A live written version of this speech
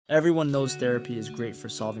Everyone knows therapy is great for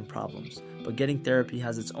solving problems, but getting therapy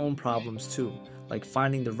has its own problems too, like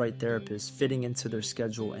finding the right therapist, fitting into their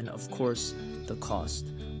schedule, and of course, the cost.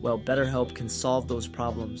 Well, BetterHelp can solve those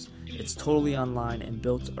problems. It's totally online and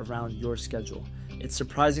built around your schedule. It's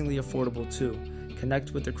surprisingly affordable too.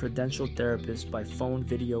 Connect with a credentialed therapist by phone,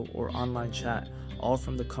 video, or online chat, all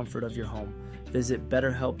from the comfort of your home. Visit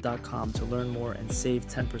BetterHelp.com to learn more and save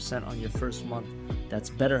 10% on your first month. That's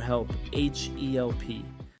BetterHelp, H-E-L-P.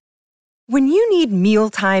 When you need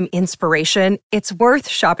mealtime inspiration, it's worth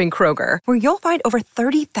shopping Kroger, where you'll find over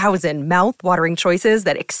 30,000 mouth-watering choices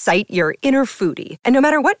that excite your inner foodie. And no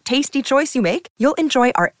matter what tasty choice you make, you'll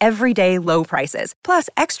enjoy our everyday low prices, plus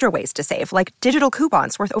extra ways to save, like digital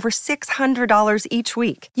coupons worth over $600 each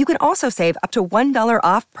week. You can also save up to $1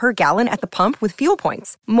 off per gallon at the pump with fuel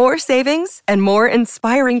points. More savings and more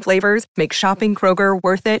inspiring flavors make shopping Kroger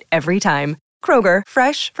worth it every time. Kroger,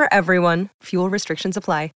 fresh for everyone. Fuel restrictions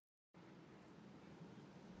apply.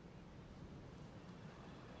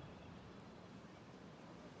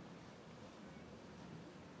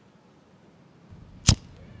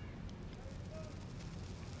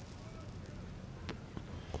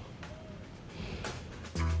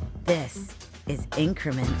 This is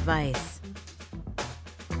Increment Vice.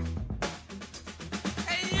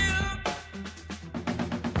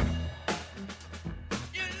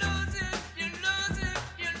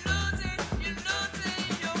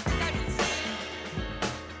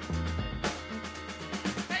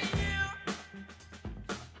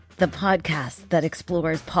 The podcast that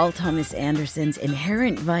explores Paul Thomas Anderson's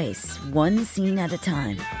inherent vice, one scene at a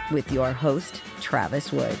time, with your host,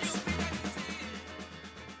 Travis Woods.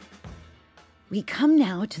 We come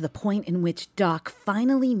now to the point in which Doc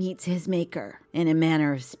finally meets his maker. In a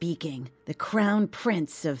manner of speaking, the crown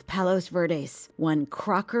prince of Palos Verdes, one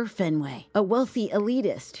Crocker Fenway, a wealthy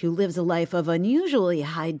elitist who lives a life of unusually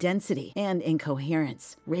high density and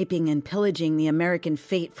incoherence, raping and pillaging the American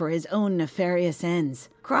fate for his own nefarious ends.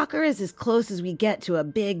 Crocker is as close as we get to a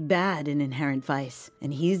big bad in Inherent Vice,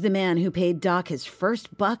 and he's the man who paid Doc his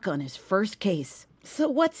first buck on his first case. So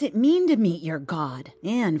what's it mean to meet your god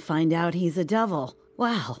and find out he's a devil?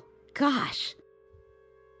 Wow, gosh.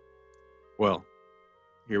 Well,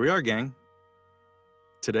 here we are, gang.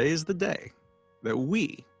 Today is the day that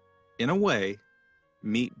we, in a way,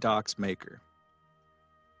 meet Doc's maker.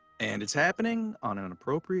 And it's happening on an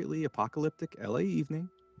appropriately apocalyptic LA evening,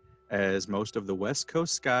 as most of the West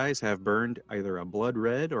Coast skies have burned either a blood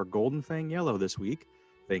red or golden fang yellow this week,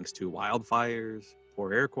 thanks to wildfires,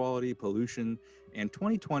 poor air quality, pollution, and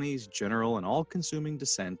 2020's general and all-consuming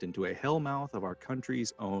descent into a hellmouth of our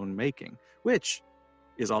country's own making, which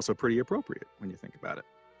is also pretty appropriate when you think about it.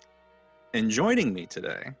 And joining me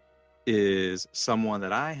today is someone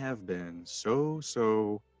that I have been so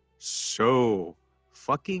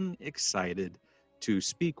fucking excited to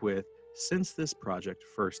speak with since this project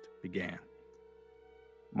first began.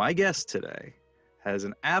 My guest today has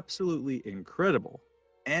an absolutely incredible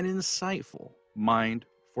and insightful mind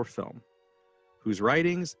for film, whose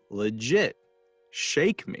writings legit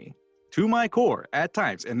shake me to my core at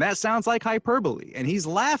times. And that sounds like hyperbole, and he's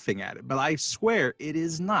laughing at it, but I swear it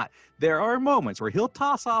is not. There are moments where he'll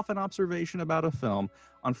toss off an observation about a film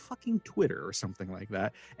on fucking Twitter or something like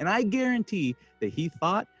that, and I guarantee that he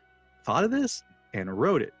thought of this and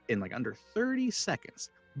wrote it in like under 30 seconds.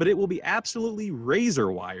 But it will be absolutely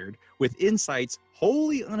razor-wired with insights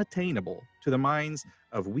wholly unattainable to the minds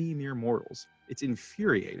of we mere mortals. It's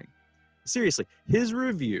infuriating. Seriously, his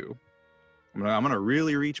review, I'm gonna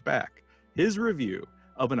really reach back. His review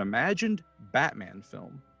of an imagined Batman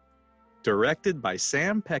film directed by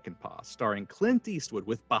Sam Peckinpah, starring Clint Eastwood,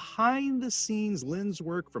 with behind-the-scenes lens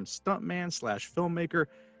work from stuntman/filmmaker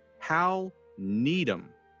Hal Needham,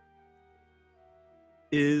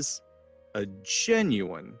 is a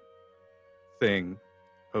genuine thing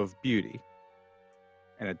of beauty.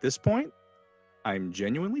 And at this point, I'm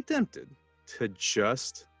genuinely tempted to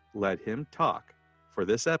just let him talk for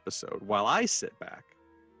this episode while I sit back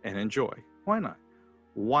and enjoy. Why not?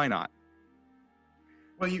 Why not?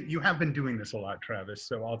 Well, you have been doing this a lot, Travis,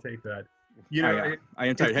 so I'll take that. You know, I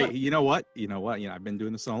am tired. Hey, you know what? I've been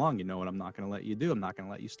doing this so long. You know what I'm not going to let you do? I'm not going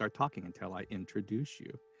to let you start talking until I introduce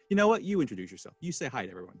you. You know what? You introduce yourself. You say hi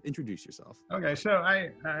to everyone. Introduce yourself. Okay, so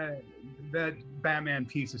that Batman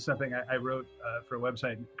piece is something I wrote for a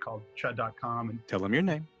website called chud.com. And tell them your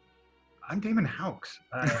name. I'm Damon Hawks.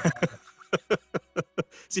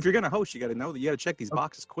 See, if you're going to host, you got to know that you got to check these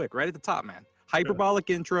boxes quick, right at the top, man. Hyperbolic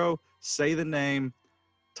intro, say the name,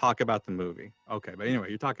 talk about the movie. Okay, but anyway,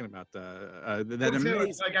 you're talking about that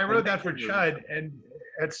amazing. Like I wrote that for Chud, and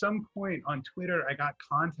at some point on Twitter, I got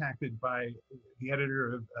contacted by the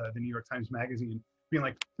editor of the New York Times Magazine, being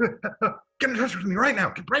like, "Get in touch with me right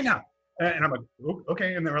now, right now!" And I'm like,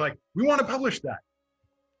 "Okay," and they were like, "We want to publish that."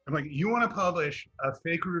 I'm like, "You want to publish a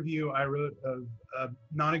fake review I wrote of a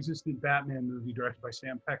non-existent Batman movie directed by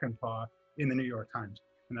Sam Peckinpah in the New York Times?"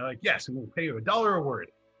 And they're like, "Yes, and we'll pay you $1 a word."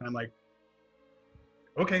 And I'm like,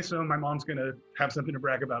 "Okay, so my mom's gonna have something to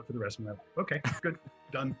brag about for the rest of my life." Okay, good,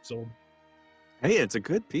 done, sold. Hey, it's a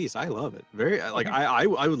good piece. I love it. Very like I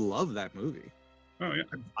would love that movie. Oh yeah,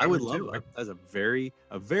 I would love it. That's a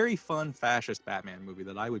very fun fascist Batman movie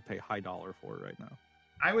that I would pay high dollar for right now.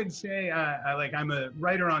 I would say I'm a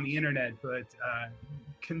writer on the internet, but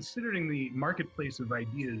considering the marketplace of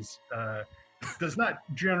ideas does not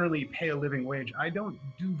generally pay a living wage, I don't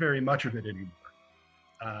do very much of it anymore.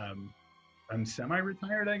 I'm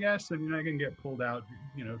semi-retired, I guess. I mean, I can get pulled out,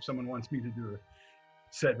 if someone wants me to do a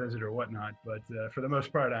set visit or whatnot. But for the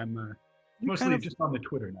most part, I'm mostly just on the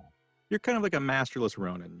Twitter now. You're kind of like a masterless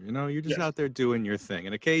Ronin, You're just out there doing your thing.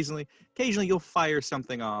 And occasionally you'll fire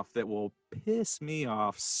something off that will piss me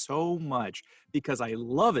off so much because I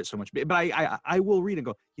love it so much. But I will read and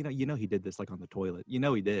go, he did this like on the toilet. He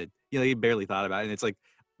did. He barely thought about it. And it's like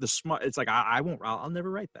I'll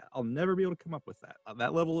never write that. I'll never be able to come up with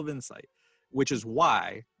that level of insight, which is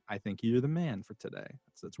why I think you're the man for today.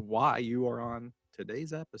 That's why you are on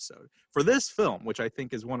today's episode for this film, which I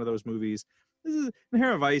think is one of those movies.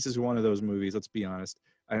 Inherent Vice is one of those movies, let's be honest.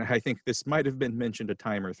 And I think this might have been mentioned a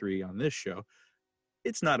time or three on this show.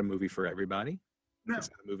 It's not a movie for everybody. No.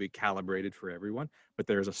 It's not a movie calibrated for everyone. But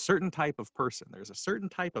there's a certain type of person. There's a certain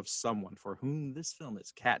type of someone for whom this film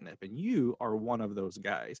is catnip. And you are one of those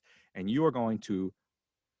guys. And you're going to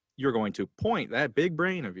point that big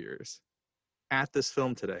brain of yours at this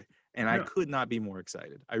film today. And I could not be more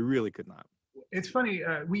excited. I really could not. It's funny,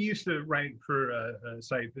 we used to write for a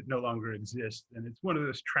site that no longer exists, and it's one of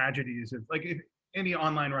those tragedies of, like, if any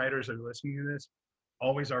online writers are listening to this,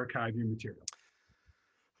 always archive your material.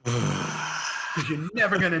 Because you're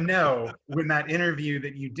never going to know when that interview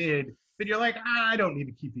that you did, that you're like, I don't need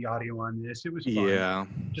to keep the audio on this, it was fun. Yeah.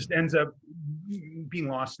 Just ends up being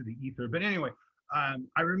lost to the ether. But anyway,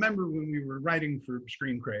 I remember when we were writing for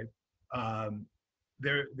Screen Crave,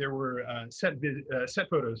 there were set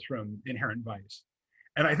photos from Inherent Vice,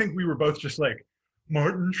 and I think we were both just like,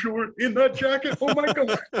 Martin Short in that jacket. Oh my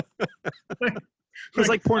god! It was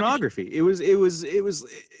like pornography. It was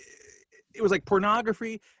like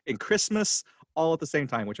pornography and Christmas all at the same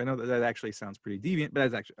time. Which I know that actually sounds pretty deviant,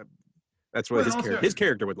 but that's what his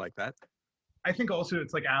character would like that. I think also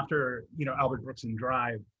it's like after Albert Brooks and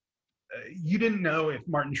Drive, you didn't know if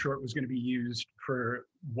Martin Short was going to be used for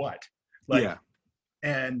what. Yeah.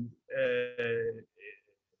 And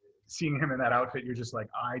seeing him in that outfit, you're just like,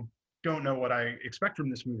 I don't know what I expect from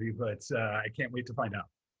this movie, but I can't wait to find out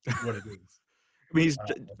what it is. I mean, he's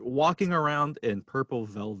walking around in purple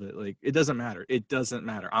velvet. Like, it doesn't matter. It doesn't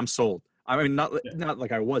matter. I'm sold. I mean, not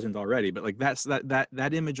like I wasn't already, but like that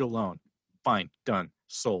image alone, fine, done,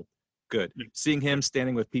 sold, good. Seeing him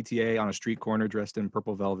standing with PTA on a street corner dressed in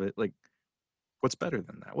purple velvet, like, what's better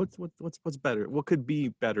than that? What's better? What could be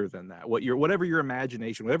better than that? Whatever your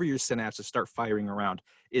imagination, whatever your synapses start firing around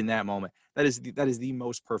in that moment, that is the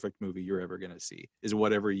most perfect movie you're ever going to see, is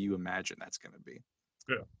whatever you imagine that's going to be.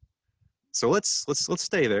 Yeah. So let's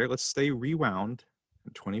stay there. Let's stay rewound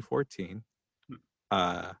in 2014.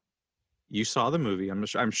 You saw the movie.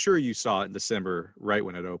 I'm sure you saw it in December, right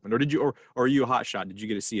when it opened, or did you? Or are you a hotshot? Did you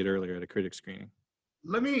get to see it earlier at a critic screening?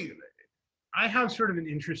 I have sort of an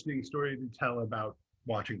interesting story to tell about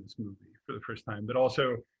watching this movie for the first time, but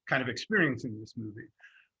also kind of experiencing this movie.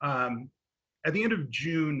 At the end of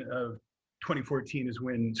June of 2014 is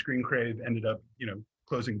when Screen Crave ended up,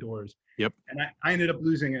 closing doors. Yep. And I ended up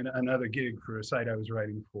losing another gig for a site I was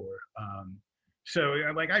writing for. So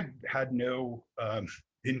I had no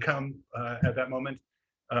income at that moment.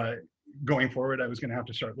 Going forward, I was going to have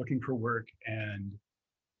to start looking for work, and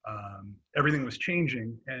everything was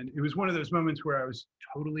changing. And it was one of those moments where I was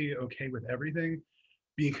totally okay with everything,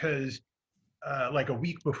 because like a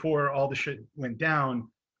week before all the shit went down,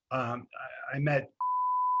 I met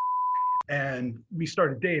and we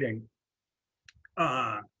started dating.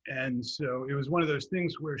 And so it was one of those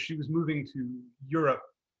things where she was moving to Europe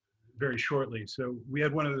very shortly. So we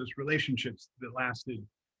had one of those relationships that lasted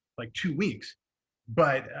like 2 weeks.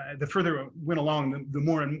 But the further it went along, the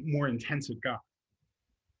more and more intense it got.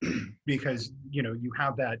 Because, you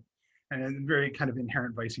have that and a very kind of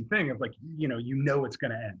Inherent Vicey thing of like, it's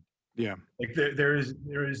going to end. Yeah. Like there is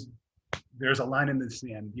there's a line in the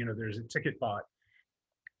stand, there's a ticket bought.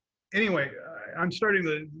 Anyway, I'm starting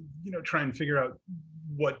to, try and figure out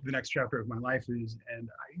what the next chapter of my life is. And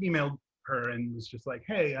I emailed her and was just like,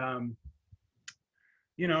 hey, I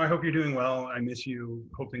hope you're doing well. I miss you.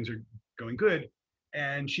 Hope things are going good.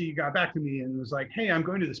 And she got back to me and was like, hey, I'm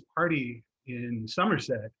going to this party in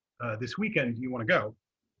Somerset this weekend. Do you want to go?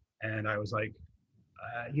 And I was like,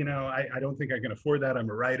 I don't think I can afford that. I'm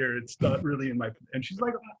a writer. It's not really in my, and she's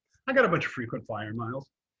like, I got a bunch of frequent flyer miles.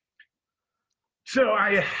 So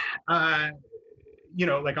I,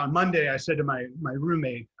 like on Monday, I said to my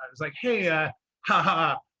roommate, I was like, hey,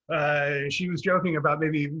 she was joking about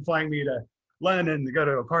maybe flying me to London to go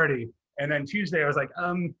to a party. And then Tuesday I was like,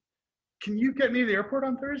 can you get me to the airport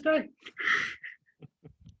on Thursday?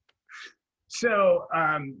 So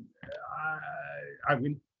I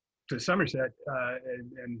went to Somerset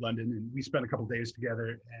and London, and we spent a couple days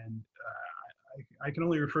together. And I can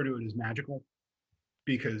only refer to it as magical,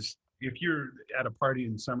 because if you're at a party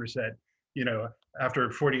in Somerset, after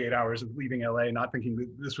 48 hours of leaving LA, not thinking that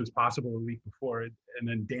this was possible a week before, and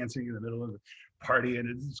then dancing in the middle of the party, and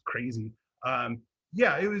it's crazy.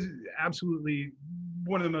 It was absolutely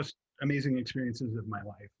one of the most amazing experiences of my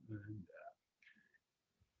life. And,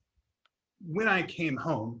 when I came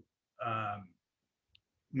home,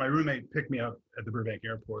 my roommate picked me up at the Burbank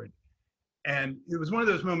airport. And it was one of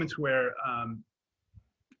those moments where,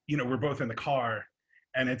 we're both in the car,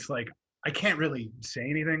 and it's like, I can't really say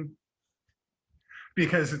anything,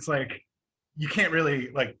 because it's like, you can't really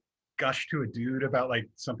like gush to a dude about like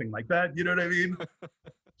something like that. You know what I mean?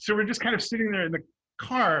 So we're just kind of sitting there in the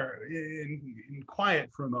car in quiet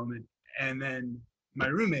for a moment. And then my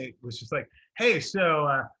roommate was just like, hey,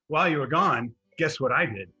 so while you were gone, guess what I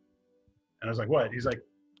did? And I was like, what? He's like,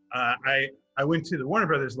 I went to the Warner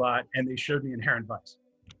Brothers lot and they showed me Inherent Vice.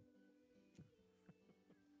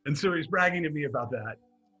 And so he's bragging to me about that.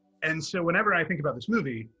 And so whenever I think about this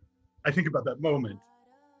movie, I think about that moment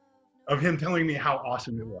of him telling me how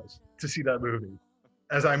awesome it was to see that movie,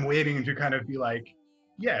 as I'm waiting to kind of be like,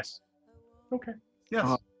 yes, okay, yes.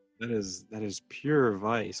 Oh, that is pure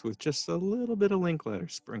Vice with just a little bit of Linklater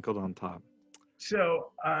sprinkled on top.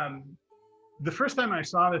 So the first time I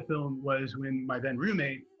saw the film was when my then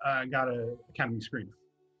roommate got an Academy screener.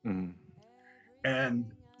 Mm. And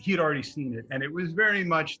he had already seen it, and it was very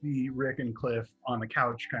much the Rick and Cliff on the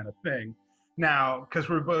couch kind of thing. Now, because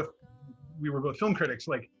we were both film critics,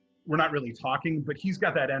 like, we're not really talking, but he's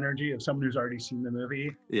got that energy of someone who's already seen the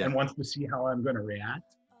movie and wants to see how I'm going to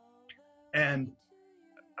react. And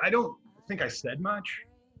I don't think I said much,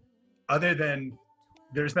 other than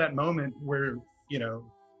there's that moment where,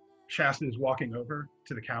 Shasta is walking over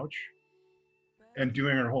to the couch and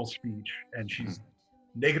doing her whole speech, and she's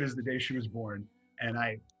naked as the day she was born. And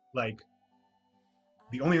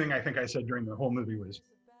the only thing I think I said during the whole movie was,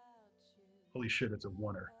 holy shit, it's a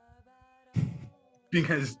oneer.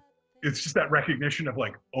 Because it's just that recognition of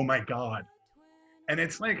like, oh my God. And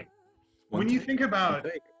it's like, when you think about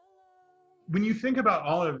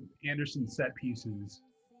all of Anderson's set pieces,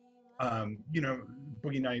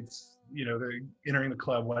 Boogie Nights, the entering the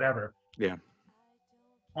club, whatever. Yeah.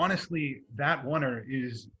 Honestly, that oneer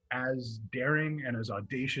is as daring and as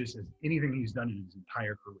audacious as anything he's done in his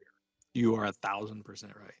entire career. You are 1,000%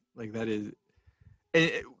 right. Like, that is,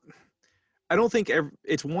 I don't think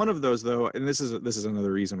it's one of those though, and this is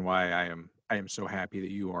another reason why I am so happy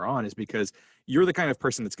that you are on, is because you're the kind of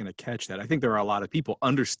person that's going to catch that. I think there are a lot of people,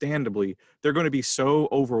 understandably, they're going to be so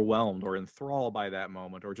overwhelmed or enthralled by that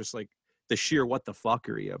moment, or just like the sheer what the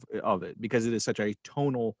fuckery of it, because it is such a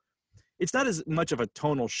tonal. It's not as much of a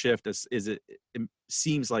tonal shift as it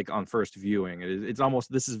seems like on first viewing. It's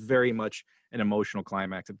almost, this is very much an emotional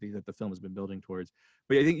climax that the film has been building towards.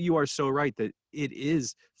 But I think you are so right that it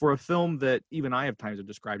is, for a film that even I have times have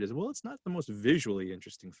described as, well, it's not the most visually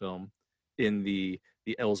interesting film in the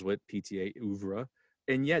Elswit PTA oeuvre.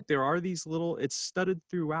 And yet there are these little, it's studded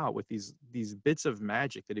throughout with these bits of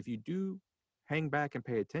magic that if you do hang back and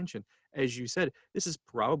pay attention, as you said, this is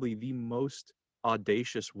probably the most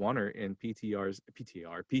audacious oneer in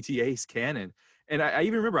PTA's canon. And I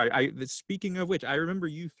even remember, speaking of which, I remember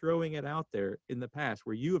you throwing it out there in the past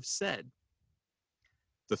where you have said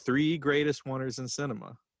the 3 greatest oneers in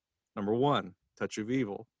cinema. Number 1, Touch of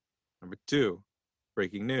Evil. Number 2,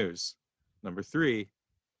 Breaking News. Number 3,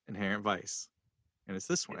 Inherent Vice. And it's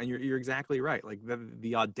this one. And you're exactly right. Like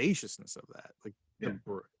the audaciousness of that, like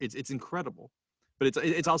it's incredible. But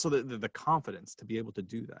it's also the confidence to be able to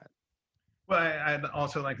do that. Well, I'd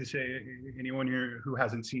also like to say, anyone here who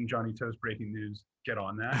hasn't seen Johnny Toe's Breaking News, get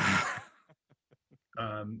on that.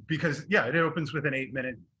 Because, it opens with an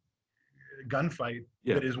 8-minute gunfight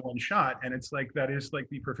Yeah. that is one shot, and it's like that is like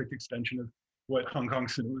the perfect extension of what Hong Kong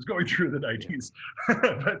cinema was going through in the 90s.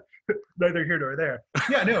 But neither here nor there.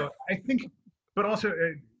 Yeah, no, I think, but also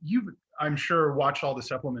you've, I'm sure, watched all the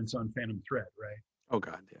supplements on Phantom Thread, right? Oh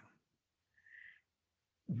God, yeah.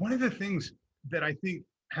 One of the things that I think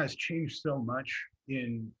has changed so much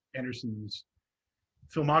in Anderson's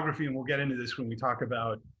filmography, and we'll get into this when we talk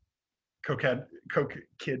about Coke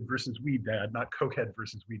Kid versus Weed Dad, not Cokehead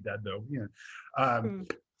versus Weed Dad, though.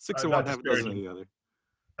 Six of one, half a dozen of the other.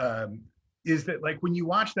 Is that like when you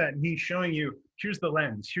watch that and he's showing you, here's the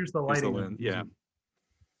lens, here's the lighting, yeah.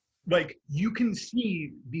 Like you can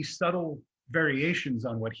see these subtle variations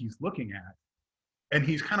on what he's looking at, and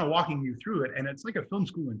he's kind of walking you through it, and it's like a film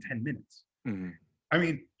school in 10 minutes. Mm-hmm. I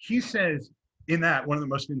mean, he says in that one of the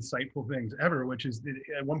most insightful things ever, which is that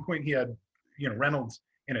at one point he had, Reynolds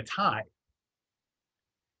in a tie.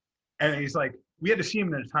 And he's like, we had to see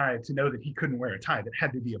him in a tie to know that he couldn't wear a tie, that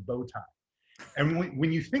had to be a bow tie. And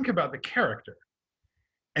when you think about the character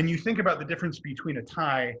and you think about the difference between a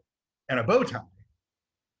tie and a bow tie,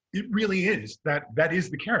 it really is that is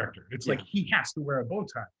the character. It's like he has to wear a bow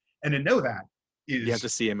tie. And to know that is... You have to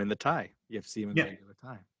see him in the tie. You have to see him in the regular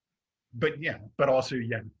tie. But also,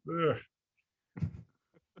 Ugh.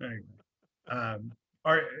 Anyway,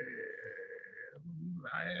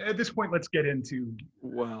 at this point, let's get into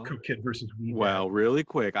Coke Kid versus Weed. Well, really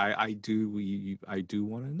quick, I do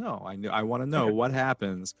want to know. I want to know what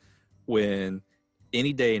happens when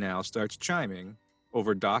Any Day Now starts chiming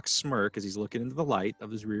over Doc's smirk as he's looking into the light of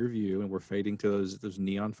his rear view, and we're fading to those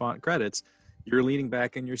neon font credits. You're leaning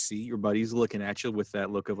back in your seat. Your buddy's looking at you with that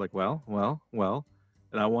look of like, well,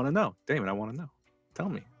 and I want to know, Damon. I want to know. Tell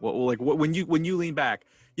me, what when you lean back,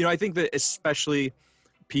 I think that especially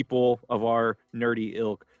people of our nerdy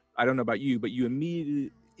ilk, I don't know about you, but you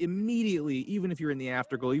immediately, even if you're in the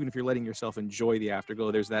afterglow, even if you're letting yourself enjoy the afterglow,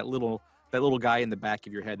 there's that little guy in the back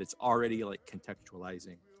of your head that's already like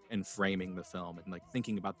contextualizing and framing the film and like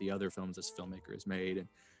thinking about the other films this filmmaker has made.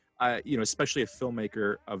 And especially a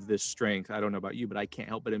filmmaker of this strength, I don't know about you, but I can't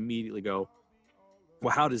help but immediately go,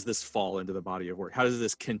 well, how does this fall into the body of work? How does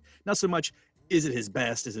this not so much is it his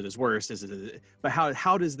best, is it his worst, but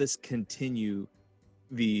how does this continue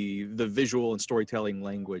the visual and storytelling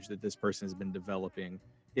language that this person has been developing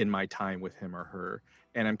in my time with him or her?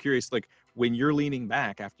 And I'm curious, like when you're leaning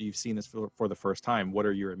back after you've seen this for the first time, what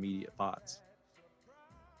are your immediate thoughts?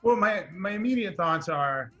 Well, my immediate thoughts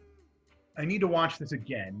are, I need to watch this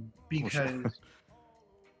again because,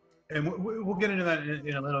 and we'll get into that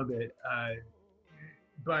in a little bit.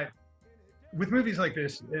 But with movies like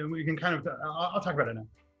this, and we can kind of, I'll talk about it now.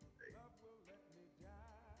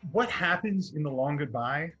 What happens in The Long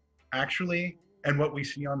Goodbye, actually, and what we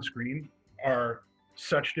see on screen are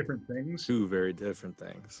such different things. Two very different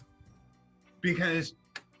things. Because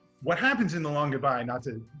what happens in The Long Goodbye, not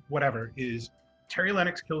to whatever, is Terry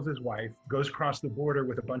Lennox kills his wife, goes across the border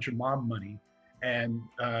with a bunch of mob money, and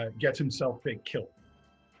gets himself fake killed.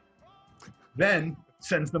 Then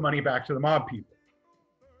sends the money back to the mob people.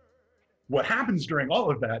 What happens during all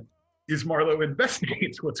of that is Marlowe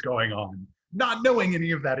investigates what's going on, not knowing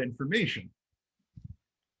any of that information.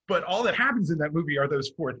 But all that happens in that movie are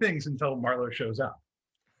those four things until Marlowe shows up.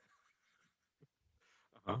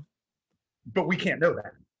 Uh-huh. But we can't know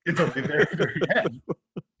that until the very, very end.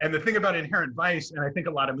 And the thing about Inherent Vice, and I think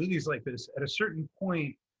a lot of movies like this, at a certain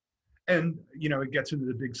point, and it gets into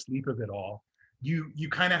the big sleep of it all, you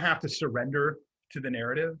kind of have to surrender to the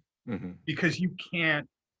narrative, because you can't,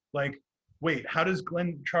 like, wait, how does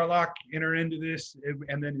Glenn Charlock enter into this?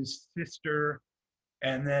 And then his sister,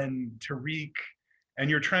 and then Tariq, and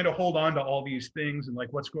you're trying to hold on to all these things and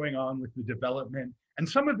like what's going on with the development. And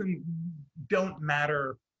some of them don't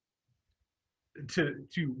matter to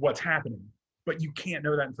what's happening, but you can't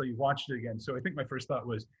know that until you've watched it again. So I think my first thought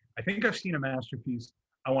was, I think I've seen a masterpiece.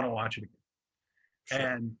 I want to watch it again. Sure.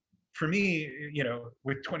 And for me,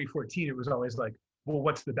 with 2014, it was always like, well,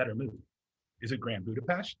 what's the better movie? Is it Grand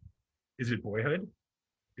Budapest? Is it Boyhood?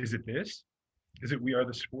 Is it this? Is it We Are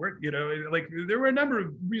the Sport? Like there were a number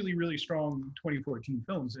of really, really strong 2014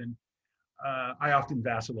 films, and I often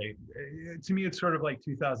vacillate. To me, it's sort of like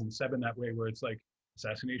 2007 that way, where it's like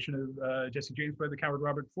Assassination of Jesse James by the Coward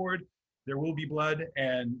Robert Ford, There Will Be Blood,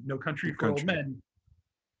 and No Country for Old Men.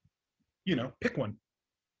 Pick one.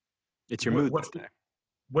 It's your mood. What's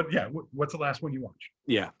the last one you watched?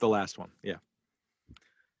 Yeah, the last one. Yeah.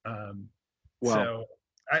 So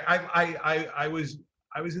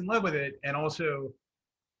I was in love with it, and also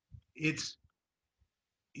it's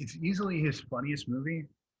easily his funniest movie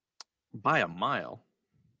by a mile.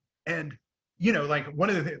 And like one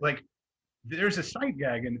of the like there's a sight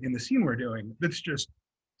gag in the scene we're doing that's just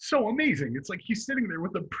so amazing. It's like he's sitting there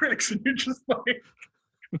with the bricks, and you're just like,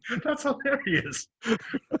 that's hilarious.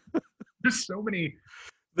 There's so many.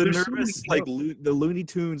 The There's so nervous, many like the Looney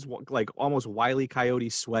Tunes, like almost Wile E. Coyote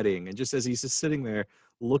sweating, and just as he's just sitting there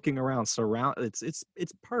looking around, it's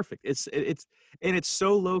perfect. It's and it's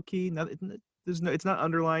so low key. It's not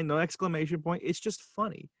underlined, no exclamation point. It's just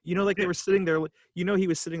funny. Like they were sitting there. He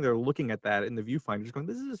was sitting there looking at that in the viewfinder, just going,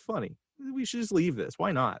 "This is funny. We should just leave this.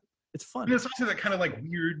 Why not? It's funny." It's also that kind of like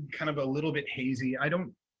weird, kind of a little bit hazy. I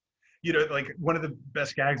don't, like one of the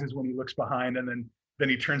best gags is when he looks behind and then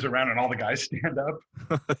he turns around and all the guys stand up.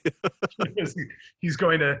 He's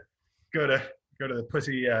going to go to the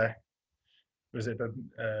pussy. Was it the?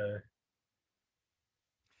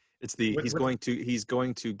 It's the he's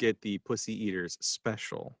going to get the Pussy Eaters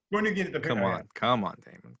special. Going to get the. Come on,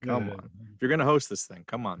 Damon. Come on. If you're gonna host this thing,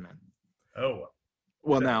 come on, man. Oh.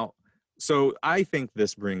 Well, now, so I think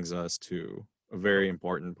this brings us to a very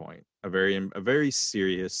important point, a very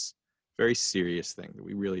serious thing that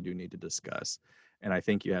we really do need to discuss, and I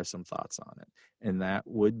think you have some thoughts on it. And that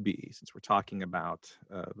would be, since we're talking about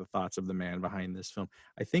the thoughts of the man behind this film,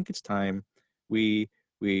 I think it's time we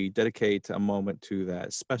dedicate a moment to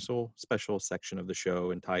that special section of the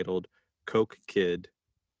show entitled Coke Kid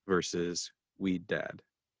versus Weed Dad,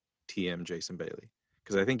 TM Jason Bailey,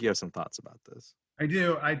 because I think you have some thoughts about this. I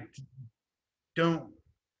do.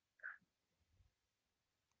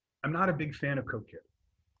 I'm not a big fan of Coke Kid.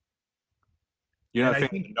 You're not a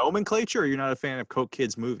fan of nomenclature, or you're not a fan of Coke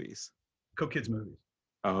Kid's movies? Coke Kid's movies.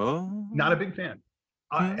 Oh. Not a big fan.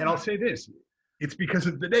 And I'll say this. It's because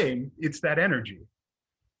of the name. It's that energy.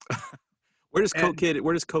 Where does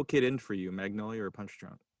Coke Kid end for you, Magnolia or Punch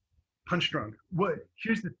Drunk? Punch Drunk.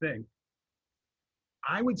 Here's the thing.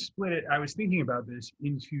 I would split it. I was thinking about this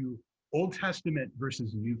into Old Testament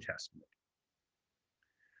versus New Testament.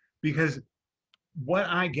 Because what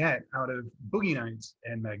I get out of Boogie Nights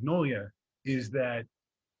and Magnolia is that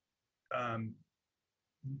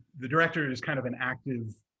the director is kind of an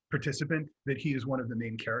active participant, that he is one of the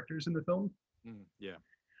main characters in the film. Yeah.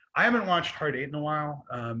 I haven't watched Hard 8 in a while,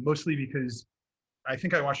 mostly because I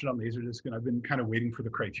think I watched it on Laserdisc, and I've been kind of waiting for the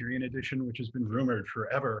Criterion edition, which has been rumored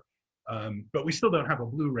forever. But we still don't have a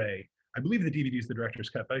Blu-ray. I believe the DVD is the director's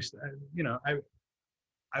cut. But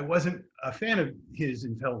I wasn't a fan of his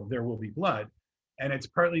until There Will Be Blood, and it's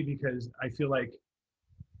partly because I feel like,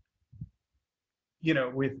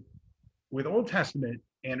 with Old Testament,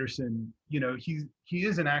 Anderson, he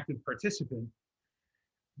is an active participant,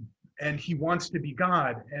 and he wants to be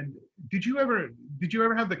God. And did you ever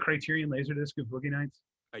have the Criterion Laserdisc of Boogie Nights?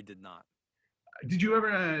 I did not. Did you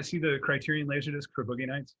ever see the Criterion Laserdisc for Boogie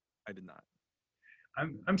Nights? I did not.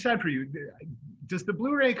 I'm sad for you. Does the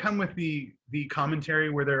Blu-ray come with the commentary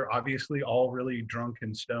where they're obviously all really drunk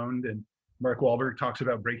and stoned, and Mark Wahlberg talks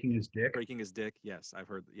about breaking his dick? Breaking his dick, yes, I've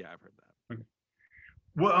heard that. Okay.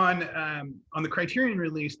 Well, on the Criterion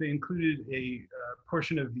release, they included a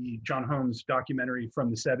portion of the John Holmes documentary from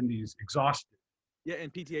the 70s, Exhausted. Yeah,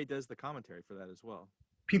 and PTA does the commentary for that as well.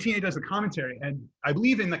 PTA does the commentary, and I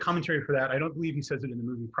believe in the commentary for that, I don't believe he says it in the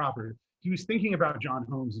movie proper, he was thinking about John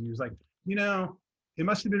Holmes, and he was like, it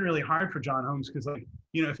must have been really hard for John Holmes, because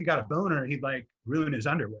if he got a boner, he'd ruin his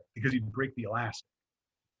underwear because he'd break the elastic.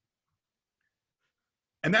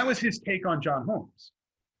 And that was his take on John Holmes.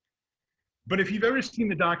 But if you've ever seen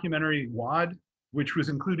the documentary WAD, which was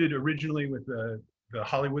included originally with the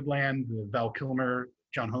Hollywoodland, the Val Kilmer,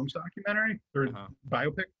 John Holmes documentary or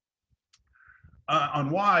biopic, on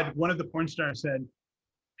WAD, one of the porn stars said,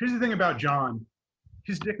 here's the thing about John,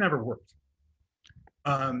 his dick never worked.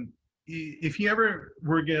 If he ever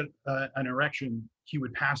were to get an erection, he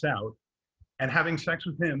would pass out, and having sex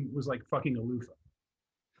with him was like fucking a loofah.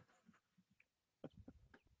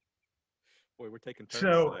 Boy, we're taking turns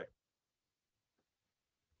today.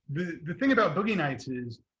 The thing about Boogie Nights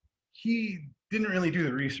is he didn't really do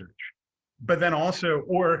the research, but then also,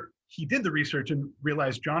 or he did the research and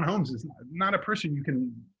realized John Holmes is not a person you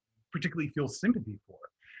can particularly feel sympathy for.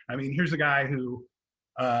 I mean, here's a guy who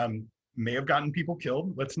may have gotten people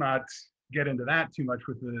killed. Let's not get into that too much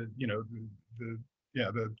with the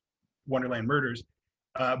Wonderland murders,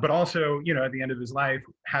 but also, at the end of his life,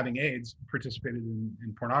 having AIDS, participated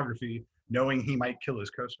in pornography, knowing he might kill his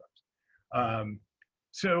co-stars.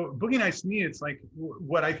 So Boogie Nights to me, it's like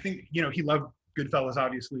what I think, he loved Goodfellas,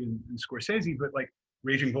 obviously, and Scorsese, but like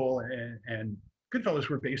Raging Bull and Goodfellas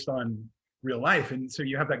were based on real life. And so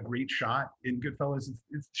you have that great shot in Goodfellas.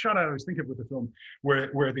 It's the shot I always think of with the film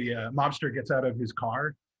where the mobster gets out of his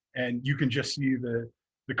car and you can just see the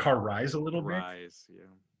car rise a little bit. Yeah.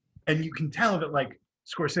 And you can tell that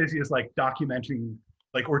Scorsese is like documenting,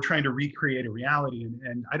 like, or trying to recreate a reality,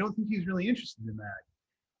 and I don't think he's really interested in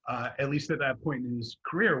that. At least at that point in his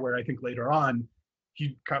career, where I think later on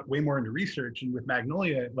he got way more into research. And with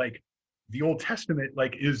Magnolia, like, the Old Testament,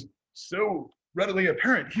 like, is so readily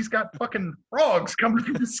apparent. He's got fucking frogs coming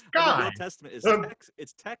from the sky. The Old Testament is text.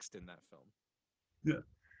 It's text in that film.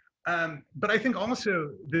 Yeah. But I think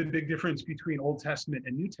also the big difference between Old Testament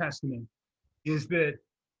and New Testament is that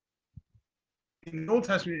in the Old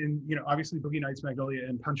Testament, in, you know, obviously Boogie Nights, Magnolia,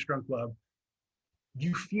 and Punch Drunk Love,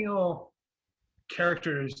 you feel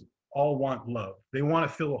characters all want love. They want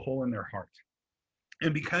to fill a hole in their heart.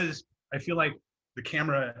 And because I feel like the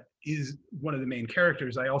camera is one of the main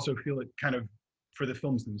characters, I also feel it kind of for the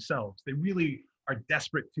films themselves. They really are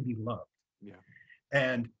desperate to be loved. Yeah.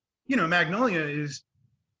 And, you know, Magnolia is,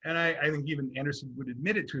 and I think even Anderson would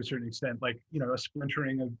admit it to a certain extent, like, you know, a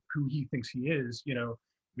splintering of who he thinks he is, you know,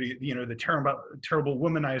 the terrible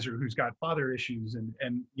womanizer who's got father issues,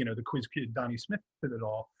 and you know, the quiz kid Donnie Smith did it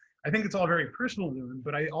all. I think it's all very personal to him,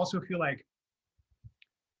 but I also feel like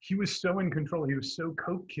he was so in control. He was so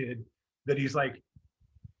Coke kid that he's like,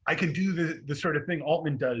 I can do the sort of thing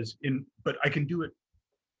Altman does, but I can do it,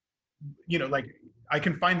 you know, like, I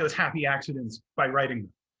can find those happy accidents by writing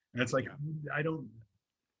them. And it's like,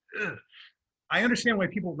 I understand why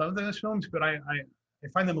people love those films, but I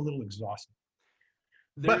find them a little exhausting.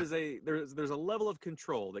 There's a level of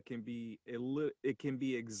control that can be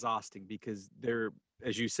exhausting, because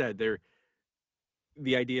as you said,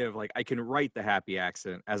 the idea of like, I can write the happy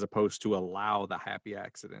accident as opposed to allow the happy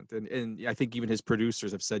accident. And I think even his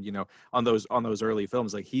producers have said, you know, on those early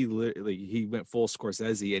films, like, he went full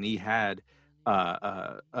Scorsese, and he had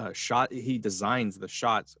shot. He designs the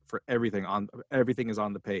shots for everything is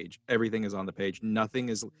on the page. Everything is on the page. Nothing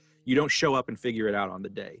is, you don't show up and figure it out on the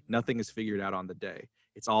day. Nothing is figured out on the day.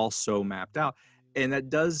 It's all so mapped out. And that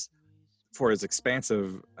does, for as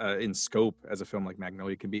expansive in scope as a film like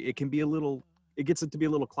Magnolia can be, it gets it to be a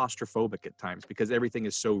little claustrophobic at times, because everything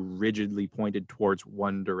is so rigidly pointed towards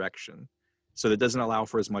one direction. So that doesn't allow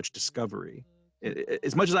for as much discovery.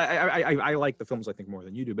 As much as I like the films, I think, more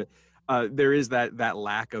than you do, but there is that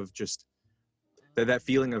lack of just that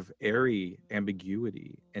feeling of airy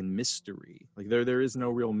ambiguity and mystery. Like, there is no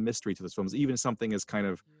real mystery to those films. Even something as kind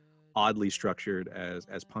of oddly structured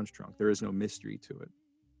as Punch Drunk, there is no mystery to it.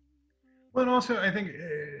 Well, and also I think,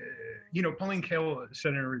 you know, Pauline Kael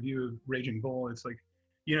said in a review of Raging Bull, it's like,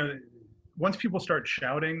 you know, once people start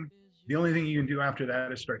shouting, the only thing you can do after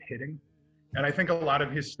that is start hitting. And I think a lot of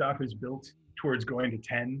his stuff is built towards going to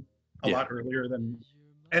 10 a lot earlier than,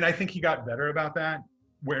 and I think he got better about that,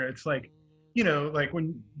 where it's like, you know, like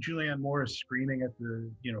when Julianne Moore is screaming at the,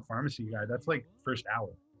 you know, pharmacy guy, that's like first hour,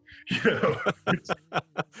 you know.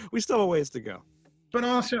 We still have a ways to go. But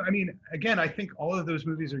also, I mean, again, I think all of those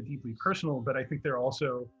movies are deeply personal, but I think they're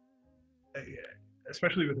also,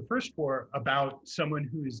 especially with the first four, about someone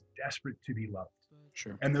who is desperate to be loved.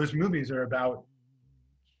 Sure. And those movies are about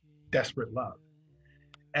desperate love.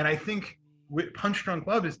 And I think with Punch Drunk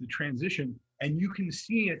Love is the transition, and you can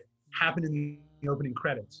see it happen in the opening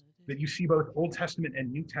credits, that you see both Old Testament and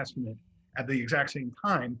New Testament at the exact same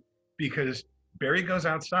time, because Barry goes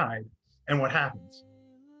outside, and what happens?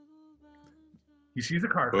 He sees a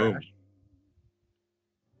car crash.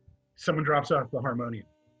 Someone drops off the harmonium.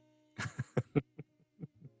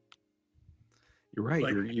 You're right.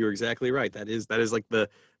 Like, you're exactly right. That is like that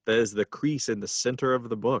is the crease in the center of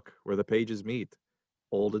the book where the pages meet,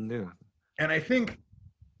 old and new. And I think,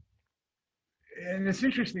 and it's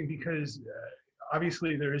interesting because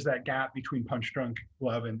obviously there is that gap between Punch Drunk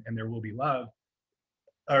Love and There Will Be Love,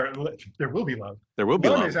 or There Will Be Love. There will be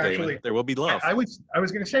love. Is actually, there will be love. I was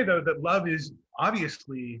going to say though that love is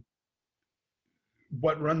obviously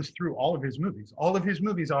what runs through all of his movies. All of his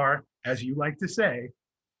movies are, as you like to say,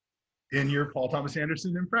 in your Paul Thomas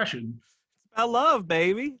Anderson impression, it's about love,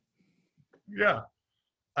 baby. Yeah.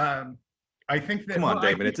 I think that. Come on,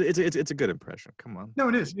 Damon. It's a good impression. Come on. No,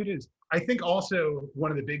 it is. It is. I think also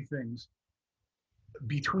one of the big things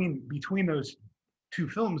between those two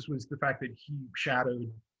films was the fact that he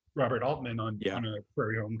shadowed Robert Altman on a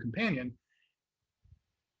Prairie Home Companion.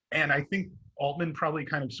 And I think Altman probably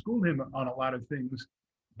kind of schooled him on a lot of things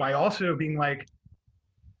by also being like,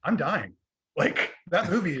 I'm dying. Like,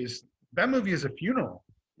 that movie is a funeral.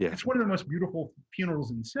 Yeah. It's one of the most beautiful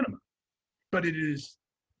funerals in cinema. But it is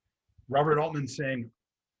Robert Altman saying,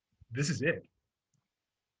 this is it.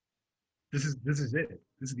 This is it.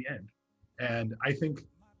 This is the end. And I think,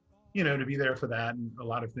 you know, to be there for that and a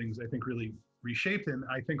lot of things, I think really reshaped him.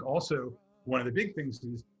 I think also one of the big things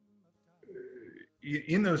is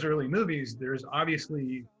in those early movies, there's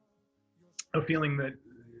obviously a feeling that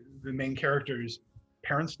the main characters'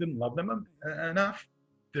 parents didn't love them enough.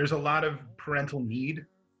 There's a lot of parental need.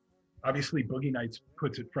 Obviously, Boogie Nights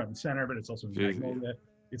puts it front and center, but it's also Magnolia.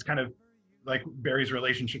 It's kind of like Barry's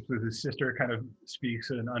relationship with his sister kind of speaks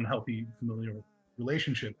an unhealthy familial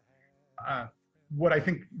relationship. What I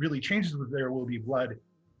think really changes with There Will Be Blood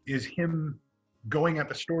is him going at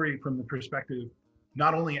the story from the perspective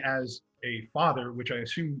not only as a father, which I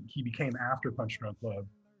assume he became after Punch Drunk Love.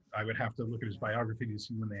 I would have to look at his biography to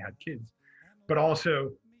see when they had kids, but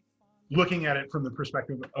also looking at it from the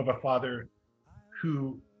perspective of a father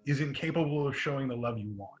who is incapable of showing the love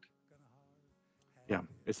you want. Yeah,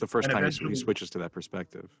 it's the first time he switches to that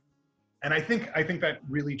perspective. And I think that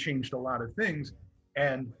really changed a lot of things.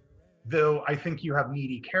 And though I think you have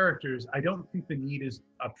needy characters, I don't think the need is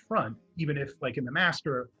up front, even if, like in The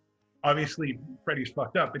Master, obviously Freddie's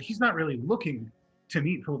fucked up, but he's not really looking to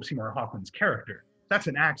meet Philip Seymour Hoffman's character. That's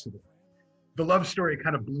an accident. The love story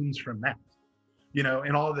kind of blooms from that. You know,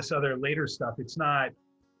 and all of this other later stuff, it's not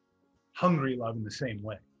hungry love in the same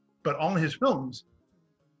way. But all his films,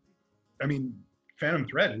 I mean, Phantom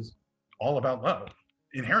Thread is all about love.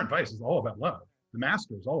 Inherent Vice is all about love. The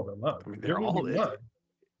Master is all about love. I mean, There Will Be Blood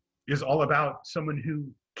is all about someone who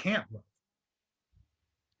can't love.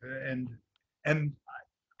 And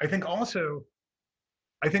I think also,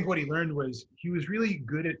 I think what he learned was he was really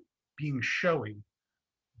good at being showy,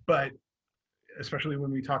 but especially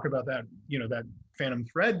when we talk about that, you know, that Phantom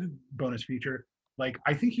Thread bonus feature, like,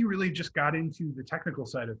 I think he really just got into the technical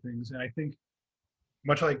side of things. And I think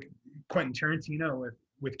much like Quentin Tarantino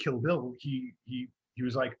with Kill Bill, he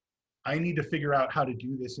was like, I need to figure out how to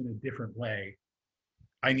do this in a different way.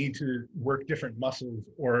 I need to work different muscles,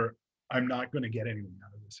 or I'm not going to get anything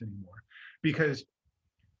out of this anymore. Because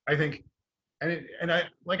I think, and I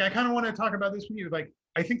kind of want to talk about this with you. Like,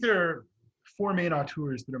 I think there are 4 main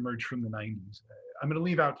auteurs that emerged from the 90s. I'm going to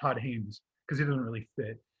leave out Todd Haynes because he doesn't really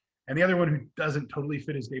fit. And the other one who doesn't totally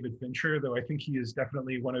fit is David Fincher, though I think he is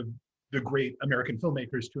definitely one of the great American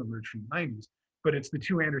filmmakers to emerge from the 90s. But it's the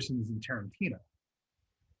 2 Andersons and Tarantino.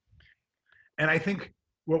 And I think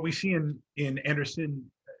what we see in Anderson,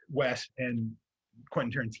 Wes, and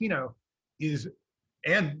Quentin Tarantino is,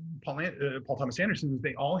 and Paul Thomas Anderson,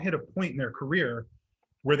 they all hit a point in their career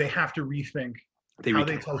where they have to rethink how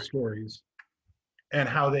they tell stories and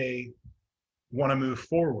how they want to move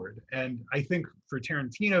forward. And I think for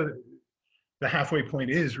Tarantino, the halfway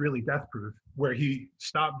point is really Death Proof, where he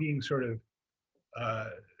stopped being sort of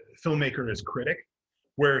filmmaker as critic,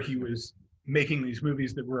 where he was making these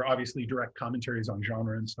movies that were obviously direct commentaries on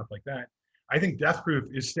genre and stuff like that. I think Death Proof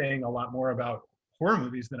is saying a lot more about horror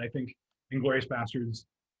movies than I think Inglourious Basterds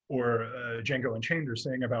or Django Unchained are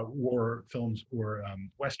saying about war films or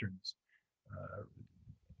Westerns.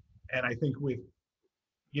 And I think with,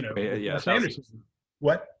 you know, Wes Anderson,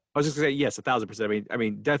 what? I was just gonna say, yes, 1,000%. I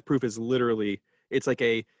mean, Death Proof is literally, it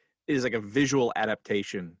is like a visual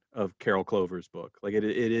adaptation of Carol Clover's book. Like it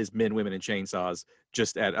is Men, Women, and Chainsaws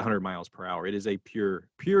just at 100 miles per hour. It is a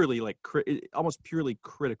purely like almost purely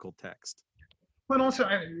critical text. But also,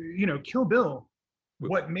 you know, Kill Bill,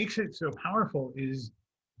 what makes it so powerful is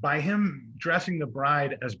by him dressing the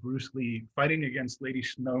bride as Bruce Lee, fighting against Lady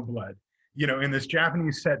Snowblood, you know, in this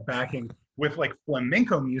Japanese set backing with like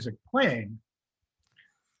flamenco music playing,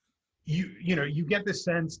 you know, you get the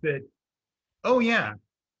sense that, oh yeah,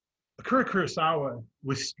 Akira Kurosawa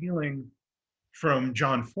was stealing from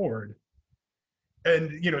John Ford,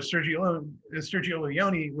 and you know, Sergio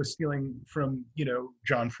Leone was stealing from, you know,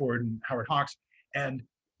 John Ford and Howard Hawks. And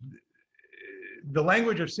the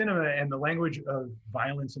language of cinema and the language of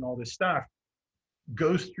violence and all this stuff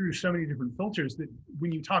goes through so many different filters that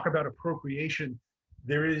when you talk about appropriation,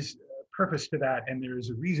 there is a purpose to that, and there is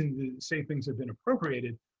a reason to say things have been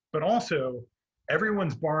appropriated, but also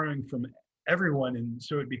everyone's borrowing from everyone, and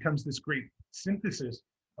so it becomes this great synthesis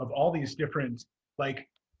of all these different like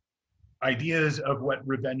ideas of what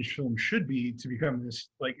revenge film should be to become this,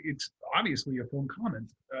 like, it's obviously a film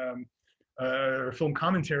comment or film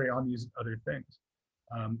commentary on these other things,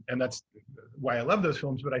 and that's why I love those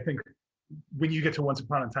films. But I think when you get to Once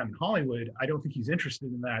Upon a Time in Hollywood, I don't think he's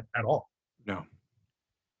interested in that at all. No.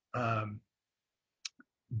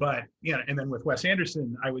 But yeah, and then with Wes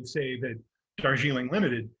Anderson, I would say that Darjeeling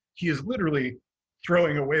Limited, he is literally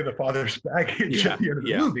throwing away the father's baggage at the end of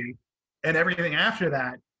the movie, and everything after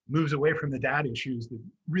that moves away from the dad issues that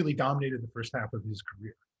really dominated the first half of his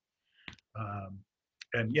career.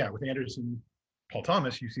 And yeah, with Anderson, Paul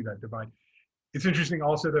Thomas, you see that divide. It's interesting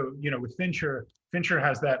also though, you know, with Fincher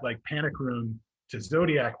has that like Panic Room to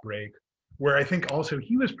Zodiac break, where I think also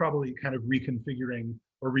he was probably kind of reconfiguring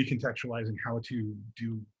or recontextualizing how to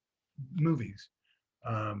do movies.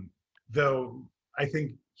 Though I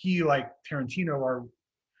think he, like Tarantino, are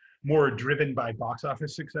more driven by box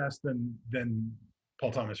office success than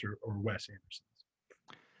Paul Thomas or Wes Anderson.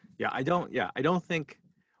 I don't think.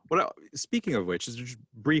 Speaking of which, just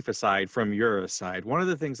brief aside from your aside, one of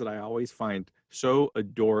the things that I always find so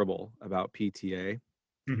adorable about PTA,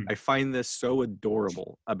 I find this so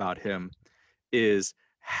adorable about him, is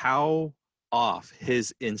how off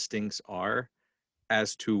his instincts are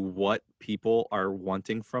as to what people are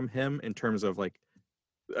wanting from him in terms of like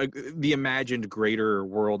the imagined greater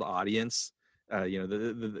world audience.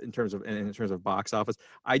 In terms of box office,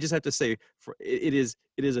 I just have to say, it is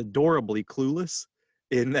adorably clueless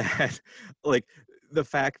in that, like the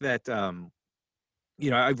fact that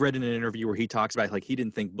I've read in an interview where he talks about like he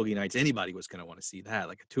didn't think Boogie Nights anybody was going to want to see that,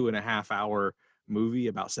 like a 2.5 hour movie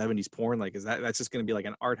about 70s porn, like that's just going to be like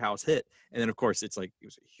an art house hit. And then of course it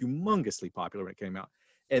was humongously popular when it came out,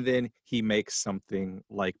 and then he makes something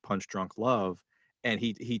like Punch Drunk Love. And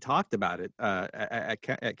he talked about it at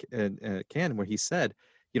Cannes, where he said,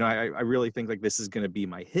 I really think like this is going to be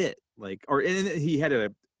my hit. And he had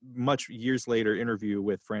a much years later interview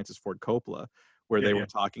with Francis Ford Coppola where they were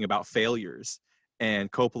talking about failures.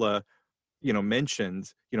 And Coppola,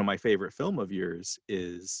 mentioned, my favorite film of yours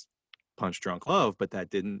is Punch Drunk Love, but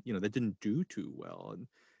that didn't do too well. And,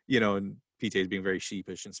 and PTA is being very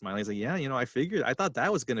sheepish and smiling. He's like, I thought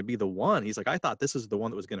that was going to be the one. He's like, I thought this was the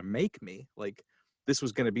one that was going to make me, like, this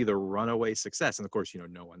was going to be the runaway success. And of course,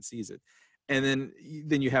 no one sees it. And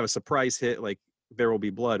then you have a surprise hit like There Will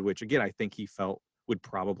Be Blood, which again, I think he felt would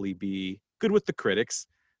probably be good with the critics.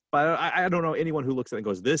 But I don't know anyone who looks at it and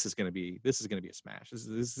goes, this is going to be a smash. This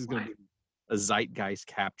is going to be a zeitgeist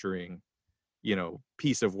capturing,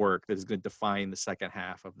 piece of work that is going to define the second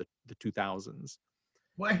half of the 2000s.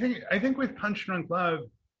 Well, I think with Punch Drunk Love,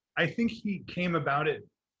 I think he came about it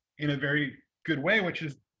in a very good way, which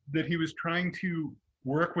is that he was trying to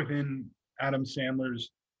work within Adam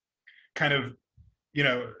Sandler's kind of,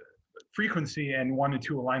 frequency and wanted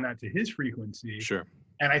to align that to his frequency. Sure.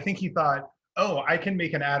 And I think he thought, oh, I can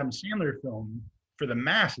make an Adam Sandler film for the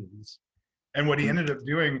masses. And what he ended up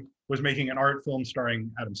doing was making an art film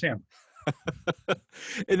starring Adam Sandler.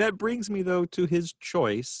 And that brings me, though, to his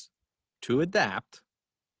choice to adapt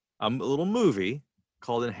a little movie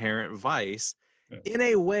called Inherent Vice in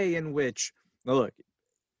a way in which, now look,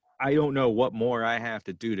 I don't know what more I have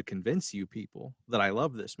to do to convince you people that I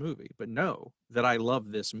love this movie, but know that I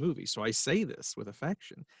love this movie. So I say this with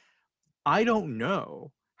affection. I don't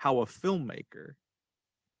know how a filmmaker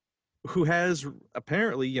who has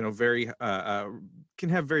apparently, very can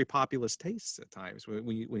have very populist tastes at times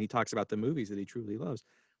when he talks about the movies that he truly loves.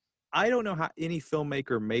 I don't know how any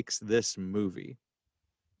filmmaker makes this movie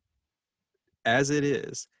as it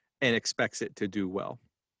is and expects it to do well.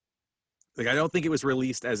 Like, I don't think it was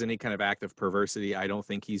released as any kind of act of perversity. I don't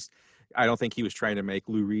think he was trying to make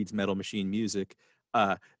Lou Reed's Metal Machine music.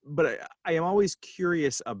 But I am always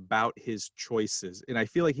curious about his choices. And I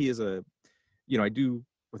feel like he is I do,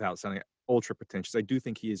 without sounding ultra pretentious, I do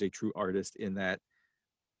think he is a true artist in that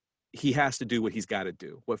he has to do what he's got to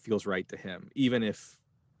do, what feels right to him, even if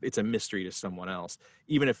it's a mystery to someone else,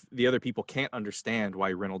 even if the other people can't understand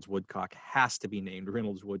why Reynolds Woodcock has to be named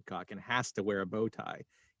Reynolds Woodcock and has to wear a bow tie.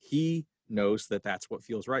 He knows that that's what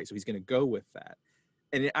feels right. So he's going to go with that.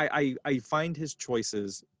 And I find his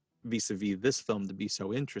choices vis-a-vis this film to be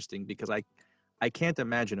so interesting because I can't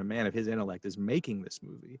imagine a man of his intellect is making this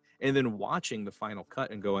movie and then watching the final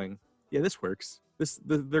cut and going, yeah, this works.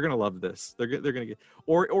 They're going to love this. They're going to get,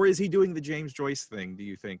 or is he doing the James Joyce thing, do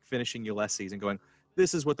you think, finishing Ulysses and going,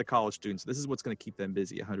 this is what the college students, this is what's going to keep them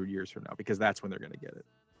busy 100 years from now, because that's when they're going to get it.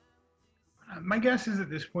 My guess is at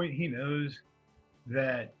this point, he knows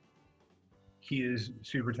that he is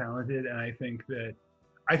super talented. And I think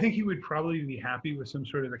he would probably be happy with some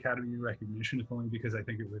sort of Academy recognition, if only because I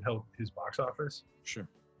think it would help his box office. Sure.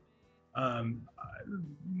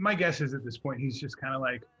 My guess is at this point, he's just kind of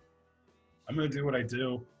like, I'm going to do what I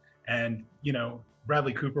do. And,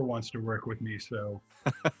 Bradley Cooper wants to work with me. So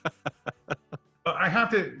I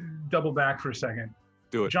have to double back for a second.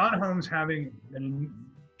 Do it. John Holmes having an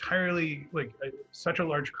entirely, such a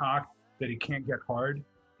large cock that he can't get hard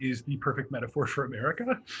is the perfect metaphor for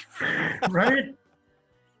America, right?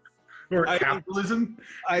 Or capitalism.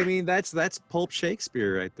 I mean, that's pulp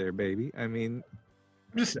Shakespeare right there, baby. I mean,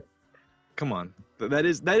 I'm just saying. Come on, that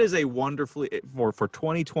is a wonderfully for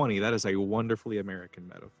 2020. That is a wonderfully American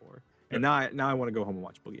metaphor. And now I want to go home and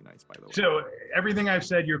watch Boogie Nights. By the way. So everything I've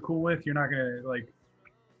said, you're cool with. You're not gonna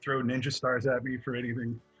throw ninja stars at me for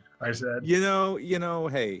anything I said.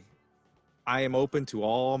 Hey, I am open to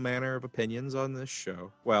all manner of opinions on this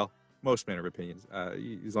show. Well, Most men of opinions.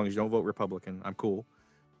 As long as you don't vote Republican, I'm cool.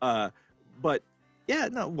 But yeah,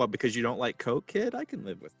 no, well, because you don't like Coke, kid, I can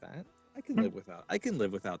live with that. I can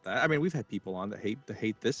live without that. I mean, we've had people on that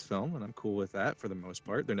hate this film, and I'm cool with that for the most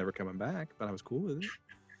part. They're never coming back, but I was cool with it.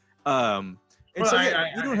 And Well, so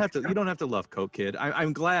yeah, you don't have to love Coke, kid. I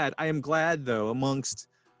am glad though, amongst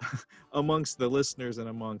the listeners and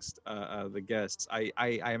amongst the guests, I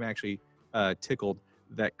am actually tickled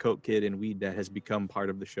that Coke Kid and Weed Dad has become part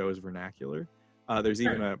of the show's vernacular. There's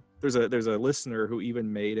even there's a listener who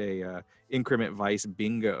even made a Increment Vice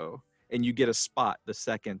bingo, and you get a spot the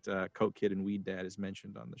second Coke Kid and Weed Dad is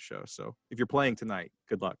mentioned on the show. So if you're playing tonight,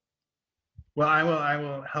 good luck. Well, I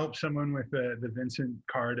will help someone with the Vincent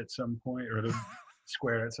card at some point, or the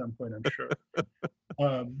square at some point, I'm sure.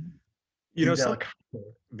 You know,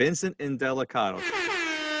 Vincent Indelicato.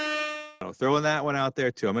 Throwing that one out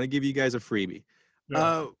there too. I'm going to give you guys a freebie.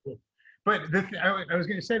 Yeah. But I was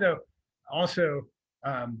going to say though, also,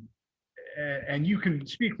 and you can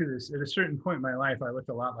speak to this, at a certain point in my life, I looked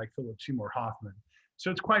a lot like Philip Seymour Hoffman.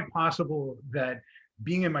 So it's quite possible that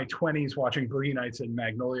being in my 20s watching Boogie Nights and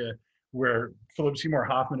Magnolia, where Philip Seymour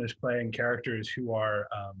Hoffman is playing characters who are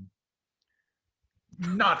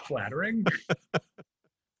not flattering.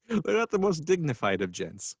 They're not the most dignified of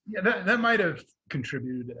gents. Yeah, that might have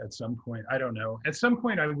contributed at some point. I don't know. At some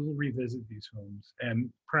point, I will revisit these films,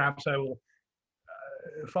 and perhaps I will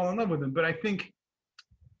fall in love with them. But I think,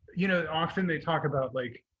 you know, often they talk about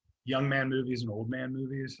like young man movies and old man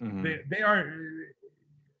movies. Mm-hmm. They are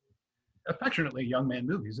affectionately young man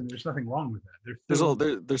movies, and there's nothing wrong with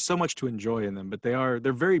that. There's so much to enjoy in them, but they're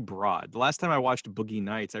very broad. The last time I watched Boogie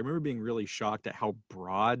Nights, I remember being really shocked at how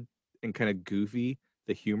broad and kind of goofy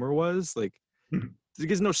the humor was. Like,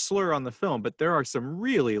 there's no slur on the film, but there are some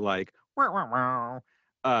really like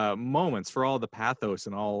moments for all the pathos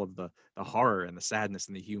and all of the horror and the sadness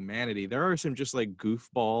and the humanity. There are some just like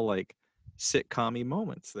goofball, like sitcom-y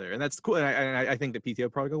moments there, and that's cool. And I think that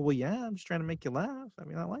PTO probably go, well, yeah, I'm just trying to make you laugh. I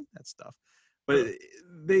mean, I like that stuff, but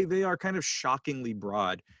they are kind of shockingly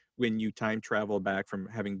broad when you time travel back from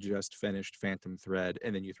having just finished Phantom Thread,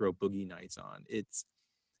 and then you throw Boogie Nights on.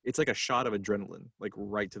 It's like a shot of adrenaline, like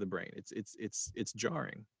right to the brain. It's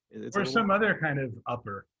jarring. Or some other kind of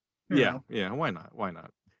upper. Yeah. Why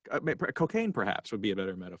not? Cocaine perhaps would be a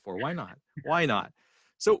better metaphor. Why not?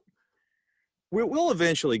 So we'll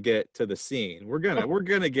eventually get to the scene. We're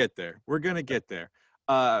gonna get there.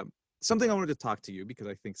 Something I wanted to talk to you, because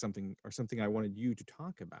I think something I wanted you to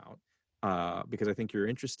talk about, because I think you're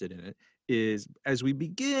interested in it, is as we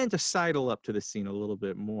begin to sidle up to the scene a little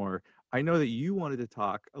bit more, I know that you wanted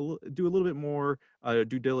to do a little bit more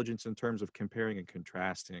due diligence in terms of comparing and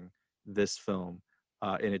contrasting this film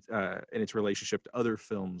in its relationship to other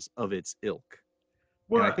films of its ilk.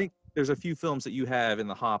 Well, and I think there's a few films that you have in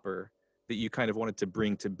the hopper that you kind of wanted to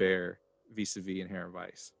bring to bear vis-a-vis Inherent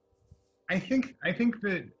Vice. I think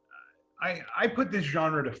that I put this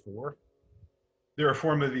genre to 4. There are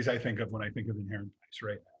 4 movies I think of when I think of Inherent Vice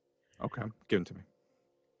right now. Okay, give them to me.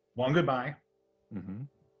 Long Goodbye. Mm-hmm.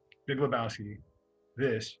 Big Lebowski,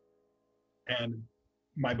 this, and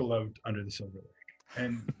my beloved Under the Silver Lake.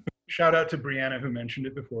 And shout out to Brianna, who mentioned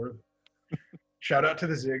it before. Shout out to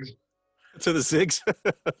the Zigs. To the Zigs?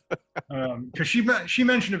 Because she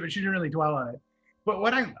mentioned it, but she didn't really dwell on it. But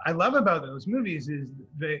what I love about those movies is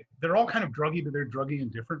they're all kind of druggy, but they're druggy in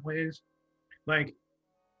different ways. Like,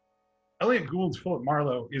 Elliot Gould's Philip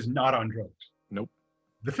Marlowe is not on drugs. Nope.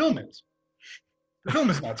 The film is. The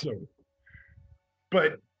film is not sober.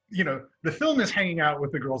 But, you know, the film is hanging out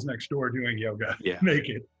with the girls next door doing yoga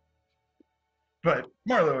naked. But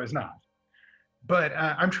Marlowe is not. But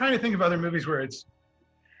I'm trying to think of other movies where it's,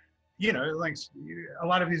 you know, like a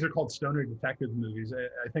lot of these are called stoner detective movies.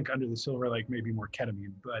 I think Under the Silver Lake may be more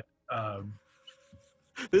ketamine, but.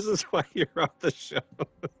 This is why you're on the show.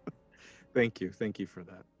 Thank you for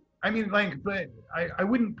that. I mean, like, but I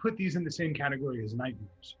wouldn't put these in the same category as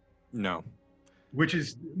Nightmares. No. Which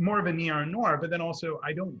is more of a neo-noir, but then also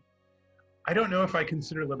I don't know if I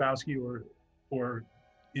consider Lebowski or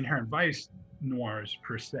Inherent Vice noirs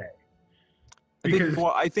per se. Because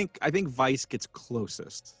I think Vice gets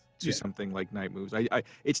closest to something like Night Moves. I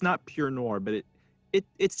it's not pure noir, but it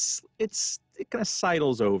kind of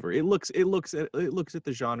sidles over. It looks at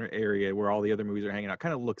the genre area where all the other movies are hanging out,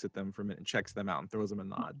 kind of looks at them for a minute and checks them out and throws them a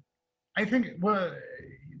nod. I think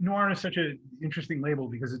noir is such an interesting label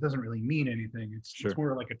because it doesn't really mean anything. It's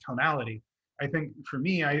more like a tonality. I think for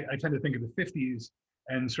me, I tend to think of the 50s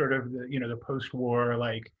and sort of the post-war,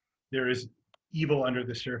 like there is evil under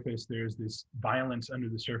the surface. There's this violence under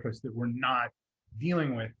the surface that we're not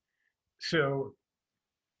dealing with. So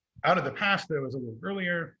Out of the Past, though, was a little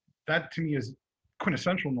earlier. That to me is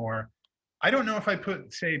quintessential noir. I don't know if I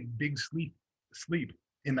put, say, Big Sleep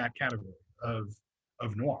in that category of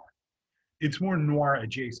noir. It's more noir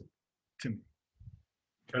adjacent to me.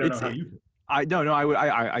 I don't know how you feel.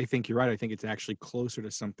 I think you're right. I think it's actually closer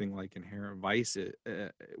to something like Inherent Vice,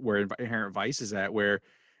 where Inherent Vice is at. Where,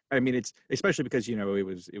 I mean, it's especially because it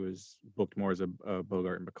was booked more as a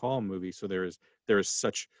Bogart and Bacall movie, so there is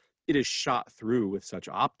such, it is shot through with such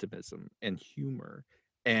optimism and humor,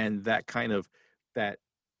 and that kind of that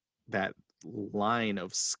line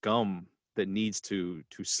of scum that needs to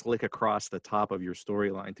slick across the top of your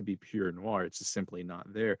storyline to be pure noir. It's just simply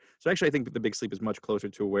not there. So actually, I think that The Big Sleep is much closer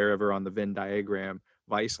to wherever on the Venn diagram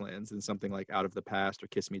Vice lands than something like Out of the Past or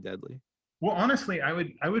Kiss Me Deadly. Well, honestly, I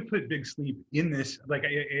would put Big Sleep in this. Like,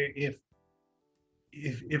 if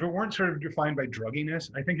it weren't sort of defined by drugginess,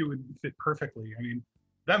 I think it would fit perfectly. I mean,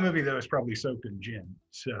 that movie though is probably soaked in gin,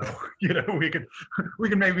 so we could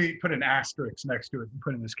maybe put an asterisk next to it and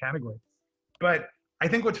put in this category. But I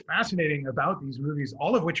think what's fascinating about these movies,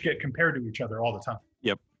 all of which get compared to each other all the time.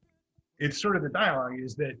 Yep. It's sort of the dialogue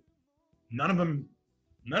is that none of them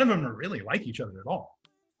are really like each other at all.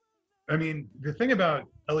 I mean, the thing about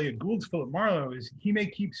Elliot Gould's Philip Marlowe is he may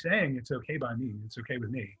keep saying it's okay by me, it's okay with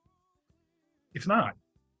me. It's not.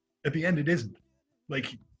 At the end, it isn't.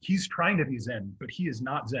 Like, he's trying to be Zen, but he is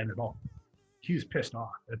not Zen at all. He's pissed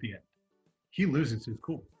off at the end. He loses his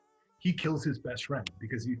cool. He kills his best friend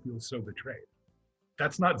because he feels so betrayed.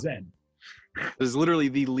 That's not Zen. This is literally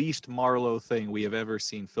the least Marlowe thing we have ever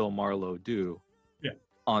seen Phil Marlowe do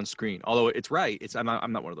on screen. Although it's right. I'm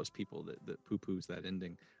not one of those people that poo-poos that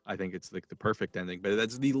ending. I think it's like the perfect ending, but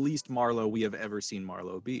that's the least Marlowe we have ever seen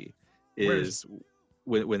Marlowe be, is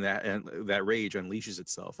when that rage unleashes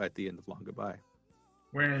itself at the end of Long Goodbye.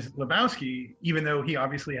 Whereas Lebowski, even though he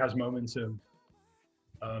obviously has moments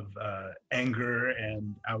of anger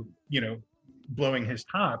and out, blowing his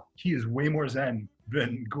top, he is way more Zen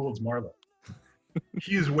than Gould's Marlowe.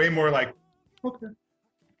 He is way more like, okay,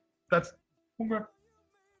 that's okay.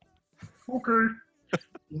 Okay.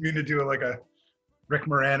 You mean to do like a Rick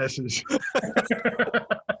Moranis's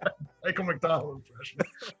Michael McDonald impression?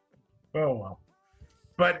 Oh well.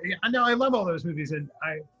 But I know I love all those movies, and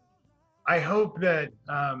I hope that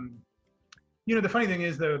the funny thing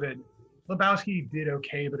is though that Lebowski did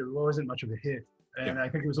okay, but it wasn't much of a hit. And I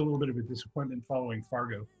think it was a little bit of a disappointment following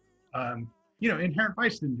Fargo. Inherent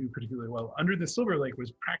Vice didn't do particularly well. Under the Silver Lake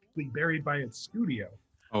was practically buried by its studio.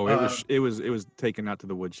 Oh, it was taken out to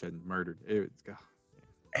the woodshed and murdered.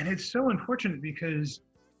 And it's so unfortunate because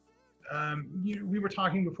we were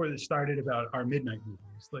talking before this started about our midnight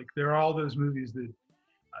movies. Like, there are all those movies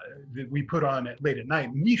that we put on late at night,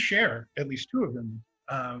 and we share at least two of them.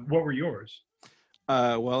 What were yours?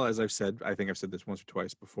 Well, as I've said, I think I've said this once or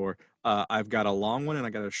twice before. I've got a long one and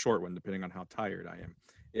I got a short one, depending on how tired I am.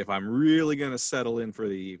 If I'm really gonna settle in for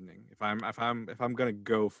the evening, if I'm gonna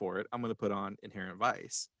go for it, I'm gonna put on Inherent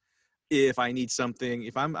Vice. If I need something,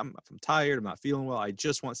 if I'm tired, I'm not feeling well, I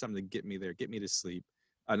just want something to get me there, get me to sleep.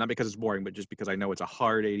 Not because it's boring, but just because I know it's a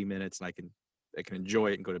hard 80 minutes and I can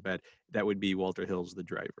enjoy it and go to bed. That would be Walter Hill's The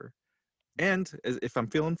Driver. And if I'm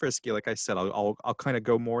feeling frisky, like I said, I'll kind of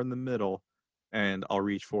go more in the middle, and I'll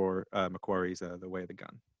reach for Macquarie's The Way of the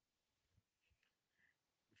Gun.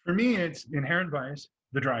 For me, it's Inherent Vice,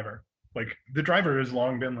 The Driver. Like, The Driver has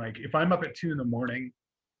long been like, if I'm up at 2 a.m.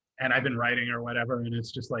 and I've been writing or whatever, and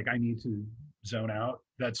it's just like I need to zone out,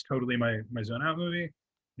 that's totally my zone out movie.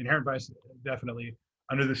 Inherent Vice, definitely.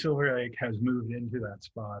 Under the Silver Lake has moved into that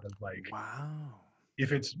spot of like, wow.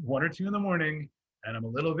 If it's 1 or 2 a.m. and I'm a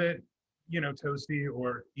little bit, toasty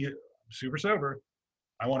or super sober,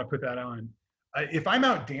 I want to put that on. If I'm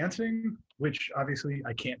out dancing, which obviously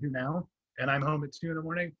I can't do now, and I'm home at 2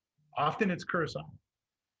 a.m, often it's Kurosawa.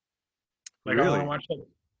 Like, really? I want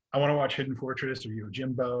to watch Hidden Fortress or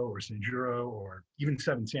Yojimbo or Sanjuro or even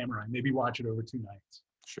Seven Samurai. Maybe watch it over 2 nights.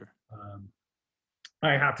 Sure.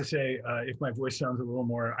 I have to say, if my voice sounds a little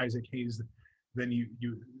more Isaac Hayes than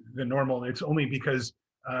than normal, it's only because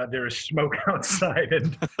there is smoke outside.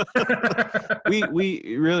 And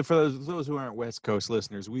we really, for those who aren't West Coast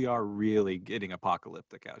listeners, we are really getting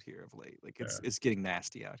apocalyptic out here of late. Like, it's getting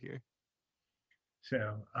nasty out here.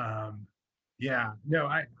 So I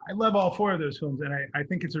love all 4 of those films, and I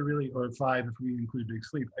think it's or 5 if we include Big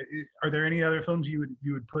Sleep. Are there any other films you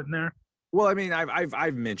would put in there? Well, I mean,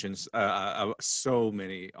 I've mentioned so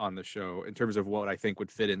many on the show in terms of what I think would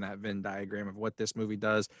fit in that Venn diagram of what this movie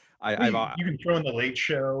does. You can throw in The Late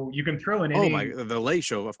Show. You can throw in any... The Late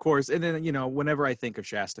Show, of course. And then, whenever I think of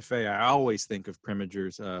Shasta Fay, I always think of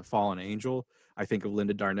Premiger's Fallen Angel. I think of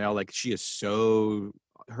Linda Darnell. Like, she is so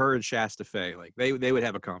her and Shasta Fay, like they would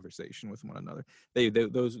have a conversation with one another.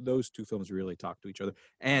 Those two films really talk to each other.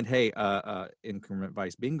 And hey, Increment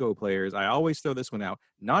Vice bingo players, I always throw this one out.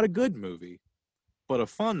 Not a good movie, but a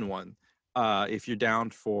fun one. If you're down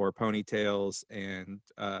for ponytails and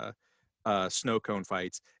snow cone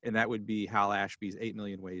fights, and that would be Hal Ashby's 8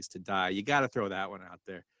 Million Ways to Die. You got to throw that one out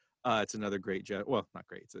there. It's another great not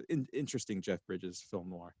great. It's an interesting Jeff Bridges film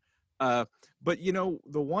noir. But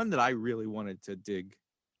the one that I really wanted to dig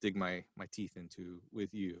my teeth into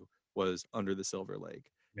with you was Under the Silver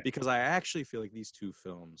Lake, because I actually feel like these two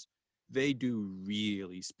films, they do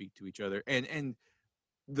really speak to each other. And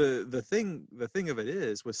the thing of it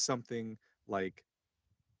is, with something like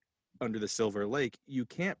Under the Silver Lake, you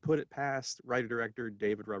can't put it past writer director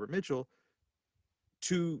David Robert Mitchell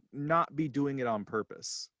to not be doing it on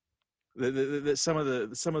purpose. Some of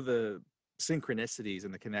the synchronicities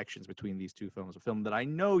and the connections between these two films, a film that I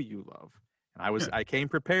know you love, and I came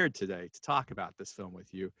prepared today to talk about this film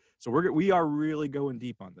with you. So we are really going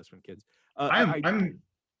deep on this one, kids. I'm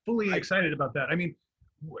fully excited about that. I mean,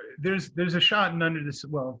 there's a shot in Under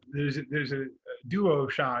the there's a duo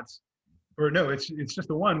of shots, or no, it's just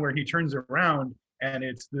the one where he turns around and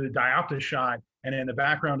it's the diopter shot, and in the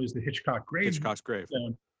background is the Hitchcock's grave,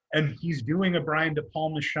 and he's doing a Brian De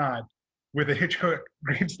Palma shot with a Hitchcock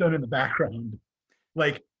gravestone in the background.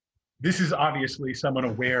 Like, this is obviously someone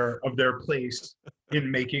aware of their place in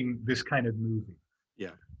making this kind of movie.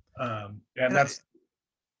 Yeah. And that's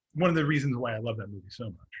one of the reasons why I love that movie so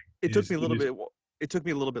much. It took me a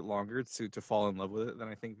little bit longer to fall in love with it than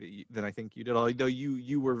I think you did. Although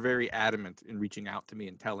you were very adamant in reaching out to me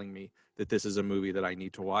and telling me that this is a movie that I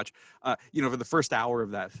need to watch. For the first hour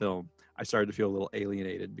of that film, I started to feel a little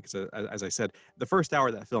alienated because, as I said, the first hour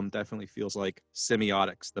of that film definitely feels like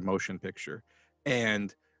Semiotics, the motion picture,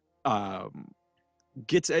 and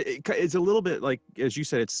it's a little bit like, as you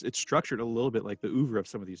said, it's structured a little bit like the oeuvre of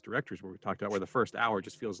some of these directors where we talked about, where the first hour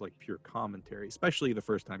just feels like pure commentary, especially the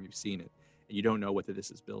first time you've seen it and you don't know what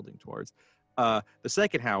this is building towards. The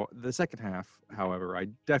second half, however, I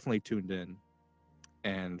definitely tuned in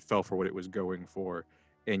and fell for what it was going for,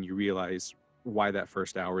 and you realize why that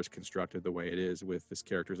first hour is constructed the way it is, with this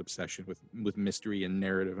character's obsession with mystery and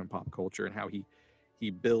narrative and pop culture, and how he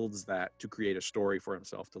builds that to create a story for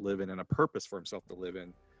himself to live in and a purpose for himself to live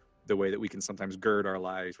in, the way that we can sometimes gird our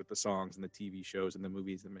lives with the songs and the TV shows and the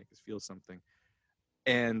movies that make us feel something.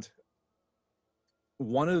 And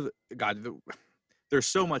there's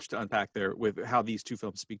so much to unpack there with how these two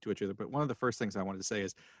films speak to each other. But one of the first things I wanted to say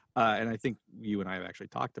is, and I think you and I have actually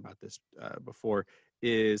talked about this before,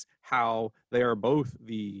 is how they are both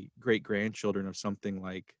the great grandchildren of something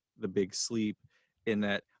like The Big Sleep, in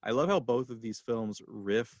that I love how both of these films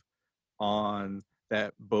riff on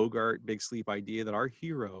that Bogart Big Sleep idea that our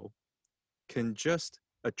hero can just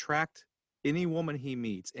attract any woman he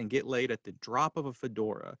meets and get laid at the drop of a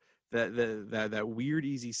fedora. That weird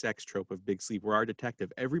easy sex trope of Big Sleep, where our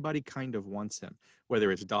detective, everybody kind of wants him,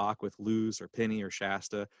 whether it's Doc with Luz or Penny or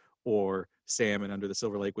Shasta, or Sam in Under the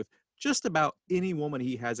Silver Lake, with just about any woman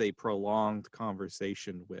he has a prolonged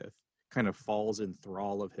conversation with, kind of falls in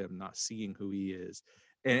thrall of him, not seeing who he is.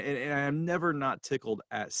 And I'm never not tickled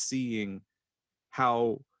at seeing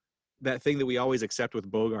how that thing that we always accept with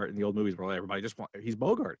Bogart in the old movies, where everybody just he's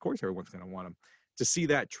Bogart, of course everyone's going to want him. To see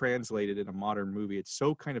that translated in a modern movie, it's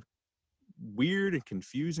so kind of weird and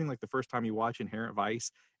confusing. Like the first time you watch Inherent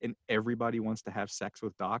Vice and everybody wants to have sex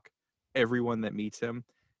with Doc, everyone that meets him,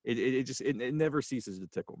 it never ceases to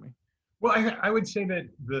tickle me. Well, I would say that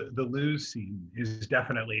the Luz scene is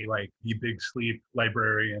definitely like the Big Sleep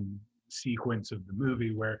librarian sequence of the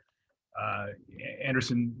movie, where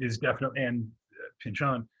Anderson is definitely, and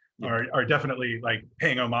Pynchon are definitely like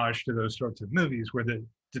paying homage to those sorts of movies where the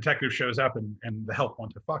detective shows up and the help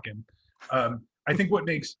want to fuck him. I think what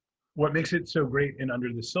makes it so great in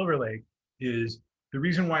Under the Silver Lake is the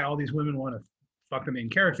reason why all these women want to fuck the main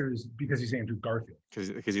character is because he's Andrew Garfield.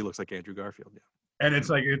 Because he looks like Andrew Garfield, yeah. And it's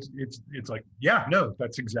like it's like, yeah, no,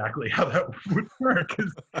 that's exactly how that would work.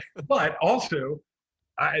 But also,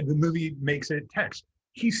 the movie makes it text.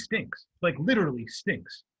 He stinks, like literally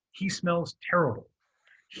stinks. He smells terrible.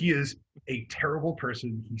 He is a terrible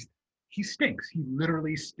person. He stinks. He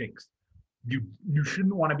literally stinks. You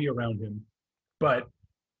shouldn't want to be around him, but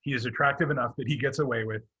he is attractive enough that he gets away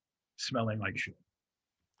with smelling like shit.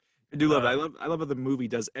 I do love it. I love how the movie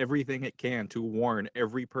does everything it can to warn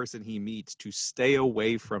every person he meets to stay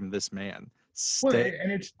away from this man.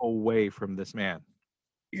 Away from this man.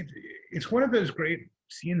 It's one of those great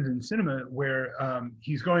scenes in cinema where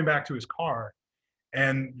he's going back to his car,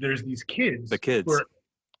 and there's these kids. The kids who are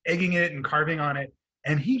egging it and carving on it,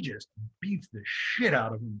 and he just beats the shit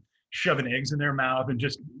out of him, shoving eggs in their mouth and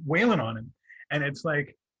just wailing on him. And it's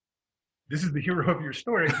like, this is the hero of your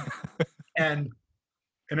story. and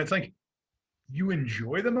it's like, you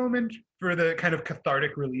enjoy the moment for the kind of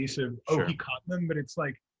cathartic release of, Sure. oh, he caught them, but it's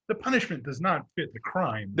like the punishment does not fit the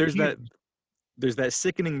crime. There's that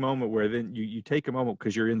sickening moment where then you take a moment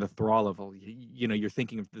because you're in the thrall of, you're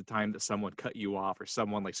thinking of the time that someone cut you off or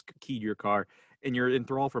someone like keyed your car, and you're in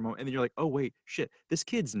thrall for a moment, and then you're like, oh wait, shit, this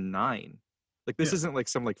kid's 9. Like, this isn't like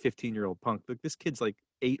some like 15-year-old punk. Like, this kid's like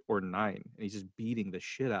 8 or 9, and he's just beating the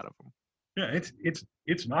shit out of him. Yeah,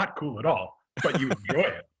 it's not cool at all, but you enjoy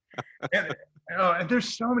it. And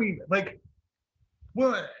there's so many, like,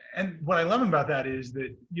 well, and what I love about that is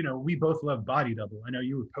that, we both love Body Double. I know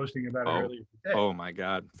you were posting about it earlier today. Oh my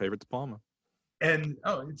God, favorite De Palma. And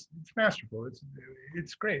it's masterful.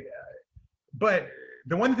 It's great. But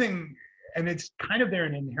the one thing, and it's kind of there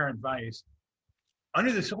in Inherent Vice,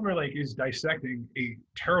 Under the Silver Lake is dissecting a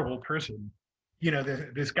terrible person.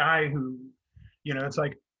 This guy who, it's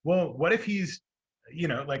like, well, what if he's,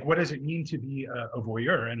 like, what does it mean to be a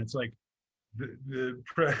voyeur? And it's like,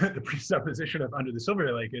 the presupposition of Under the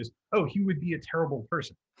Silver Lake is, oh, he would be a terrible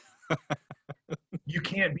person. You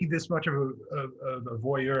can't be this much of a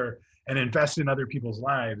voyeur and invest in other people's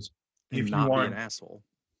lives if you aren't an asshole.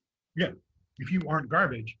 Yeah, if you aren't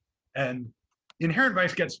garbage. And Inherent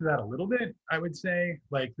Vice gets to that a little bit, I would say.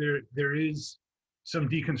 Like, there is some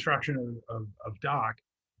deconstruction of Doc,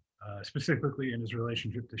 specifically in his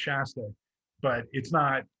relationship to Shasta, but it's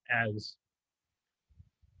not as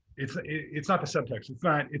it's not the subtext.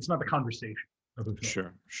 It's not the conversation of the film.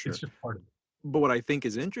 Sure. It's just part of it. But what I think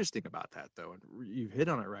is interesting about that, though, and you hit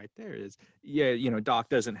on it right there, is Doc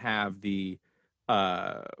doesn't have the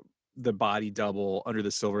body double Under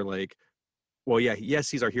the Silver Lake. Well,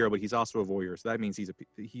 yes, he's our hero, but he's also a voyeur, so that means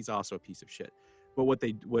he's also a piece of shit. But what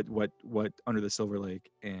Under the Silver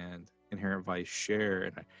Lake and Inherent Vice share,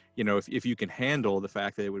 and if you can handle the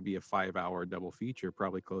fact that it would be a 5-hour double feature,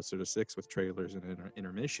 probably closer to 6 with trailers and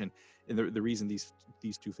intermission, and the reason these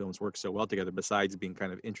two films work so well together, besides being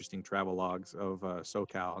kind of interesting travelogues of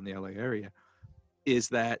SoCal and the LA area, is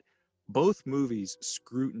that both movies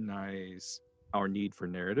scrutinize our need for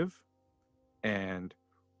narrative and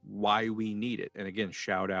why we need it. And again,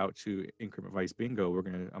 shout out to Increment Vice Bingo.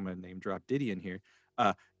 I'm gonna name drop Diddy in here.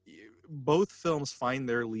 Both films find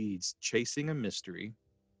their leads chasing a mystery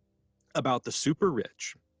about the super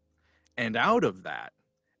rich, and out of that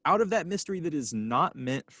mystery that is not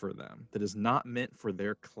meant for them, that is not meant for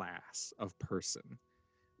their class of person,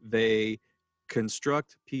 they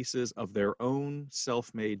construct pieces of their own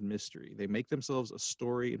self-made mystery. They make themselves a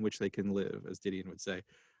story in which they can live, as Didion would say,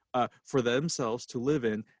 for themselves to live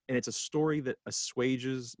in, and it's a story that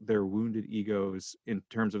assuages their wounded egos in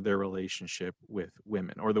terms of their relationship with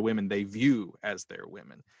women, or the women they view as their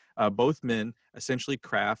women. Both men essentially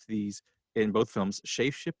craft these, in both films,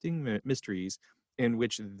 shape-shifting mysteries in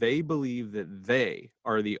which they believe that they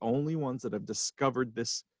are the only ones that have discovered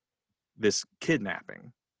this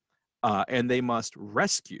kidnapping, and they must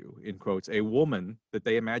rescue, in quotes, a woman that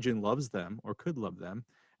they imagine loves them or could love them,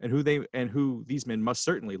 and who these men must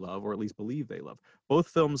certainly love, or at least believe they love. Both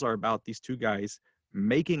films are about these two guys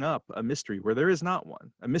making up a mystery where there is not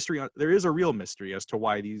one. There is a real mystery as to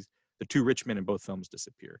why the two rich men in both films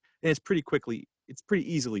disappear. And it's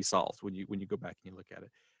pretty easily solved when you go back and you look at it.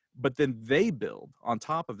 But then they build on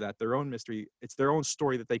top of that their own mystery. It's their own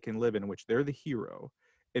story that they can live in which they're the hero,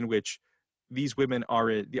 in which these women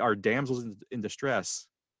are damsels in distress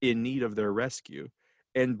in need of their rescue.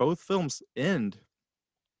 And both films end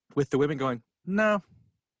with the women going, no,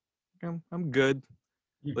 I'm good.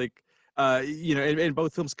 Like, and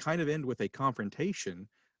both films kind of end with a confrontation,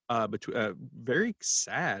 very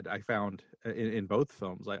sad, I found, in both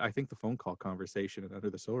films. I think the phone call conversation in Under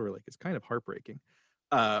the Silver Lake is kind of heartbreaking.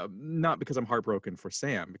 Not because I'm heartbroken for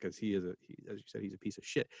Sam, because as you said, he's a piece of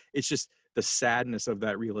shit. It's just the sadness of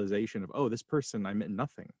that realization of, oh, this person, I meant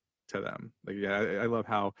nothing to them. Like, I love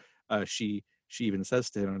how she even says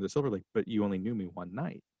to him Under the Silver Lake, but you only knew me one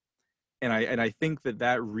night. And I think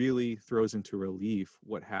that really throws into relief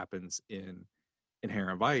what happens in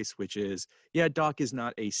Inherent Vice, which is, Doc is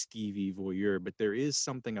not a skeevy voyeur, but there is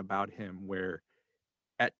something about him where,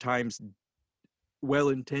 at times,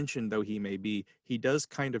 well-intentioned though he may be, he does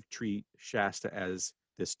kind of treat Shasta as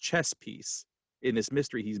this chess piece in this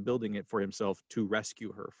mystery he's building it for himself to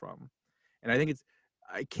rescue her from. And I think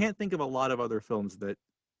I can't think of a lot of other films that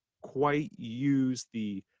quite use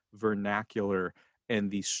the vernacular and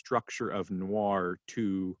the structure of noir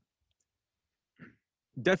to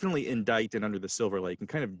definitely indict in Under the Silver Lake, and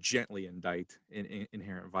kind of gently indict in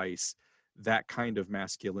Inherent Vice, that kind of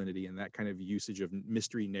masculinity and that kind of usage of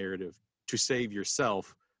mystery narrative to save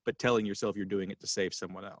yourself, but telling yourself you're doing it to save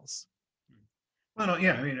someone else. Well, no,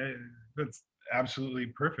 yeah, I mean, that's absolutely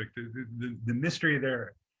perfect. The mystery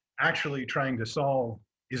they're actually trying to solve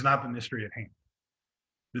is not the mystery at hand.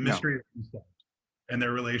 The No. mystery is themselves and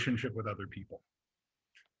their relationship with other people.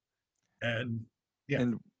 And yeah.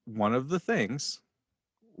 And one of the things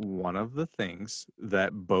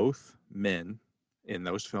that both men in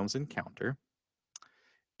those films encounter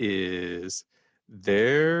is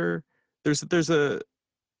there's a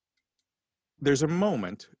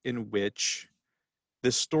moment in which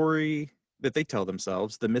the story that they tell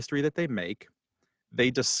themselves, the mystery that they make, they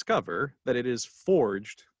discover that it is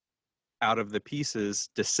forged out of the pieces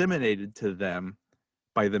disseminated to them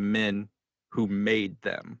by the men who made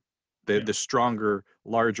them, the stronger,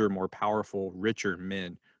 larger, more powerful, richer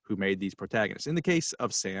men who made these protagonists. In the case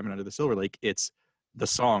of Sam and Under the Silver Lake, it's the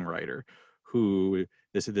songwriter who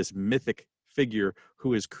this mythic figure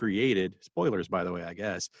who has created, spoilers by the way, I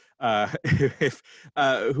guess,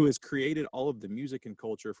 who has created all of the music and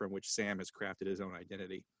culture from which Sam has crafted his own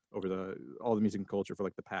identity over all the music and culture for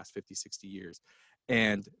like the past 50, 60 years.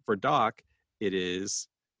 And for Doc, it is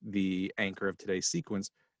the anchor of today's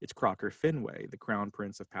sequence. It's Crocker Fenway, the crown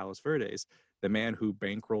prince of Palos Verdes, the man who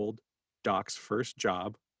bankrolled Doc's first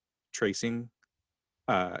job, tracing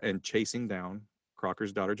and chasing down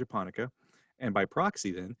Crocker's daughter Japonica, and by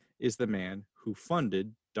proxy then is the man who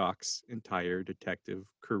funded Doc's entire detective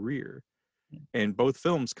career. And both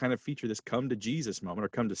films kind of feature this come to Jesus moment, or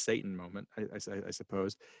come to Satan moment, I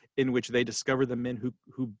suppose, in which they discover the men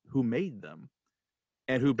who made them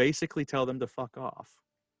and who basically tell them to fuck off.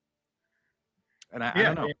 And I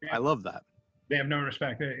don't know. I love that. They have no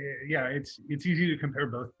respect. Yeah, it's easy to compare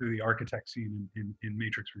both to the architect scene in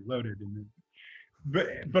Matrix Reloaded,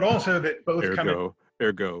 but also that both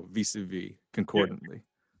ergo vis-a-vis concordantly. Yeah.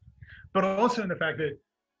 But also in the fact that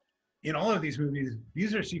in all of these movies,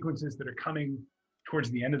 these are sequences that are coming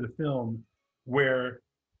towards the end of the film where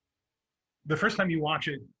the first time you watch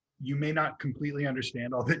it, you may not completely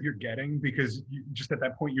understand all that you're getting, because just at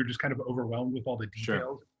that point, you're just kind of overwhelmed with all the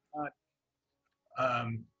details. Sure.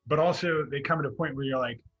 But also they come to a point where you're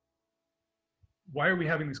like, why are we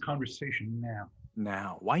having this conversation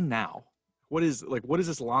now? Why now? What is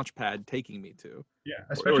this launch pad taking me to? Yeah,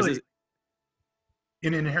 especially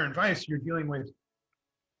in Inherent Vice, you're dealing with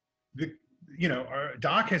our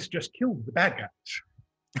Doc has just killed the bad guys.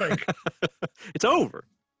 Like, it's over.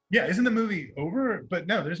 Yeah, isn't the movie over? But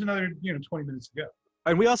no, there's another 20 minutes to go.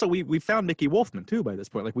 And we also we found Mickey Wolfman too by this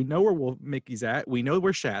point. Like, we know where Mickey's at. We know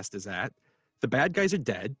where Shasta's at. The bad guys are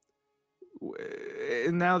dead.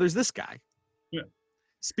 And now there's this guy. Yeah.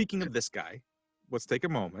 Speaking of this guy, let's take a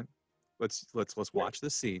moment. Let's watch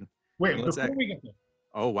this scene. Wait, before we get there.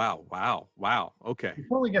 Oh, wow. Okay.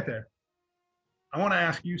 Before we get there, I want to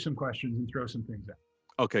ask you some questions and throw some things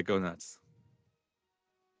out. Okay, go nuts.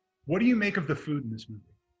 What do you make of the food in this movie?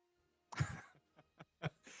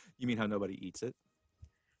 You mean how nobody eats it?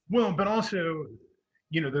 Well, but also,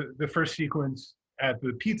 the first sequence at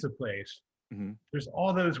the pizza place, mm-hmm. There's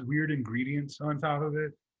all those weird ingredients on top of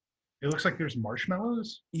it. It looks like there's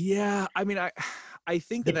marshmallows. Yeah, I mean, I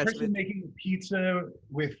think the person making pizza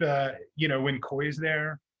with, when Coy's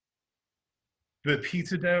there, the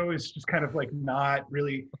pizza dough is just kind of like not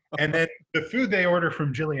really. And then the food they order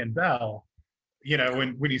from Jillian Bell,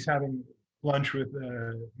 when he's having lunch with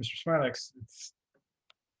Mr. Smilex, it's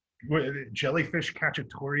jellyfish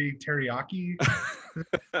cacciatore teriyaki.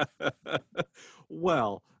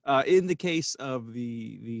 Well, in the case of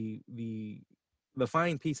the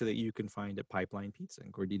fine pizza that you can find at Pipeline Pizza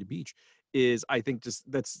in Gordita Beach is, I think, just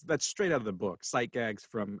that's straight out of the book. Sight gags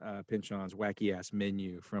from Pynchon's wacky ass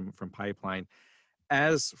menu from Pipeline.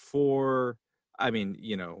 As for,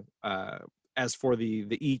 as for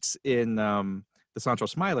the eats in the Sancho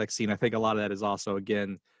Smilex scene, I think a lot of that is also,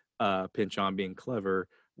 again, Pynchon being clever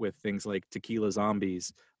with things like tequila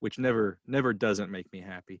zombies, which never doesn't make me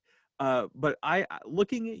happy. But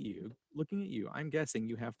looking at you, I'm guessing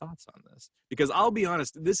you have thoughts on this, because I'll be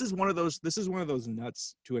honest, this is one of those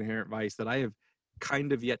nuts to Inherent Vice that I have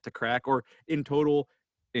kind of yet to crack, or in total,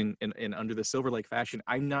 in Under the Silver Lake fashion,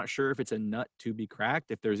 I'm not sure if it's a nut to be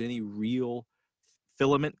cracked, if there's any real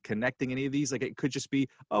filament connecting any of these. Like, it could just be,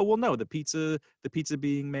 oh well, no, the pizza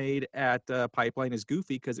being made at Pipeline is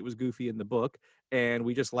goofy because it was goofy in the book, and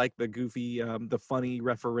we just like the goofy, the funny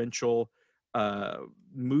referential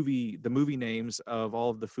movie names of all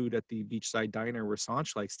of the food at the beachside diner where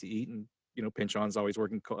Sanch likes to eat, and Pynchon's always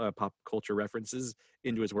working pop culture references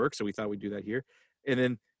into his work, so we thought we'd do that here. And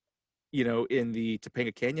then in the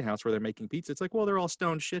Topanga Canyon house where they're making pizza, it's like, well, they're all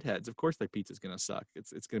stone shitheads. Of course their pizza's going to suck.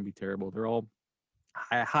 It's going to be terrible. They're all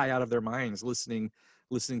high out of their minds listening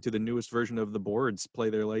to the newest version of the Boards play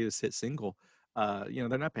their latest hit single.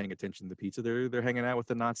 They're not paying attention to the pizza. They're hanging out with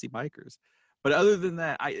the Nazi bikers. But other than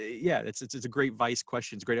that, it's a great Vice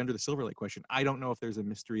question. It's a great Under the Silver Lake question. I don't know if there's a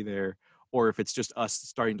mystery there or if it's just us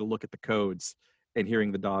starting to look at the codes and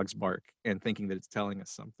hearing the dogs bark and thinking that it's telling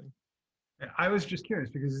us something. I was just curious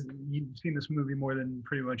because you've seen this movie more than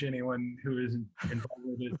pretty much anyone who isn't involved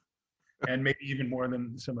with it, and maybe even more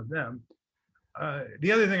than some of them.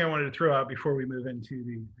 The other thing I wanted to throw out before we move into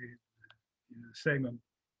the segment,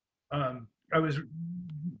 I was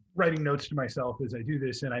writing notes to myself as I do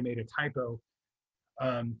this, and I made a typo.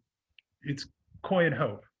 It's Coy and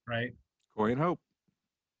Hope, right? Coy and Hope.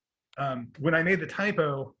 When I made the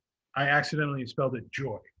typo, I accidentally spelled it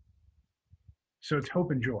joy. So it's Hope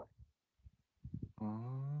and Joy.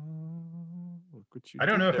 Look what you I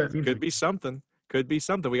don't know if that means could be something. Could be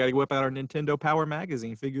something. We got to whip out our Nintendo Power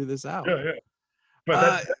magazine, figure this out. Yeah. But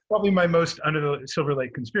that's probably my most Under the Silver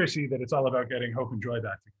Lake conspiracy, that it's all about getting Hope and Joy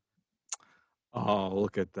back together. Oh,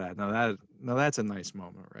 look at that. Now that's a nice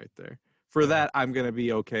moment right there. For that, I'm going to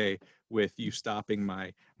be okay with you stopping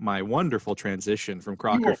my wonderful transition from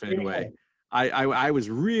Crocker Fenway. I was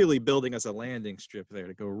really building us a landing strip there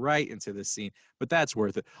to go right into this scene, but that's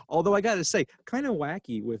worth it. Although I got to say, kind of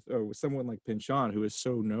wacky with someone like Pynchon, who is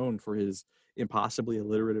so known for his impossibly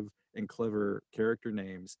alliterative and clever character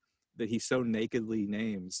names, that he so nakedly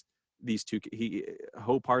names these two.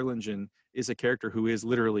 Hope Harlingen is a character who is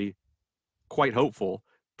literally quite hopeful,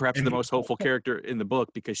 perhaps the most hopeful character in the book,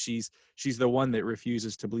 because she's the one that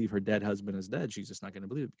refuses to believe her dead husband is dead. She's just not going to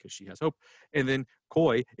believe it because she has hope. And then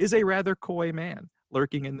Coy is a rather coy man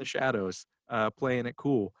lurking in the shadows, playing it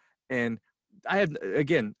cool. And I have,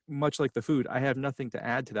 again, much like the food, I have nothing to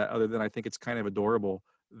add to that other than I think it's kind of adorable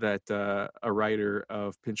that a writer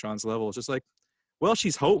of Pynchon's level is just like, well,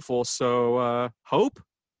 she's hopeful, so hope?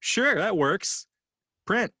 Sure, that works.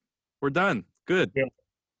 Print. We're done. Good. Yeah.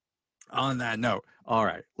 On that note, all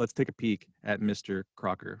right, let's take a peek at Mr.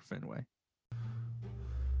 Crocker Fenway.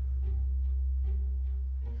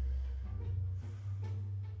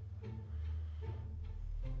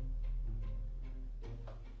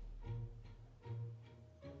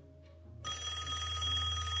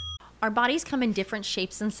 Our bodies come in different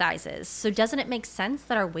shapes and sizes, so doesn't it make sense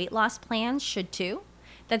that our weight loss plans should too?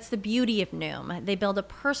 That's the beauty of Noom. They build a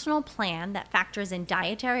personal plan that factors in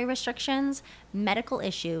dietary restrictions, medical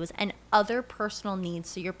issues, and other personal needs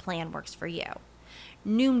so your plan works for you.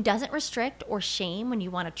 Noom doesn't restrict or shame when you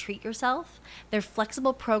want to treat yourself. Their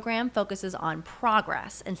flexible program focuses on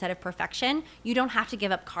progress instead of perfection. You don't have to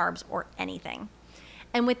give up carbs or anything.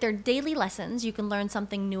 And with their daily lessons, you can learn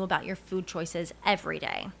something new about your food choices every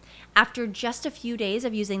day. After just a few days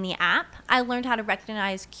of using the app, I learned how to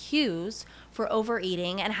recognize cues for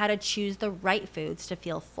overeating and how to choose the right foods to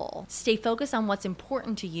feel full. Stay focused on what's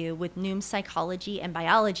important to you with Noom's psychology and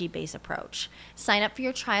biology-based approach. Sign up for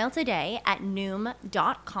your trial today at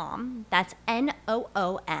Noom.com. That's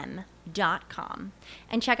Noom.com.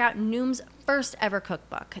 And check out Noom's first ever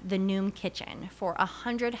cookbook, The Noom Kitchen, for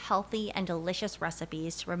 100 healthy and delicious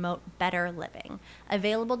recipes to promote better living.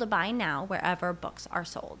 Available to buy now wherever books are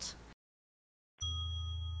sold.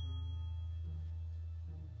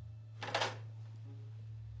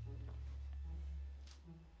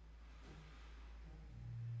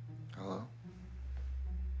 Hello?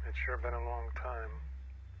 It's sure been a long time.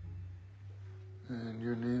 And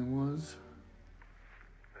your name was?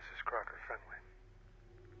 This is Crocker Fenway.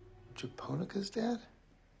 Japonica's dad?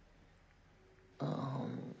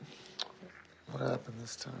 What happened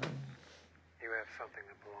this time? You have something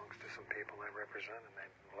that belongs to some people I represent, and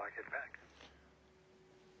they'd like it back.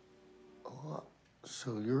 Oh,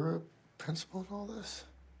 so you're a principal in all this?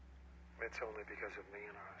 It's only because of me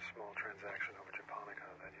and our small transaction over Japonica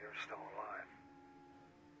that you're still alive.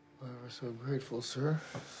 Well, we're so grateful, sir.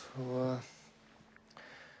 So,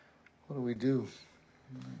 what do we do?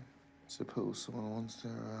 I suppose someone wants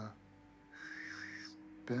their,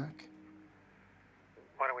 back?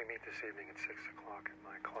 Why don't we meet this evening at 6 o'clock at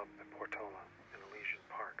my club at Portola in Elysian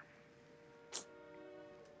Park?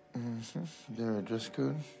 Mm-hmm. There a dress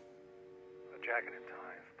code? A jacket and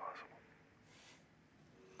tie, if possible.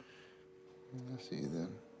 I'll see you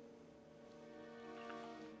then.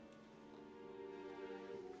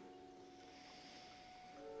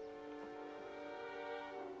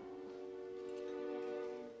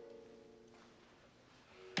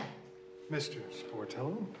 Mr.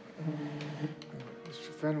 Sportello?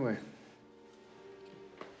 Mr. Fenway.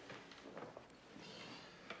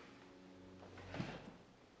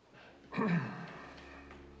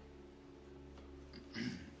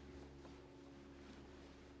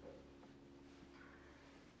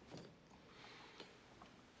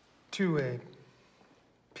 to a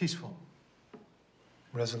peaceful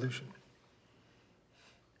resolution.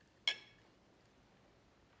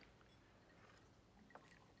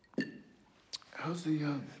 How's the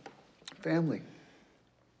family?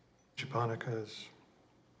 Japonica is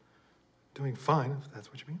doing fine, if that's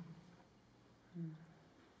what you mean.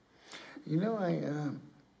 You know, I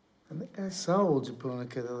think I saw old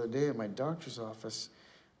Japonica the other day at my doctor's office.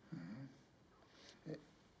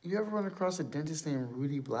 You ever run across a dentist named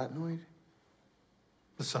Rudy Blatnoyd?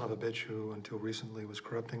 The son of a bitch who, until recently, was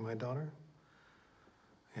corrupting my daughter?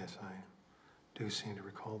 Yes, I do seem to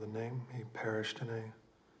recall the name. He perished in a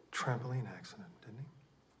trampoline accident, didn't he?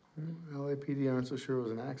 LAPD aren't so sure it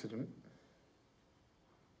was an accident.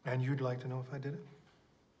 And you'd like to know if I did it?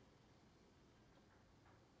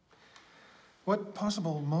 What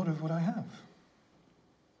possible motive would I have?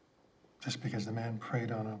 Just because the man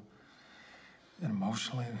preyed on an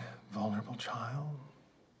emotionally vulnerable child?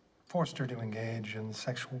 Forced her to engage in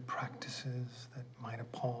sexual practices that might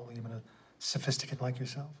appall even a sophisticate like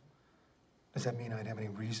yourself? Does that mean I'd have any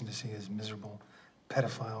reason to see his miserable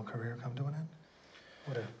pedophile career come to an end?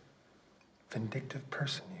 What a vindictive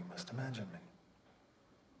person you must imagine me.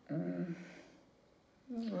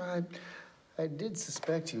 Well, I did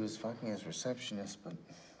suspect he was fucking his receptionist, but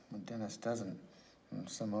Dennis doesn't.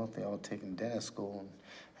 Some oath they all taken dentist school.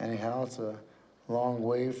 And anyhow, it's a long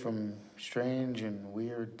way from strange and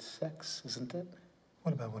weird sex, isn't it?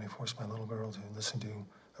 What about when he forced my little girl to listen to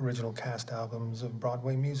original cast albums of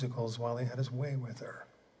Broadway musicals while he had his way with her?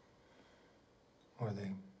 Or the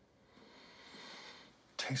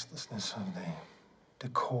tastelessness of the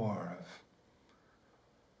decor of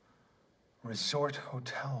resort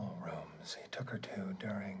hotel rooms he took her to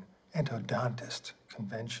during endodontist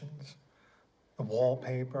conventions? The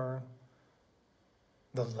wallpaper,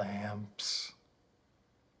 the lamps.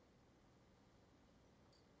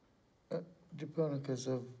 Japonica's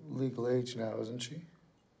of legal age now, isn't she?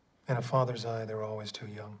 In a father's eye, they're always too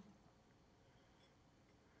young.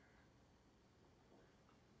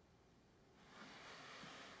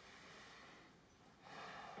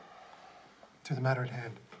 To the matter at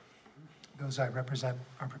hand. Those I represent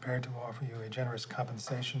are prepared to offer you a generous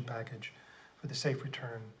compensation package for the safe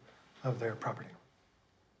return of their property.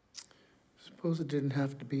 Suppose it didn't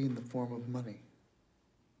have to be in the form of money.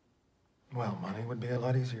 Well, money would be a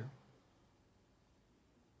lot easier.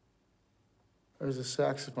 There's a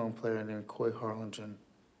saxophone player named Coy Harlingen.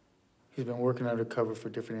 He's been working undercover for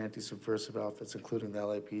different anti-subversive outfits, including the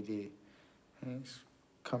LAPD. And he's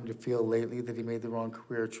come to feel lately that he made the wrong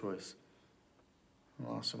career choice. He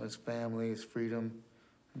lost him his family, his freedom.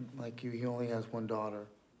 And like you, he only has one daughter.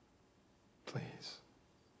 Please.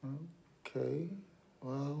 Okay,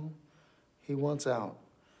 well, he wants out.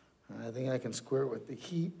 I think I can square it with the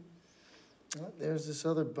heat. There's this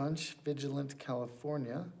other bunch, Vigilant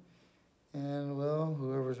California. And, well,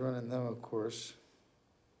 whoever's running them, of course.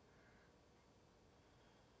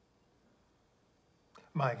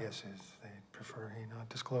 My guess is they'd prefer he not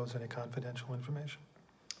disclose any confidential information.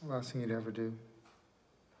 Last thing you'd ever do.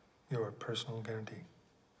 Your personal guarantee.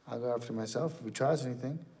 I'll go after myself if he tries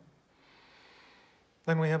anything.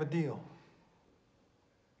 Then we have a deal.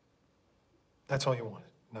 That's all you wanted.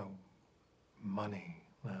 No money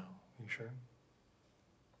now. You sure?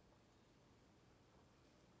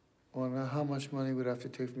 Well, now how much money would I have to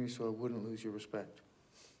take from you so I wouldn't lose your respect?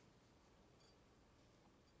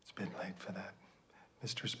 It's a bit late for that,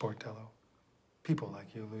 Mr. Sportello. People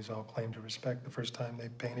like you lose all claim to respect the first time they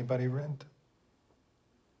pay anybody rent.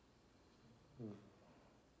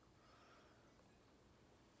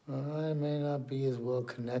 I may not be as well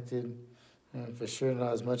connected, and for sure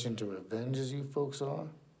not as much into revenge as you folks are.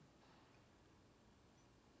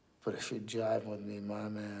 But if you're jiving with me, my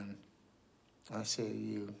man, I say to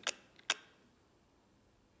you.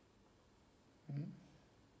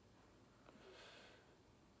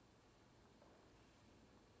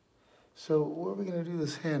 So, where are we gonna do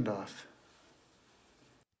this handoff?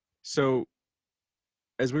 So,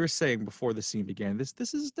 as we were saying before the scene began, this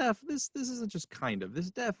isn't just kind of.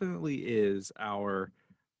 This definitely is our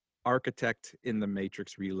Architect in the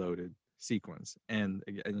Matrix Reloaded sequence. And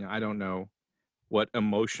again, I don't know what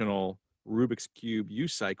emotional Rubik's Cube you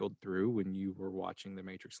cycled through when you were watching The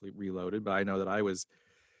Matrix Reloaded, but I know that I was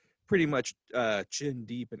pretty much chin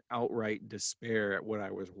deep in outright despair at what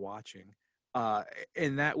I was watching.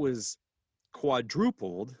 And that was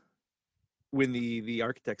quadrupled when the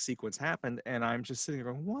architect sequence happened, and I'm just sitting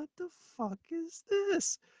there going, what the fuck is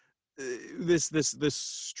this? This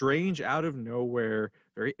strange, out of nowhere,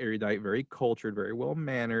 very erudite, very cultured, very well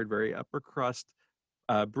mannered, very upper crust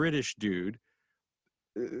British dude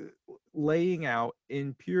laying out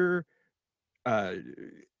in pure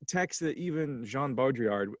text that even Jean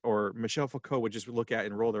Baudrillard or Michel Foucault would just look at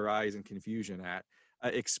and roll their eyes in confusion at,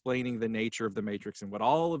 explaining the nature of the Matrix and what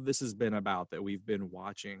all of this has been about that we've been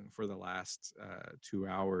watching for the last 2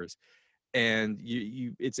 hours. And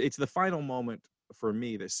it's the final moment for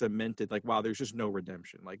me that cemented, like, wow, there's just no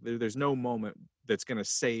redemption. Like there's no moment that's going to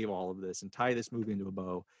save all of this and tie this movie into a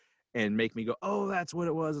bow and make me go, oh, that's what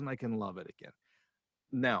it was, and I can love it again.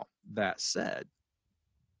 Now, that said,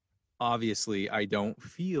 obviously I don't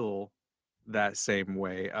feel that same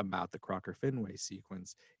way about the Crocker Fenway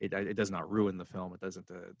sequence. It does not ruin the film. It doesn't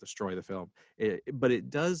destroy the film. But it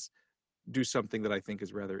does do something that I think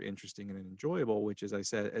is rather interesting and enjoyable, which is,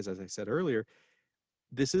 as I said earlier,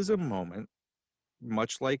 this is a moment,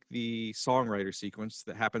 much like the songwriter sequence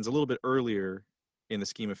that happens a little bit earlier in the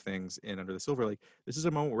scheme of things in Under the Silver Lake. This is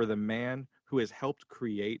a moment where the man who has helped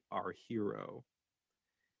create our hero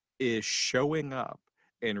is showing up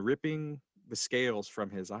and ripping the scales from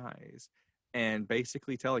his eyes and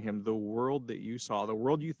basically telling him, the world that you saw, the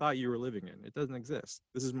world you thought you were living in, it doesn't exist.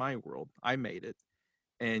 This is my world. I made it.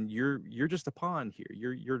 And you're just a pawn here.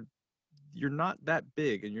 You're not that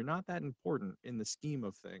big, and you're not that important in the scheme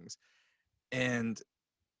of things. And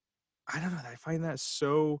I don't know, I find that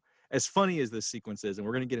so, as funny as this sequence is, and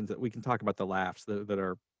we're going to get into, we can talk about the laughs that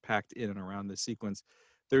are packed in and around this sequence.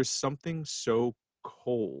 There's something so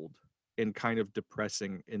cold and kind of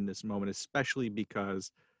depressing in this moment, especially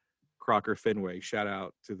because Crocker Fenway, shout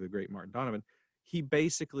out to the great Martin Donovan, he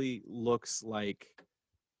basically looks like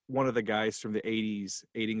one of the guys from the 80s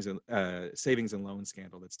savings and loan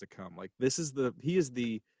scandal that's to come. Like, he is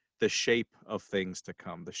the shape of things to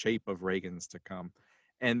come, the shape of Reagan's to come.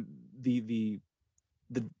 And the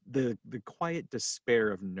quiet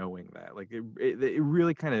despair of knowing that, like, it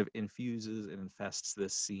really kind of infuses and infests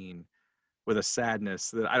this scene with a sadness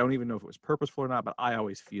that I don't even know if it was purposeful or not, but I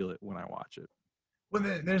always feel it when I watch it. Well,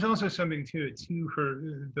 there's also something to it too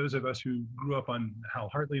for those of us who grew up on Hal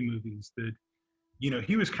Hartley movies, that, you know,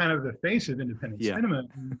 he was kind of the face of independent cinema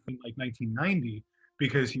in like 1990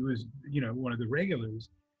 because he was, you know, one of the regulars.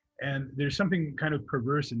 And there's something kind of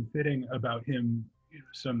perverse and fitting about him, you know,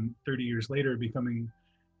 some 30 years later becoming,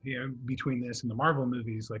 you know, between this and the Marvel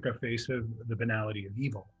movies, like a face of the banality of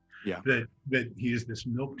evil. Yeah. That he is this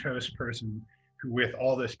milquetoast person who, with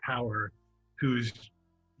all this power, who's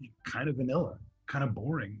kind of vanilla, kind of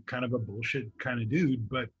boring, kind of a bullshit kind of dude,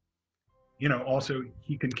 but, you know, also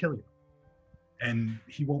he can kill you and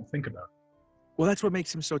he won't think about it. Well, that's what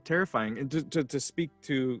makes him so terrifying. And to speak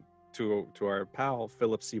to our pal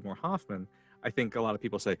Philip Seymour Hoffman, I think a lot of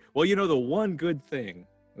people say, well, you know, the one good thing,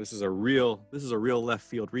 this is a real left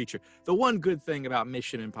field reacher, the one good thing about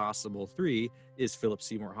Mission Impossible 3 is Philip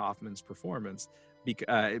Seymour Hoffman's performance,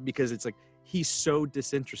 because it's like, he's so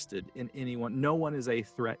disinterested in anyone. No one is a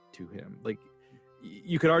threat to him. Like,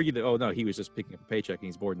 you could argue that, oh no, he was just picking up a paycheck and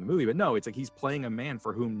he's bored in the movie, but no, it's like he's playing a man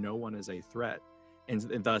for whom no one is a threat,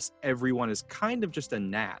 and thus everyone is kind of just a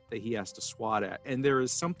gnat that he has to swat at. And there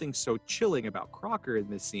is something so chilling about Crocker in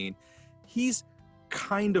this scene. He's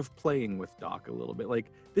kind of playing with Doc a little bit.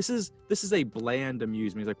 Like, this is a bland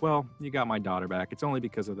amusement. He's like, well, you got my daughter back. It's only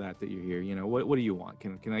because of that you're here. You know, what do you want?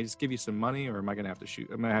 Can I just give you some money, or am I gonna have to shoot?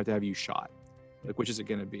 I'm gonna have to have you shot. Like, which is it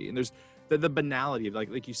gonna be? And there's the banality of,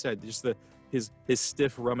 like you said, just his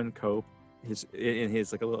stiff rum and coke, in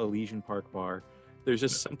his like a little Elysian Park bar. There's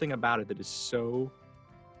just something about it that is so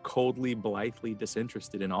coldly, blithely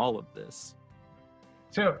disinterested in all of this.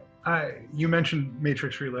 So you mentioned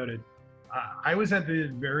Matrix Reloaded. I was at the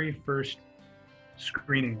very first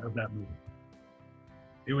screening of that movie.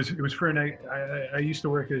 It was for a night. I used to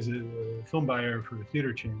work as a film buyer for a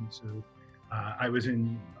theater chain, so I was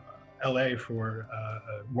in LA for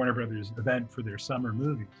a Warner Brothers event for their summer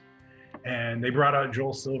movies. And they brought out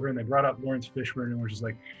Joel Silver and they brought out Lawrence Fishburne, and we're just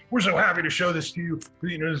like, we're so happy to show this to you.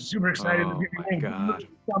 You know, super excited. Oh my God.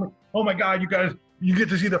 Oh my God, you guys, you get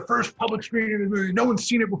to see the first public screening of the movie. No one's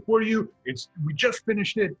seen it before you. We just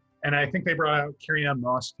finished it. And I think they brought out Carrie-Anne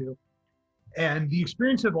Moss too. And the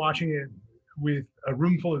experience of watching it with a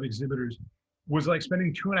room full of exhibitors was like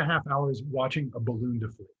spending 2.5 hours watching a balloon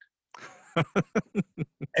deflate.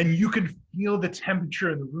 And you could feel the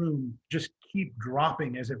temperature in the room just keep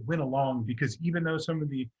dropping as it went along, because even though some of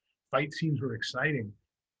the fight scenes were exciting,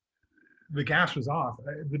 the gas was off.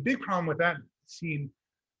 The big problem with that scene,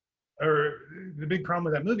 or the big problem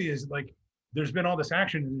with that movie, is like, there's been all this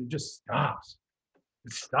action and it just stops.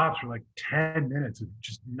 It stops for like 10 minutes of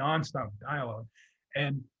just nonstop dialogue.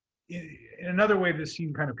 And in another way this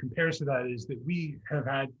scene kind of compares to that is that we have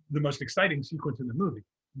had the most exciting sequence in the movie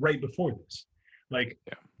right before this. Like,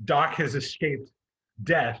 Doc has escaped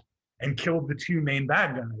death and killed the two main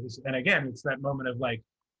bad guys. And again, it's that moment of like,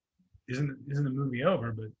 isn't the movie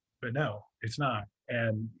over? But no, it's not.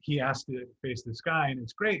 And he has to face this guy, and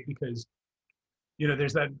it's great because, you know,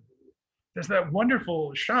 there's that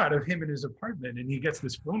wonderful shot of him in his apartment, and he gets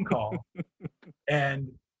this phone call, and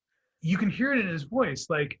you can hear it in his voice,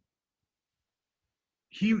 like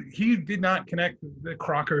he did not connect the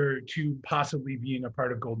Crocker to possibly being a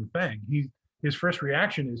part of Golden Fang. His first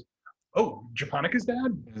reaction is, "Oh, Japonica's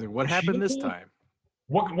dad? Like, what Is happened she this okay? time?"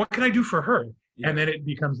 What can I do for her?" Yeah. And then it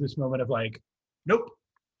becomes this moment of like, "Nope,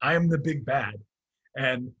 I am the big bad."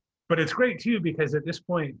 But it's great too, because at this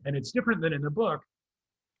point, and it's different than in the book,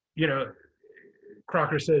 you know,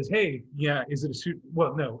 Crocker says, "Hey, yeah, is it a suit?"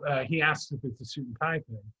 Well, no, he asks if it's a suit and tie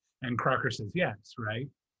thing, and Crocker says yes, right?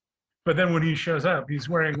 But then when he shows up, he's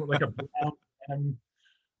wearing like a brown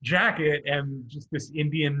jacket and just this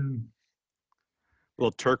Indian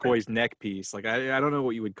little turquoise neck piece. Like I don't know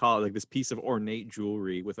what you would call it, like this piece of ornate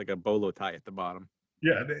jewelry with like a bolo tie at the bottom.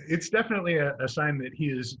 Yeah, it's definitely a sign that he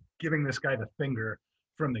is giving this guy the finger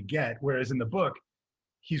from the get, whereas in the book,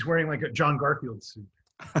 he's wearing like a John Garfield suit.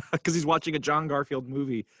 Because he's watching a John Garfield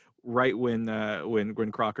movie right when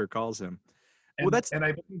Crocker calls him. And, Well, that's and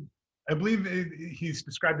I believe he's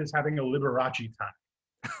described as having a Liberace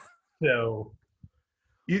tie. So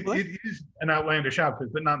it is an outlandish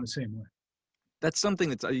outfit, but not in the same way. that's something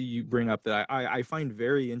that you bring up that I find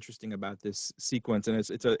very interesting about this sequence, and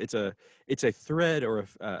it's a thread or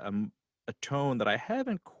a tone that I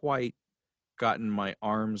haven't quite gotten my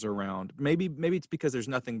arms around. Maybe it's because there's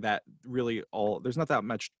nothing that really there's not that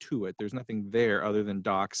much to it. There's nothing there other than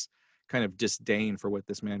Doc's kind of disdain for what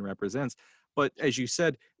this man represents. But as you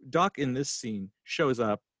said, Doc in this scene shows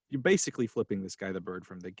up. You're basically flipping this guy the bird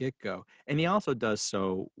from the get-go, and he also does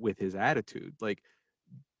so with his attitude. Like,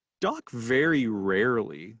 Doc very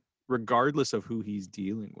rarely, regardless of who he's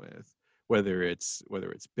dealing with, whether it's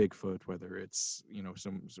Bigfoot, whether it's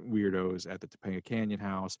some weirdos at the Topanga Canyon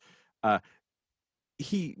house,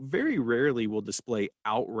 he very rarely will display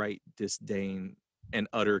outright disdain and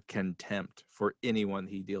utter contempt for anyone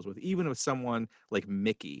he deals with, even with someone like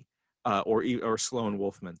Mickey or Sloane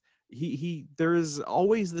Wolfman. There is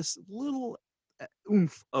always this little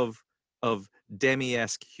oomph of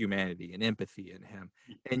Demi-esque humanity and empathy in him.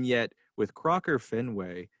 And yet with Crocker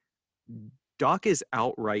Fenway, Doc is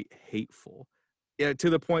outright hateful, to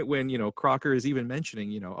the point when Crocker is even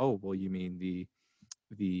mentioning, oh, well, you mean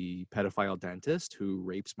the pedophile dentist who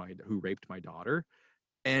raped my daughter?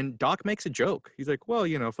 And Doc makes a joke. He's like,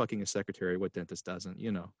 well, fucking a secretary, what dentist doesn't?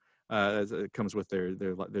 It comes with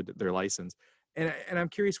their license. And I'm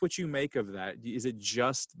curious what you make of that. Is it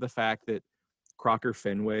just the fact that Crocker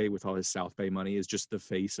Fenway, with all his South Bay money, is just the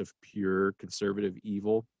face of pure conservative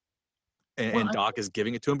evil, and Doc is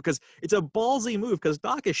giving it to him? Because it's a ballsy move, because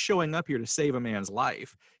Doc is showing up here to save a man's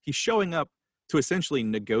life. He's showing up to essentially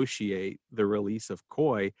negotiate the release of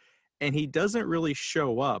Coy, and he doesn't really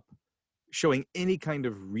show up showing any kind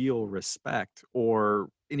of real respect or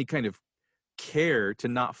any kind of care to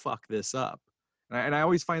not fuck this up. And I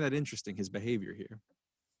always find that interesting, his behavior here.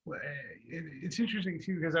 Well, it's interesting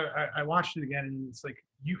too, because I watched it again, and it's like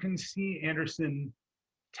you can see Anderson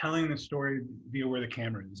telling the story via where the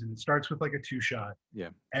camera is, and it starts with like a two-shot. Yeah.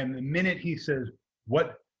 And the minute he says,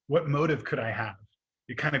 "What motive could I have?"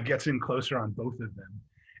 it kind of gets in closer on both of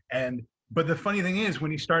them. But the funny thing is,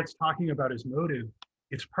 when he starts talking about his motive,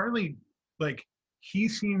 it's partly like he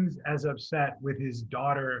seems as upset with his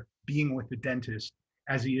daughter being with the dentist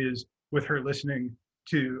as he is with her listening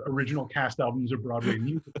to original cast albums of Broadway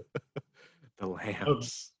music. The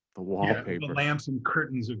lamps, the wallpaper. Yeah, the lamps and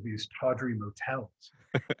curtains of these tawdry motels.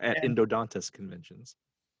 At endodontist conventions.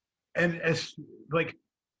 And as like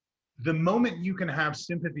the moment you can have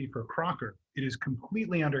sympathy for Crocker, it is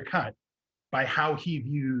completely undercut by how he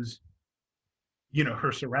views,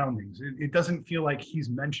 her surroundings. It doesn't feel like he's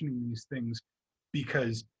mentioning these things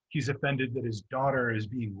because he's offended that his daughter is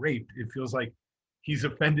being raped. It feels like he's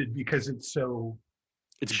offended because it's so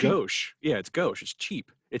It's cheap. gauche. Yeah, it's gauche. It's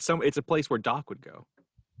cheap. It's a place where Doc would go.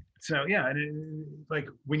 So yeah, and like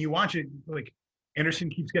when you watch it, like Anderson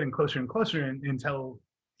keeps getting closer and closer until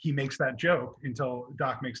he makes that joke, until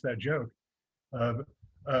Doc makes that joke of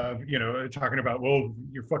talking about, well,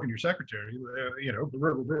 you're fucking your secretary,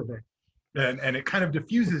 and it kind of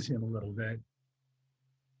diffuses him a little bit.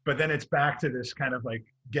 But then it's back to this kind of like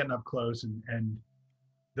getting up close, and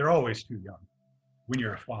they're always too young when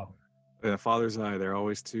you're a father. In a father's eye, they're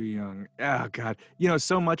always too young. Oh God,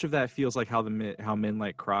 so much of that feels like how men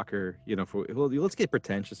like Crocker. Let's get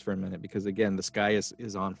pretentious for a minute, because again, the sky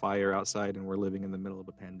is on fire outside, and we're living in the middle of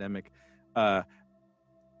a pandemic.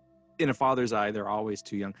 in a father's eye, they're always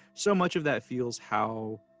too young. So much of that feels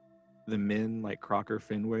how the men like Crocker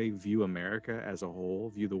Fenway view America as a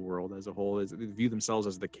whole, view the world as a whole, view themselves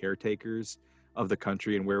as the caretakers of the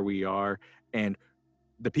country and where we are. And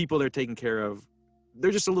the people they're taking care of,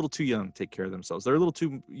 they're just a little too young to take care of themselves. They're a little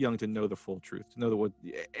too young to know the full truth, to know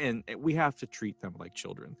and we have to treat them like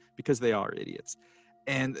children because they are idiots.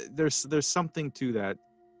 And there's something to that.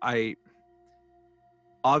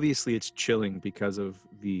 Obviously it's chilling because of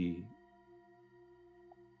the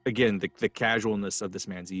casualness of this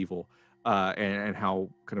man's evil, and how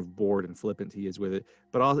kind of bored and flippant he is with it,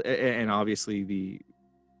 but also, and obviously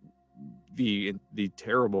the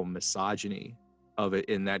terrible misogyny of it,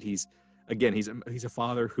 in that he's a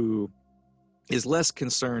father who is less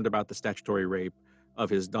concerned about the statutory rape of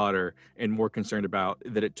his daughter and more concerned about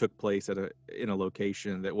that it took place in a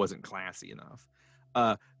location that wasn't classy enough.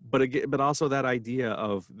 But also that idea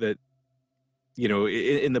of that,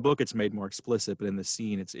 in the book it's made more explicit, but in the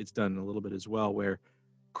scene it's done a little bit as well, where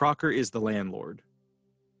Crocker is the landlord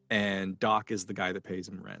and Doc is the guy that pays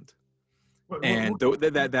him rent. And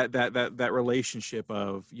that relationship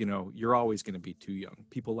of, you're always going to be too young.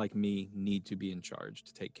 People like me need to be in charge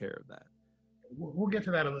to take care of that. We'll get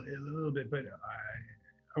to that a little bit, but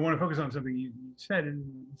I want to focus on something you said, and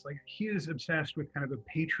it's like he is obsessed with kind of a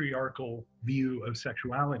patriarchal view of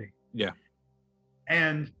sexuality. Yeah.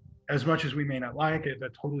 And as much as we may not like it,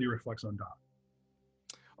 that totally reflects on Doc.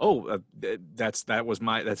 Oh, that's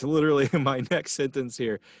literally my next sentence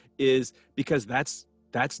here, is because that's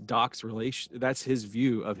Doc's relation. That's his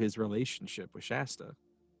view of his relationship with Shasta.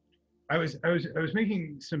 I was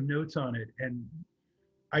making some notes on it, and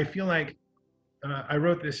I feel like I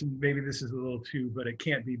wrote this, and maybe this is a little too, but it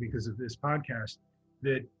can't be because of this podcast,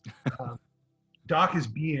 that Doc is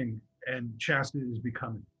being and Shasta is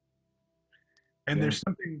becoming. And Yeah.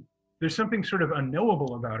 there's something sort of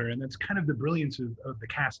unknowable about her, and that's kind of the brilliance of the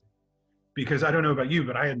casting. Because I don't know about you,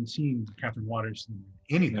 but I hadn't seen Catherine Waters in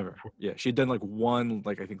anything Never. before. Yeah, she'd done one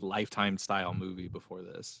I think Lifetime style movie before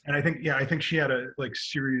this. And I think she had a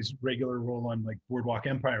series regular role on like Boardwalk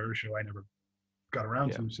Empire, a show I never got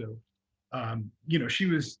around to. So, she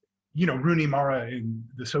was, Rooney Mara in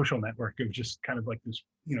The Social Network, of just kind of like this,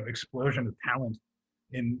 explosion of talent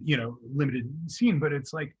in, limited scene. But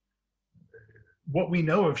it's like, what we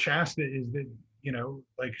know of Shasta is that,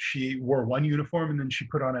 like she wore one uniform and then she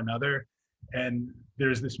put on another. And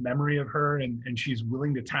there's this memory of her, and she's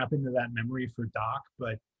willing to tap into that memory for Doc.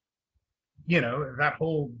 But, that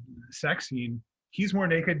whole sex scene, he's more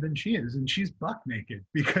naked than she is, and she's buck naked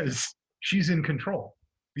because she's in control.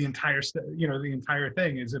 The entire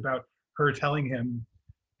thing is about her telling him,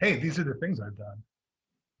 hey, these are the things I've done.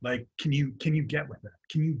 Like, can you get with that?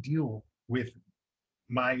 Can you deal with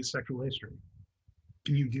my sexual history?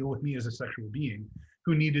 Can you deal with me as a sexual being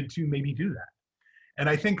who needed to maybe do that? And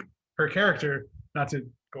I think her character, not to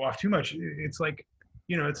go off too much, it's like,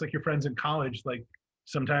 it's like your friends in college. Like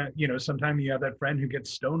sometime you have that friend who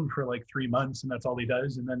gets stoned for like 3 months and that's all he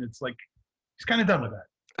does. And then it's like, he's kind of done with that.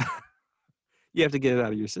 You have to get it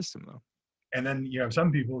out of your system though. And then you have some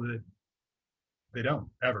people that they don't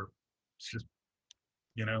ever. It's just,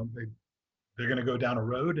 they're going to go down a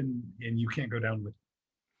road and you can't go down with.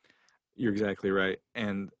 You're exactly right.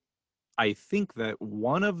 And I think that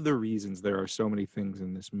one of the reasons there are so many things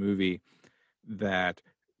in this movie that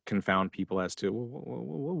confound people as to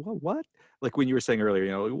what, like when you were saying earlier,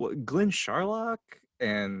 Glenn Sharlock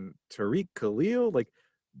and Tariq Khalil, like,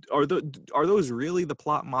 are those really the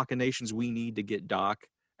plot machinations we need to get Doc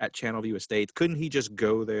at Channelview Estates? Couldn't he just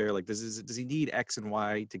go there? Like, does he need X and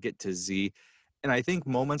Y to get to Z? And I think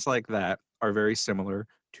moments like that are very similar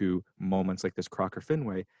to moments like this Crocker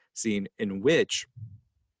Fenway scene, in which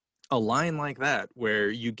a line like that, where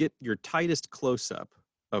you get your tightest close-up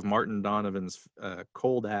of Martin Donovan's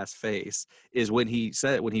cold ass face, is when he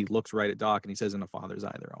looks right at Doc and he says, in a father's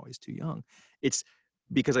eye, they're always too young. It's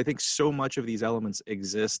because I think so much of these elements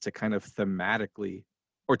exist to kind of thematically,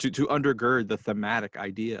 or to undergird the thematic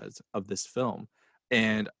ideas of this film.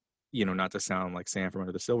 And, not to sound like Sam from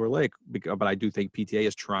Under the Silver Lake, but I do think PTA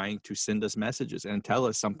is trying to send us messages and tell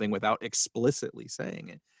us something without explicitly saying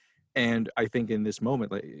it. And I think in this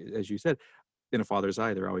moment, like, as you said, in a father's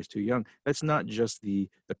eye, they're always too young. That's not just the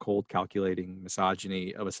cold, calculating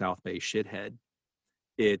misogyny of a South Bay shithead.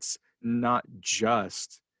 It's not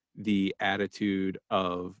just the attitude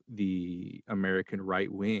of the American right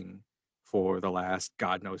wing for the last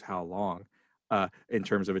God knows how long, in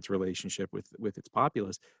terms of its relationship with its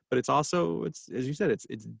populace, but it's also, as you said,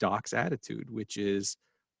 it's Doc's attitude, which is,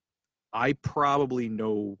 I probably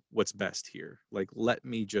know what's best here. Like, let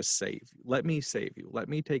me just save you. Let me save you. Let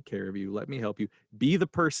me take care of you. Let me help you. Be the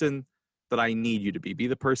person that I need you to be. Be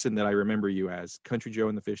the person that I remember you as. Country Joe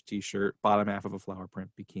in the fish t-shirt, bottom half of a flower print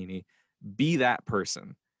bikini. Be that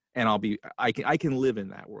person. And I can live in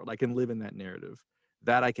that world. I can live in that narrative.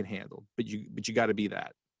 That I can handle. But you got to be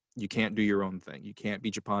that. You can't do your own thing. You can't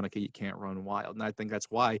be Japonica. You can't run wild. And I think that's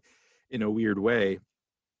why, in a weird way,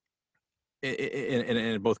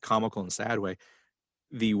 in a both comical and sad way,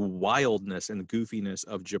 the wildness and the goofiness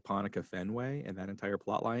of Japonica Fenway and that entire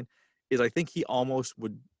plot line is, I think he almost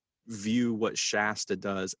would view what Shasta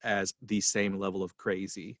does as the same level of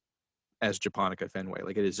crazy as Japonica Fenway.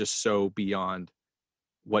 Like, it is just so beyond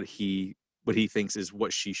what he thinks is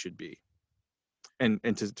what she should be. And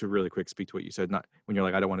to really quick speak to what you said, not when you're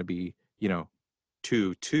like, I don't want to be,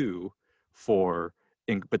 2-2 for,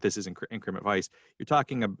 but this is Increment Vice. You're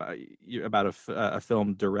talking about a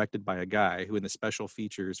film directed by a guy who in the special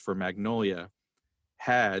features for Magnolia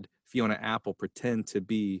had Fiona Apple pretend to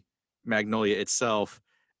be Magnolia itself,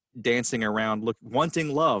 dancing around, wanting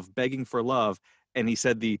love, begging for love. And he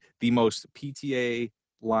said the most PTA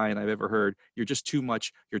line I've ever heard: you're just too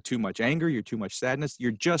much. You're too much anger. You're too much sadness.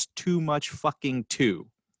 You're just too much fucking two.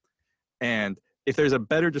 And if there's a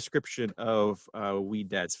better description of Weed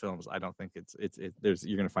Dad's films, I don't think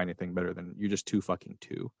you're gonna find anything better than you're just too fucking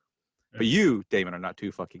two. But you, Damon, are not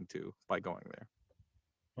too fucking two by going there.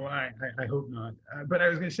 Well, I hope not. But I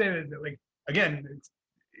was gonna say that like, again,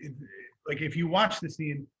 like if you watch the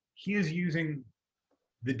scene, he is using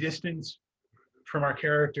the distance from our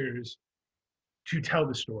characters to tell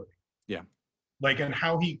the story. Yeah. Like, and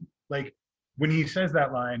how he, like, when he says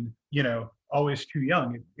that line, always too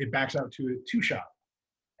young, it backs out to a two-shot.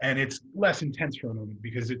 And it's less intense for a moment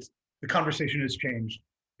because the conversation has changed.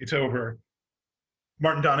 It's over.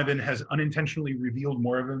 Martin Donovan has unintentionally revealed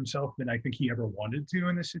more of himself than I think he ever wanted to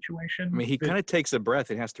in this situation. I mean, he kind of takes a breath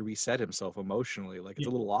and has to reset himself emotionally. Like, it's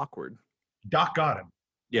a little awkward. Doc got him.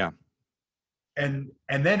 Yeah. And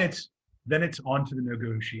then it's on to the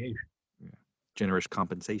negotiation. Generous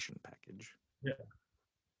compensation package.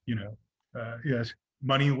 Yeah. Yes,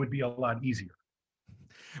 money would be a lot easier.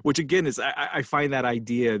 Which again is, I find that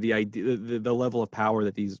idea, the level of power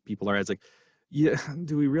that these people are. It's like, yeah,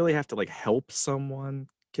 do we really have to like help someone?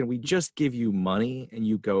 Can we just give you money and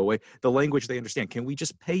you go away? The language they understand. Can we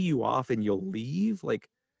just pay you off and you'll leave? Like,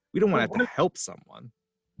 we don't want to have to help someone.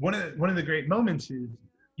 One of the great moments is,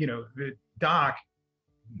 the Doc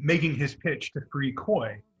making his pitch to free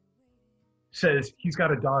Coy says he's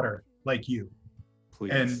got a daughter like you.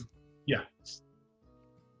 Please. And yeah,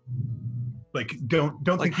 like don't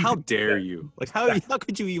like, think how dare you? Like how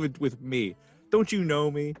could you even with me? Don't you know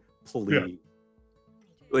me? Please. Yeah.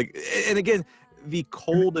 Like, and again, the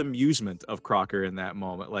cold amusement of Crocker in that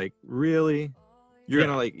moment. Like, really? You're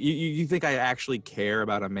gonna like you think I actually care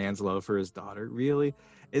about a man's love for his daughter? Really?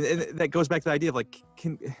 And that goes back to the idea of like,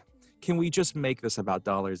 can we just make this about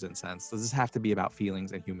dollars and cents? Does this have to be about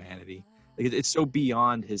feelings and humanity? Like, it's so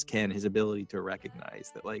beyond his ken, his ability to recognize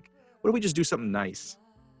that. Like, what if we just do something nice?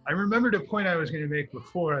 I remembered a point I was going to make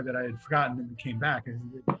before that I had forgotten and came back. Is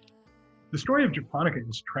that the story of Japonica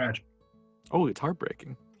is tragic. Oh, it's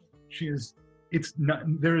heartbreaking.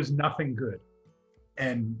 There is nothing good.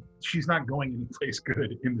 And she's not going anyplace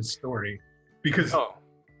good in the story because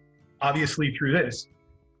obviously through this,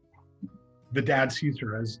 the dad sees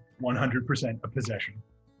her as 100% a possession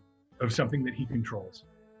of something that he controls.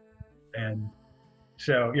 And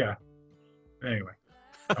so, yeah, anyway.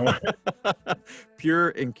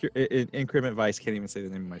 Pure Increment Vice, can't even say the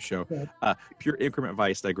name of my show. Pure Increment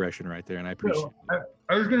Vice digression right there, and I appreciate it.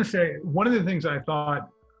 I was going to say, one of the things I thought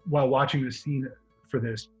while watching the scene for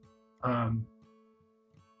this,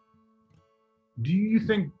 do you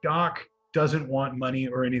think Doc doesn't want money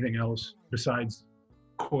or anything else besides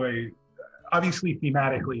Coy? Obviously,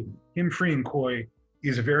 thematically, him freeing Coy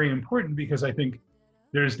is very important because I think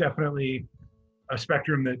there's definitely a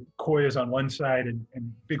spectrum that Coy is on one side and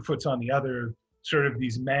Bigfoot's on the other, sort of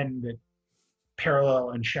these men that parallel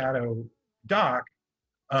and shadow Doc.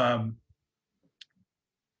 Do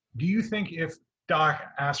you think if Doc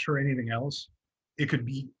asked for anything else,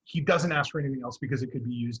 he doesn't ask for anything else because it could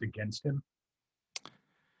be used against him?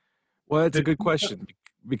 Well, that's a good question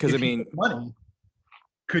because, I mean, money,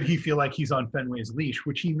 could he feel like he's on Fenway's leash,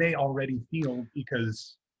 which he may already feel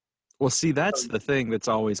because... Well, see, that's the thing that's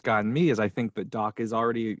always gotten me is I think that Doc he's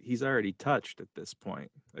already touched at this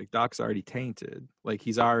point. Like, Doc's already tainted. Like,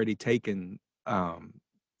 he's already taken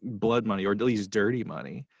blood money or at least dirty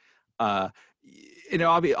money.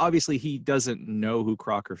 Obviously he doesn't know who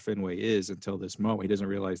Crocker Fenway is until this moment. He doesn't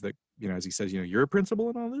realize that, as he says, you're a principal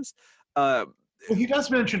in all this. Well, he does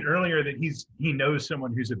mention earlier that he knows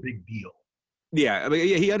someone who's a big deal. Yeah, I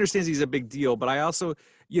mean, he understands he's a big deal, but I also,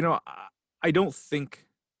 I don't think,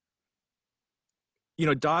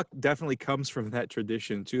 Doc definitely comes from that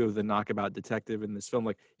tradition too of the knockabout detective in this film.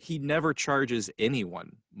 Like, he never charges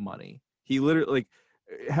anyone money. He literally, like,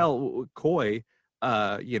 hell, Coy,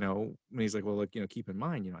 when he's like, well, look, keep in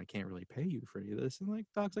mind, I can't really pay you for any of this. And like,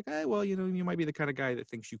 Doc's like, hey, well, you might be the kind of guy that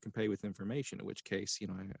thinks you can pay with information, in which case,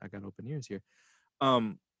 I got open ears here.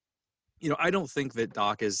 I don't think that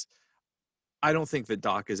Doc is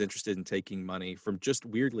interested in taking money from just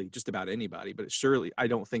about anybody, but surely I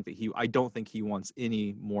don't think he wants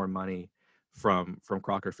any more money from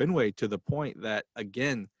Crocker Fenway, to the point that,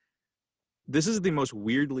 again, this is the most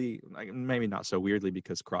weirdly, maybe not so weirdly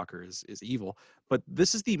because Crocker is evil, but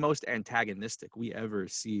this is the most antagonistic we ever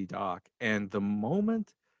see Doc. And the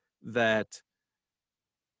moment that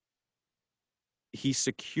he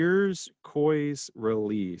secures Coy's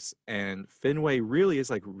release, and Fenway really is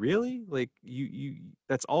like, really? Like, you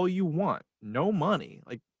that's all you want? No money?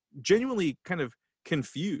 Like, genuinely kind of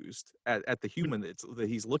confused at the human that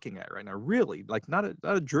he's looking at right now. Really? Like, not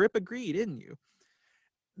a drip of greed in you.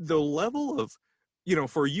 The level of,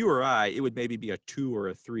 for you or I, it would maybe be a 2 or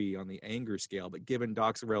a 3 on the anger scale, but given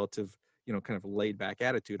Doc's relative, kind of laid back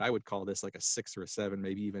attitude, I would call this like a 6 or a 7,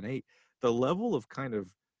 maybe even 8. The level of kind of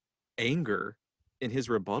anger in his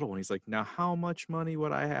rebuttal, and he's like, now how much money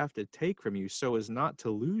would I have to take from you so as not to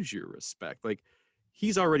lose your respect? Like,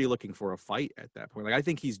 he's already looking for a fight at that point. Like, I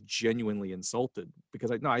think he's genuinely insulted,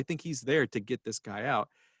 because I think he's there to get this guy out.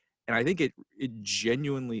 And I think it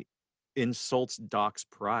genuinely insults Doc's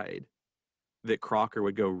pride that Crocker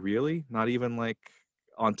would go, really? Not even like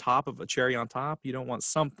on top of a cherry on top? You don't want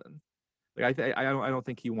something? Like, I don't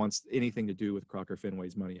think he wants anything to do with Crocker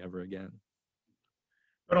Fenway's money ever again.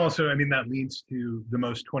 But also, I mean, that leads to the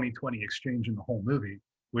most 2020 exchange in the whole movie,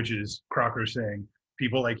 which is Crocker saying,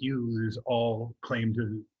 people like you lose all claim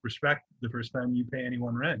to respect the first time you pay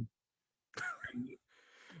anyone rent.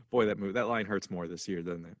 Boy, that line hurts more this year,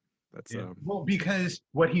 doesn't it? That's well, because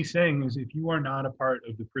what he's saying is, if you are not a part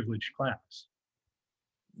of the privileged class,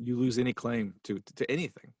 you lose any claim to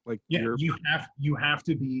anything. Like, you have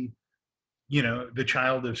to be, the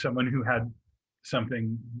child of someone who had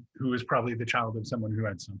something, who is probably the child of someone who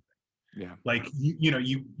had something. Yeah. Like,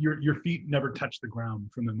 your feet never touched the ground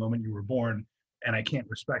from the moment you were born, and I can't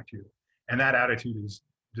respect you. And that attitude is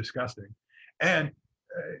disgusting. And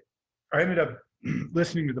I ended up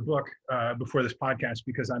listening to the book before this podcast,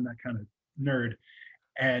 because I'm that kind of nerd.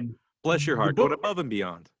 And bless your heart, going above and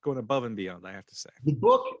beyond, I have to say. The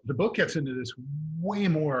book gets into this way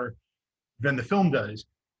more than the film does,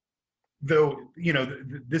 though,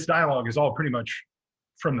 this dialogue is all pretty much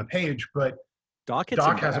from the page, but Doc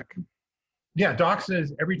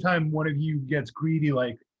says, every time one of you gets greedy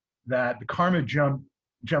like that, the karma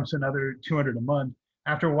jumps another 200 a month.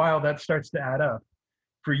 After a while, that starts to add up.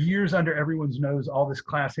 For years, under everyone's nose, all this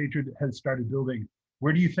class hatred has started building.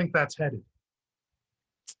 Where do you think that's headed?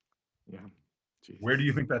 Yeah. Jesus. Where do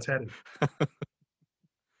you think that's headed?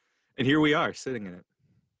 And here we are, sitting in it.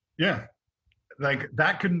 Yeah. Like,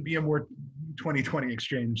 that couldn't be a more 2020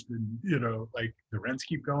 exchange than, like, the rents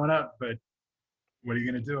keep going up, but what are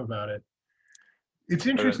you going to do about it? It's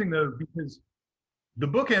interesting, though, because the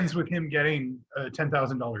book ends with him getting a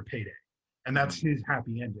 $10,000 payday, and that's his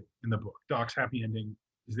happy ending in the book. Doc's happy ending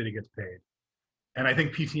is that he gets paid. And I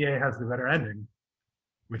think PTA has the better ending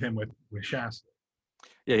with him with Shasta.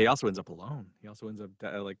 Yeah, he also ends up alone. He also ends up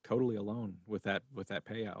like totally alone with that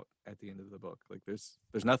payout at the end of the book. Like, there's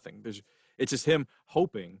nothing. It's just him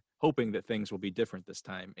hoping that things will be different this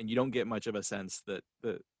time, and you don't get much of a sense that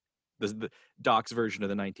the Doc's version of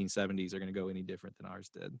the 1970s are going to go any different than ours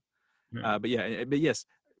did. Yeah. But yes,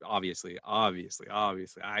 obviously. I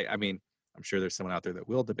mean, I'm sure there's someone out there that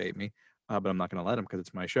will debate me, but I'm not going to let them, because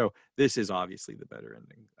it's my show. This is obviously the better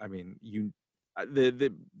ending. I mean,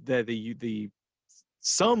 the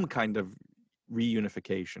some kind of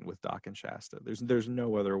reunification with Doc and Shasta. There's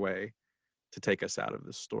no other way to take us out of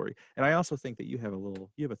this story. And I also think that you have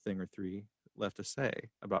a thing or three left to say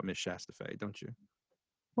about Miss Shasta Fay, don't you?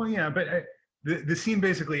 Well, yeah, but the scene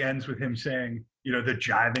basically ends with him saying, the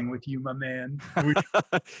jiving with you, my man.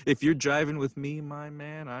 If you're jiving with me, my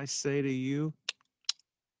man, I say to you.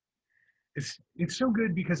 It's so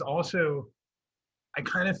good, because also I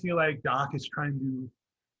kind of feel like Doc is trying to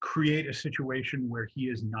create a situation where he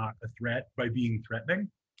is not a threat by being threatening.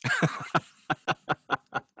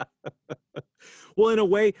 Well, in a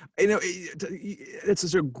way, it's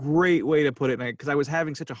such a great way to put it, because I was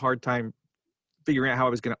having such a hard time figuring out how I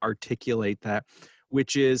was going to articulate that,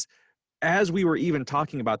 which is, as we were even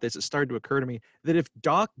talking about this, it started to occur to me that if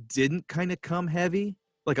Doc didn't kind of come heavy,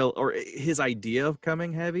 or his idea of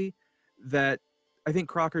coming heavy, that I think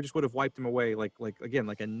Crocker just would have wiped him away like again,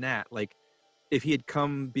 like a gnat. Like if he had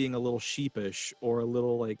come being a little sheepish or a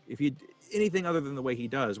little like if he'd anything other than the way he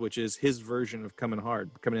does, which is his version of coming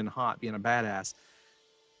in hot, being a badass.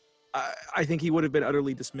 I think he would have been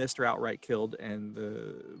utterly dismissed or outright killed, and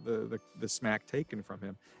the smack taken from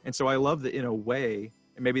him. And so I love that in a way,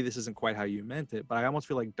 and maybe this isn't quite how you meant it, but I almost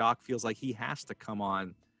feel like Doc feels like he has to come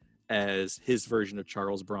on as his version of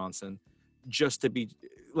Charles Bronson, just to be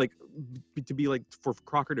like for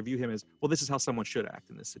Crocker to view him as, well, this is how someone should act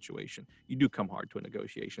in this situation. You do come hard to a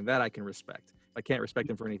negotiation. That I can respect. If I can't respect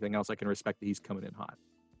him for anything else, I can respect that he's coming in hot.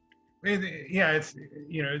 Yeah, it's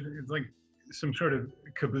it's like some sort of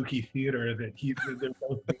kabuki theater that they're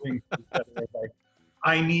both doing. Like,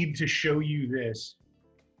 I need to show you this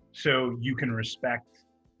so you can respect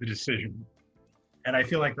the decision. And I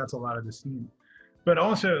feel like that's a lot of the scene. But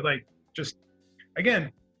also, like, just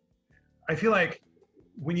again, I feel like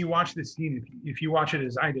when you watch this scene, if you watch it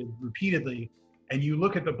as I did repeatedly, and you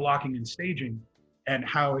look at the blocking and staging and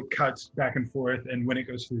how it cuts back and forth, and when it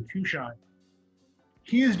goes to the two shot,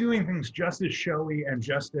 he is doing things just as showy and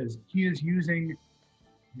just as he is using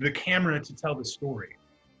the camera to tell the story.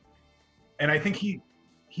 And I think he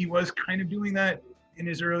was kind of doing that in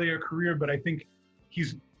his earlier career, but I think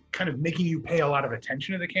he's kind of making you pay a lot of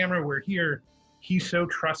attention to the camera, where here he so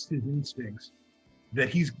trusts his instincts that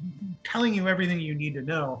he's telling you everything you need to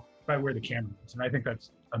know by where the camera is. And I think that's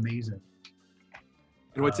amazing.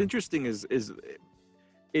 And what's interesting is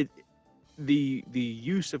the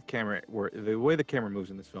use of camera, or the way the camera moves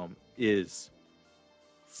in this film, is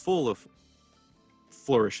full of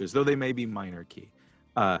flourishes, though they may be minor key.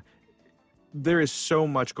 There is so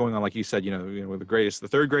much going on, like you said. The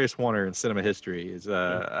third greatest wonder in cinema history is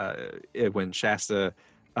when Shasta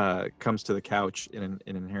comes to the couch in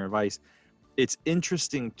Inherent Vice. It's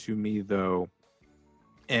interesting to me, though,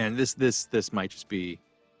 and this might just be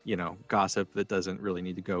gossip that doesn't really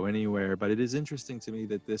need to go anywhere, but it is interesting to me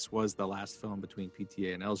that this was the last film between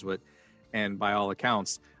PTA and Elswit, and by all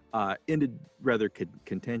accounts ended rather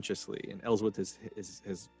contentiously. And Elswit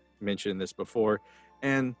has mentioned this before,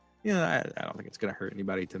 and I don't think it's going to hurt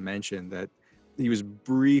anybody to mention that he was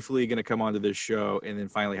briefly going to come onto this show and then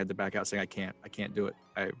finally had to back out, saying, I can't do it.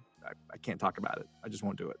 I can't talk about it. I just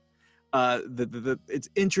won't do it. It's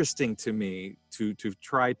interesting to me to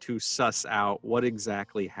try to suss out what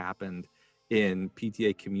exactly happened in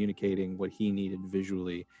PTA communicating what he needed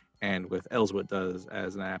visually, and with Elswit does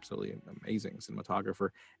as an absolutely amazing cinematographer,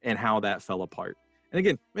 and how that fell apart. And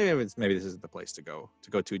again, maybe this isn't the place to go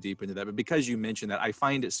too deep into that, but because you mentioned that, I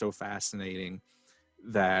find it so fascinating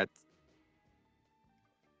that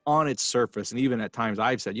on its surface, and even at times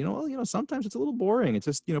I've said, sometimes it's a little boring. It's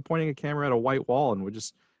just, pointing a camera at a white wall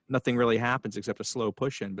and nothing really happens except a slow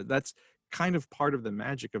push in. But that's kind of part of the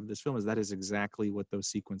magic of this film, is that is exactly what those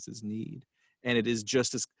sequences need. And it is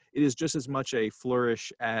just as much a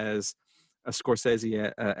flourish as a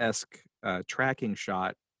Scorsese-esque tracking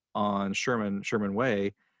shot on Sherman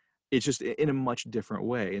Way. It's just in a much different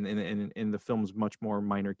way, in the film's much more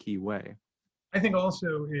minor key way. I think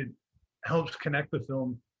also it helps connect the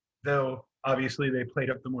film, though obviously they played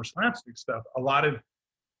up the more slapstick stuff. A lot of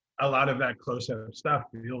that close-up stuff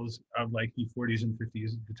feels of like the 40s and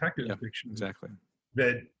 50s detective fiction. Exactly.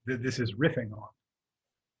 That this is riffing on,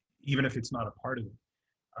 even if it's not a part of it.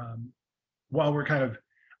 While we're kind of,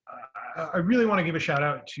 I really want to give a shout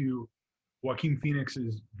out to Joaquin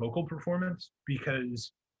Phoenix's vocal performance,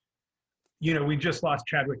 because, we just lost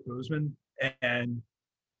Chadwick Boseman, and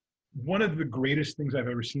one of the greatest things I've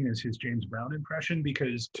ever seen is his James Brown impression,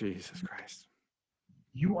 because Jesus Christ,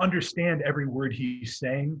 you understand every word he's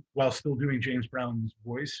saying while still doing James Brown's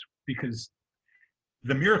voice, because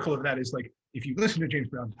the miracle of that is, like, if you listen to James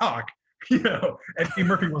Brown talk, Eddie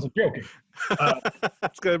Murphy wasn't joking.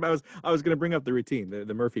 That's good. I was going to bring up the routine,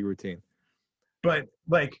 the Murphy routine. But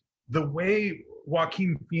like the way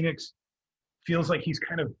Joaquin Phoenix feels like he's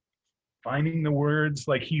kind of finding the words,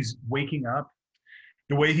 like he's waking up,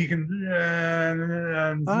 the way he can.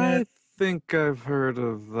 I think I've heard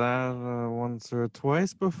of that once or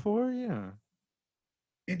twice before. Yeah,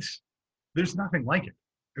 there's nothing like it.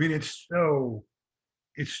 I mean, it's so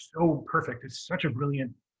perfect. It's such a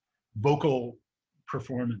brilliant vocal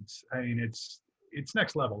performance. I mean, it's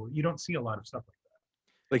next level. You don't see a lot of stuff like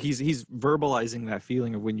that. Like he's verbalizing that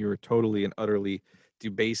feeling of when you're totally and utterly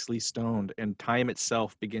debasely stoned, and time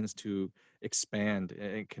itself begins to expand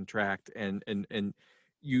and contract, and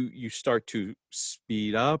you start to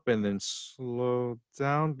speed up and then slow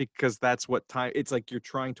down, because that's what time. It's like you're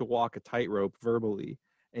trying to walk a tightrope verbally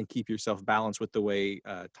and keep yourself balanced with the way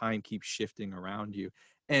time keeps shifting around you.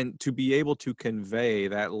 And to be able to convey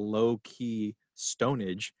that low-key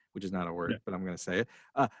stonage, which is not a word, but I'm going to say it,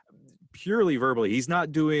 purely verbally. He's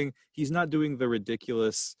not doing the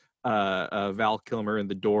ridiculous Val Kilmer in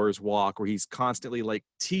The Doors walk where he's constantly like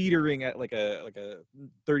teetering at like a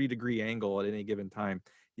 30-degree angle at any given time.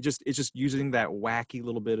 It's just using that wacky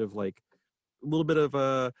little bit of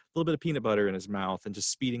peanut butter in his mouth and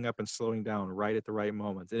just speeding up and slowing down right at the right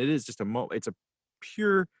moments. And it is just it's a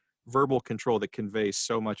pure verbal control that conveys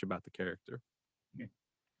so much about the character.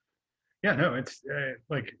 Yeah, no, it's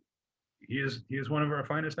like he is one of our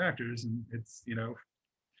finest actors, and it's, you know,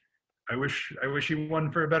 I wish he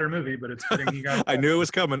won for a better movie, but it's fitting he got. I knew it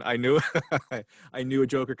was coming. I knew a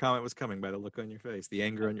Joker comment was coming by the look on your face, the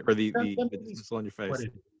anger on your, or the dismissal on your face.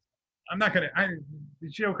 I'm not gonna. The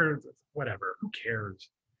Joker, whatever. Who cares?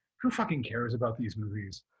 Who fucking cares about these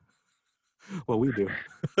movies? Well, we do.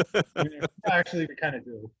 Actually, we kind of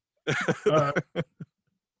do.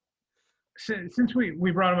 Since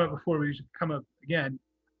we brought him up before, we should come up again.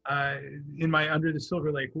 In my Under the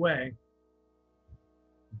Silver Lake Way,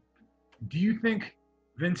 do you think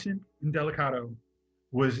Vincent Indelicato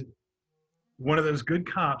was one of those good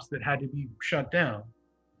cops that had to be shut down?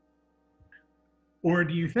 Or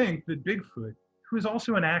do you think that Bigfoot, who is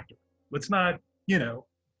also an actor, let's not, you know,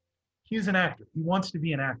 he's an actor. He wants to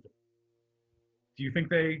be an actor. Do you think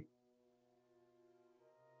they,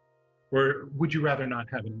 or would you rather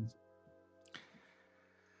not have an incident?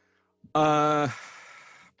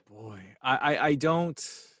 Boy, I don't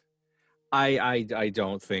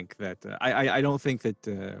think that I don't think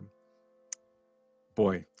that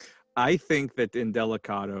boy, I think that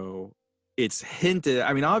Indelicato, it's hinted.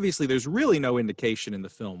 I mean, obviously, there's really no indication in the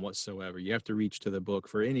film whatsoever. You have to reach to the book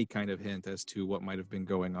for any kind of hint as to what might have been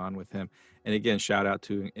going on with him. And again, shout out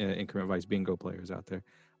to Increment Vice bingo players out there.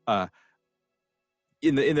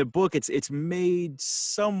 In the book, it's made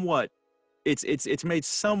somewhat. It's made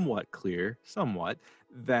somewhat clear,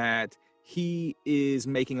 that he is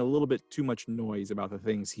making a little bit too much noise about the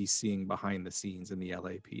things he's seeing behind the scenes in the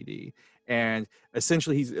LAPD. And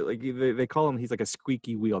essentially, he's like, they call him, he's like a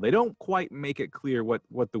squeaky wheel. They don't quite make it clear what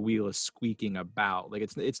the wheel is squeaking about. Like,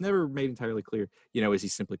 it's never made entirely clear, you know, is he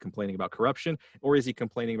simply complaining about corruption, or is he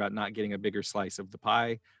complaining about not getting a bigger slice of the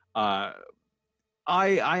pie? I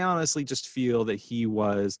honestly just feel that he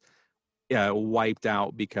was wiped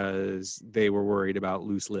out because they were worried about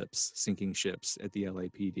loose lips sinking ships at the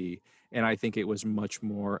LAPD. And I think it was much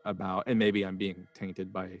more about, and maybe I'm being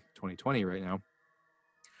tainted by 2020 right now,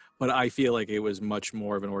 but I feel like it was much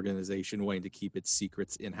more of an organization wanting to keep its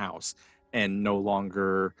secrets in-house and no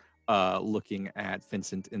longer looking at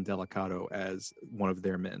Vincent Indelicato as one of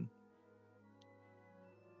their men.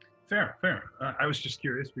 Fair. I was just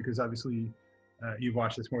curious because obviously you've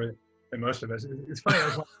watched this more than most of us. It's funny, I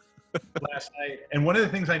was watching last night, and one of the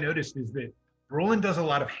things I noticed is that Brolin does a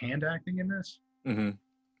lot of hand acting in this. Mm-hmm.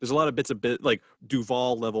 There's a lot of bits like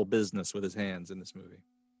Duvall level business with his hands in this movie.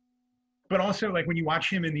 But also, like, when you watch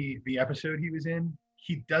him in the episode he was in,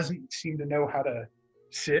 he doesn't seem to know how to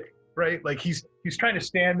sit, right? Like, he's trying to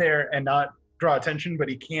stand there and not draw attention, but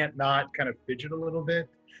he can't not kind of fidget a little bit.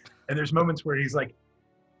 And there's moments where he's like,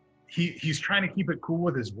 he's trying to keep it cool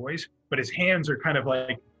with his voice, but his hands are kind of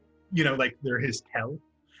like, you know, like they're his tell.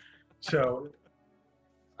 So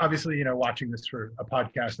obviously, you know, watching this for a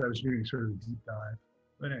podcast, I was doing sort of a deep dive.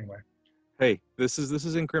 But anyway. Hey, this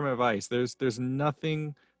is Increment Vice. There's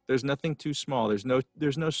nothing too small. There's no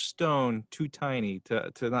stone too tiny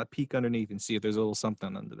to not peek underneath and see if there's a little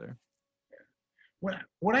something under there.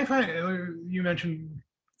 What I find, you mentioned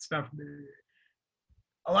stuff,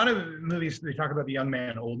 a lot of movies, they talk about the young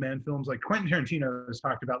man, old man films. Like Quentin Tarantino has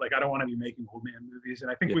talked about, like, I don't want to be making old man movies.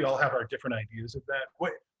 And I think we all have our different ideas of that.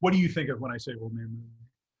 What do you think of when I say old man movie?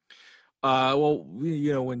 Well,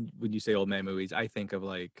 you know, when you say old man movies, I think of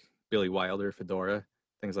like Billy Wilder, Fedora,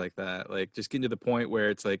 things like that. Like, just getting to the point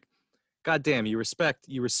where it's like, God damn, you respect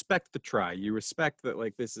the try. You respect that,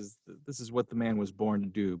 like, this is what the man was born to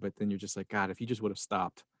do. But then you're just like, God, if he just would have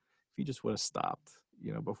stopped, you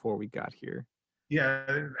know, before we got here. Yeah,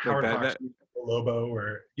 Howard Hawks, Lobo,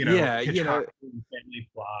 or, you know, family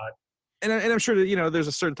plot. And I'm sure that, you know, there's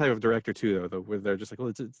a certain type of director too, though, where they're just like, well,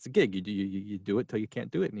 it's a gig. You do it till you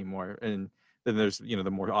can't do it anymore. And then there's, you know,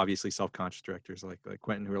 the more obviously self-conscious directors like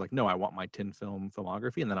Quentin, who are like, no, I want my 10 film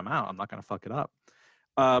filmography, and then I'm out. I'm not going to fuck it up.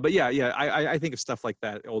 But yeah, I think of stuff like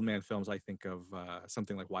that. Old man films. I think of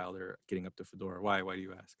something like Wilder getting up to Fedora. Why do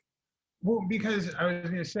you ask? Well, because I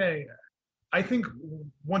was going to say, I think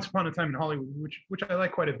Once Upon a Time in Hollywood, which I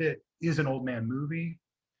like quite a bit, is an old man movie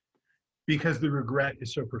because the regret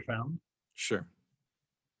is so profound. Sure.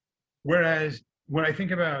 Whereas when I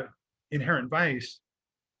think about Inherent Vice,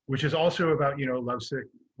 which is also about, you know, lovesick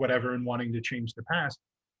whatever and wanting to change the past.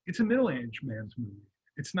 It's a middle-aged man's movie.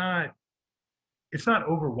 It's not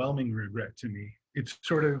overwhelming regret to me. It's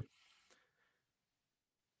sort of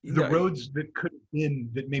the roads that could have been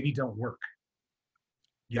that maybe don't work.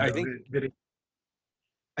 I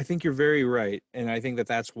think you're very right, and I think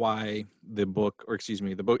that's why the book, I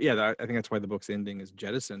think that's why the book's ending is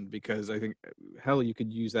jettisoned, because I think, hell, you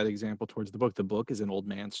could use that example towards the book. The book is an old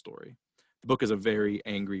man's story. The book is a very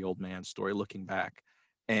angry old man's story looking back,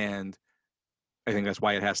 and I think that's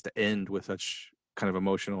why it has to end with such kind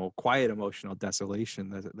of quiet emotional desolation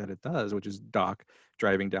that it does, which is Doc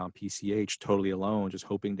driving down PCH totally alone, just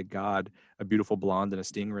hoping to God a beautiful blonde and a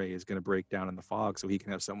stingray is going to break down in the fog so he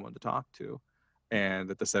can have someone to talk to, and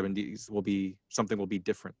that the 70s will be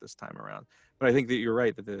different this time around. But I think that you're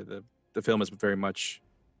right, that the film is very much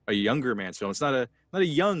a younger man's film. It's not a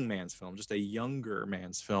young man's film, just a younger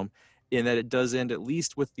man's film, in that it does end at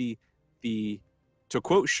least with the to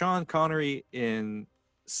quote Sean Connery in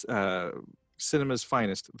cinema's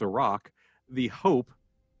finest, The Rock, the hope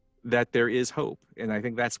that there is hope. And I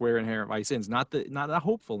think that's where Inherent Vice ends. Not a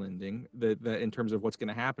hopeful ending that in terms of what's going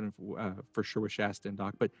to happen for sure with Shasta and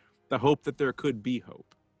Doc, but the hope that there could be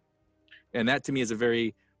hope. And that to me is a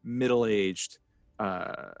very middle-aged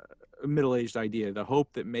idea. The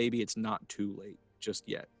hope that maybe it's not too late just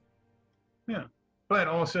yet. Yeah, but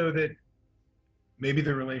also that maybe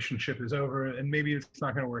the relationship is over and maybe it's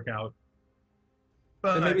not going to work out.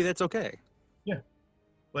 But and maybe that's okay. Yeah,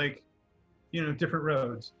 like, different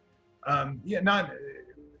roads. I'm not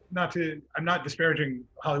disparaging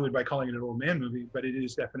Hollywood by calling it an old man movie, but it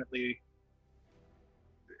is definitely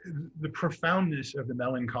the profoundness of the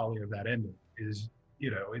melancholy of that ending is,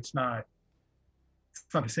 it's not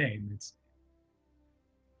the same.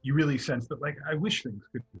 You really sense that, like, I wish things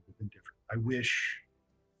could have been different. I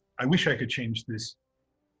wish I could change this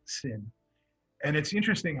sin. And it's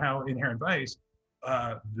interesting how Inherent Vice,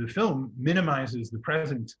 the film minimizes the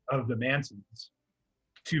presence of the Mansons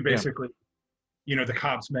to basically, the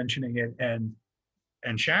cops mentioning it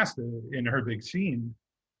and Shasta in her big scene,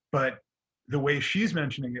 but the way she's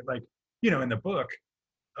mentioning it, like, in the book,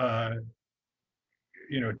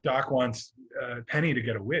 Doc wants Penny to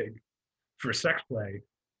get a wig for sex play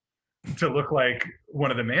to look like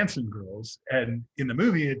one of the Manson girls, and in the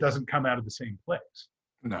movie it doesn't come out of the same place.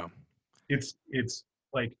 No, it's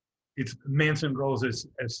like it's Manson girls as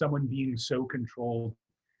someone being so controlled,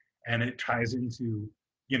 and it ties into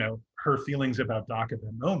her feelings about Doc at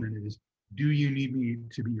that moment is, do you need me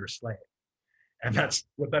to be your slave? And that's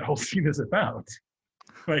what that whole scene is about.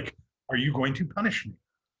 Like, are you going to punish me?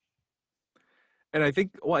 And I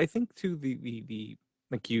think too, the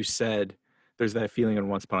like you said, there's that feeling in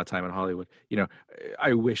Once Upon a Time in Hollywood.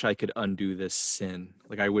 I wish I could undo this sin.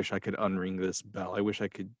 Like, I wish I could unring this bell. I wish I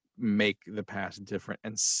could make the past different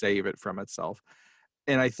and save it from itself.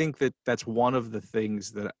 And I think that's one of the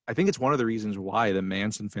things that I think it's one of the reasons why the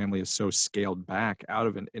Manson family is so scaled back out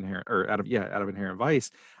of Inherent Vice,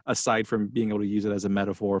 aside from being able to use it as a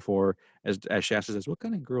metaphor for, as Shasta says, what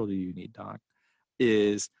kind of girl do you need, Doc?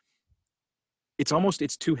 Is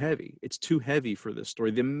it's too heavy. It's too heavy for this story.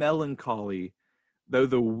 The melancholy,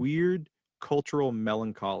 the weird cultural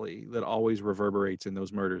melancholy that always reverberates in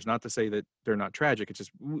those murders. Not to say that they're not tragic. It's just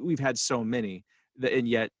we've had so many, and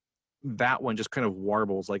yet that one just kind of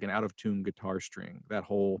warbles like an out-of-tune guitar string. That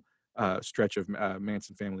whole stretch of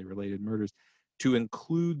Manson family-related murders. To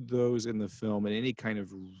include those in the film in any kind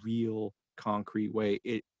of real, concrete way,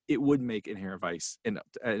 it would make Inherent Vice an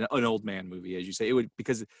old man movie, as you say. It would,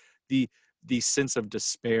 because the sense of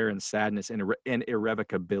despair and sadness and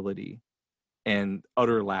irrevocability and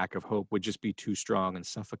utter lack of hope would just be too strong and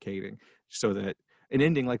suffocating, so that an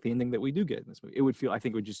ending like the ending that we do get in this movie, it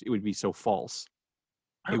would be so false.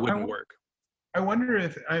 It wouldn't work. I wonder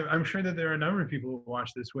if I'm sure that there are a number of people who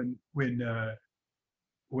watch this when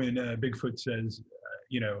Bigfoot says,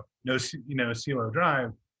 no CeeLo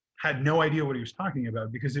Drive, had no idea what he was talking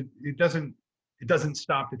about, because it doesn't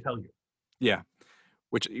stop to tell you. Yeah.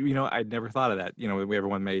 Which, I'd never thought of that.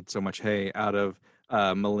 Everyone made so much hay out of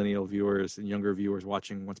millennial viewers and younger viewers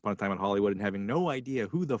watching Once Upon a Time in Hollywood and having no idea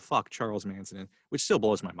who the fuck Charles Manson is, which still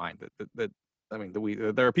blows my mind. There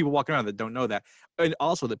are people walking around that don't know that. And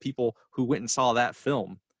also the people who went and saw that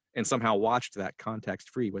film and somehow watched that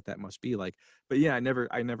context-free, what that must be like. But yeah, I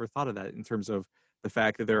never thought of that in terms of the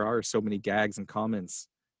fact that there are so many gags and comments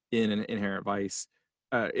in an Inherent Vice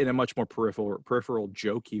in a much more peripheral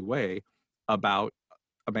jokey way about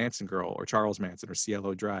a Manson girl or Charles Manson or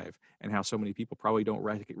CeeLo Drive, and how so many people probably don't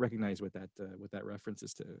recognize what that reference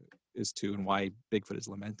is to and why Bigfoot is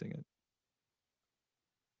lamenting it.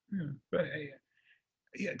 Yeah, but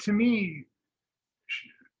to me,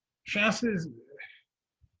 Shasta's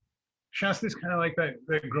kind of like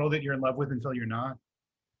that girl that you're in love with until you're not.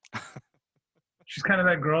 She's kind of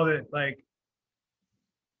that girl that, like,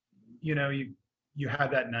 you know, you had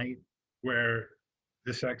that night where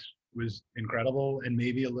the sex was incredible and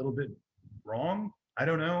maybe a little bit wrong. I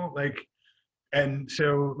don't know. Like, and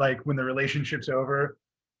so, like, when the relationship's over,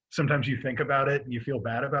 sometimes you think about it and you feel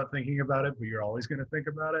bad about thinking about it, but you're always going to think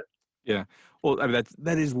about it. Yeah. Well, I mean,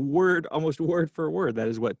 that is almost word for word. That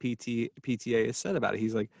is what PTA has said about it.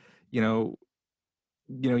 He's like, you know,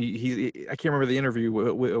 I can't remember the interview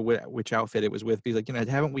which outfit it was with. But he's like, you know,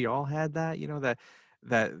 haven't we all had that? You know,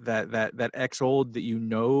 that ex-old that you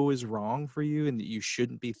know is wrong for you and that you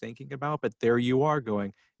shouldn't be thinking about, but there you are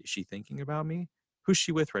going, is she thinking about me? Who's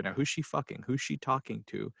she with right now? Who's she fucking? Who's she talking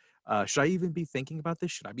to? Should I even be thinking about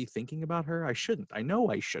this? Should I be thinking about her? I shouldn't. I know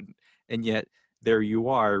I shouldn't. And yet there you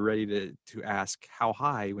are, ready to ask how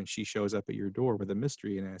high when she shows up at your door with a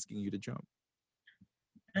mystery and asking you to jump.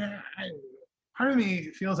 And part of me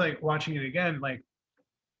feels like watching it again, like,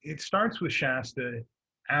 it starts with Shasta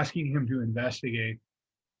asking him to investigate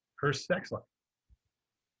her sex life.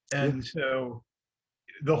 And so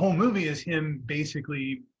the whole movie is him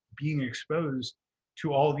basically being exposed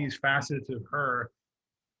to all these facets of her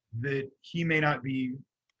that he may not be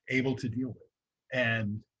able to deal with.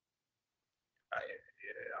 And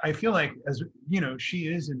I feel like, as you know, she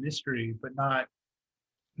is a mystery, but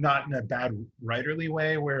not in a bad writerly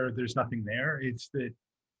way where there's nothing there. It's that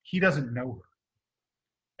he doesn't know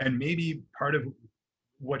her. And maybe part of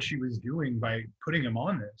what she was doing by putting him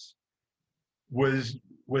on this was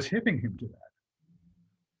hipping him to that.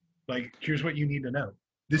 Like, here's what you need to know.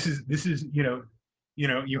 This is you know,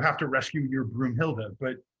 you have to rescue your Broomhilda,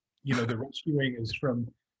 but you know, the rescuing is from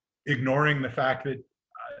ignoring the fact that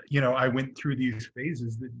you know, I went through these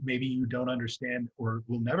phases that maybe you don't understand or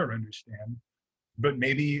will never understand, but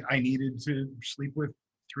maybe I needed to sleep with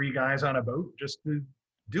 3 guys on a boat just to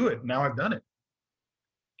do it. Now I've done it.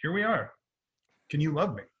 Here we are. Can you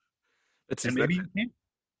love me? And maybe you can.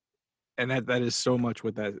 And that is so much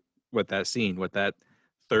what that scene, what that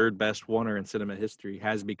third best oneer in cinema history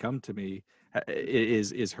has become to me,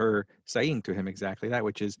 is her saying to him exactly that,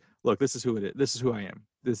 which is, look, this is who it is. This is who I am.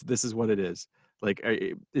 This is what it is. Like,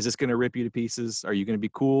 is this going to rip you to pieces? Are you going to be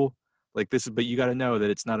cool? Like, this is, but you got to know that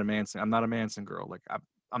it's not a Manson. I'm not a Manson girl. Like,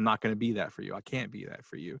 I'm not going to be that for you. I can't be that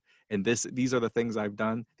for you. And these are the things I've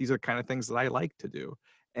done. These are the kind of things that I like to do.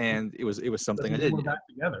 And it was something I did. We're back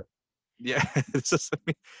together. Yeah. It's just,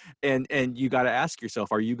 and you got to ask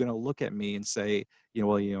yourself, are you going to look at me and say, you know,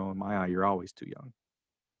 well, you know, in my eye, you're always too young.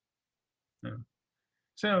 Yeah.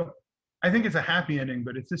 So I think it's a happy ending,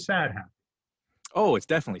 but it's a sad happy. Oh, it's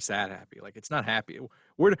definitely sad happy. Like, it's not happy.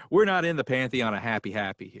 We're not in the pantheon of happy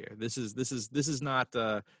here. This is not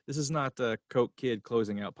Coke Kid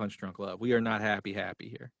closing out Punch Drunk Love. We are not happy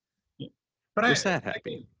here. Yeah. But we're sad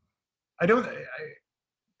happy. I don't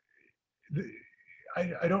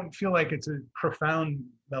feel like it's a profound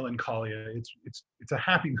melancholia. It's a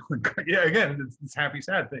happy melancholia. Yeah, again, it's this happy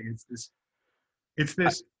sad thing. It's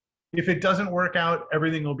this. If it doesn't work out,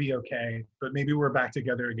 everything will be okay. But maybe we're back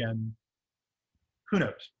together again. Who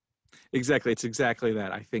knows? Exactly. It's exactly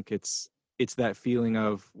that. I think it's that feeling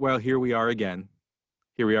of, well, here we are again,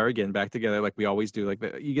 back together like we always do. Like,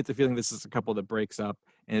 you get the feeling this is a couple that breaks up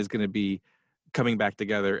and is going to be coming back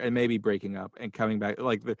together and maybe breaking up and coming back.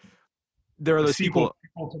 Like, there are those people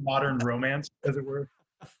to modern romance, as it were.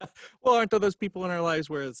 Well, aren't there those people in our lives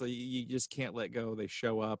where it's like you just can't let go? They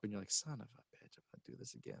show up and you're like, son of a bitch, I'm going to do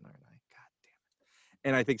this again, aren't I?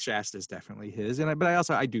 And I think Shasta is definitely his. But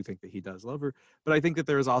I do think that he does love her. But I think that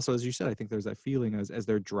there is also, as you said, I think there's that feeling as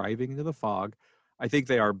they're driving into the fog. I think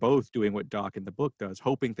they are both doing what Doc in the book does,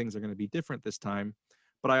 hoping things are going to be different this time.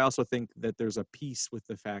 But I also think that there's a peace with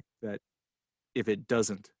the fact that if it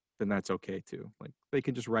doesn't, then that's okay too. Like, they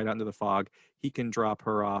can just ride out into the fog. He can drop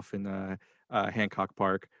her off in Hancock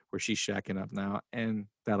Park where she's shacking up now, and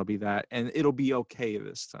that'll be that. And it'll be okay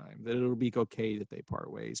this time. That it'll be okay that they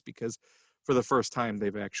part ways, because for the first time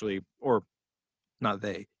they've actually, or not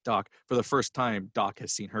they, Doc, for the first time Doc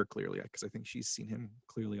has seen her clearly, because I think she's seen him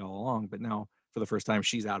clearly all along, but now for the first time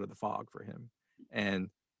she's out of the fog for him, and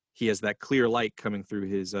he has that clear light coming through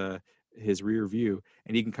his rear view,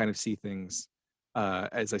 and he can kind of see things.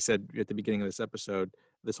 As I said at the beginning of this episode,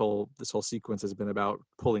 this whole sequence has been about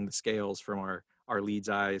pulling the scales from our lead's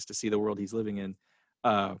eyes to see the world he's living in.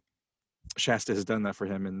 Shasta has done that for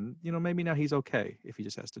him, and you know, maybe now he's okay if he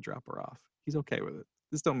just has to drop her off. He's okay with it.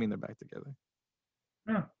 This don't mean they're back together.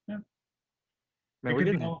 Yeah. Man,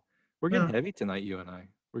 we're getting heavy tonight, you and I.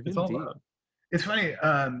 We're getting deep. It's funny,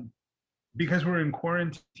 because we're in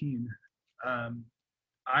quarantine.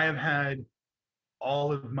 I have had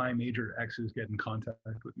all of my major exes get in contact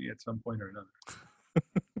with me at some point or another.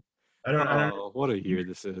 I don't, Oh, what a year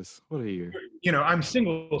this is. What a year. I'm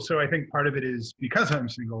single, so I think part of it is because I'm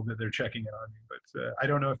single that they're checking in on me, but I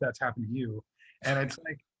don't know if that's happened to you. And it's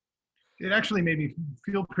like, it actually made me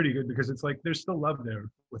feel pretty good because it's like, there's still love there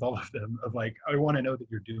with all of them of like, I want to know that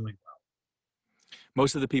you're doing well.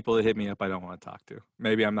 Most of the people that hit me up, I don't want to talk to.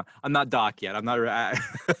 Maybe I'm not Doc yet. I'm not,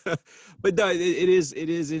 but no, it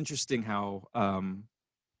is interesting how,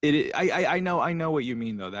 I know what you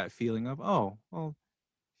mean though. That feeling of, oh, well,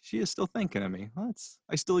 she is still thinking of me. Well,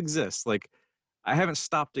 I still exist. Like, I haven't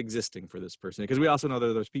stopped existing for this person, because we also know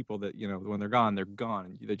that there's people that, when they're gone,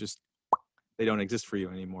 they don't exist for you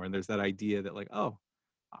anymore. And there's that idea that like, oh,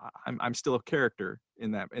 I'm still a character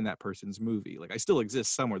in that person's movie. Like, I still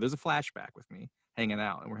exist somewhere. There's a flashback with me hanging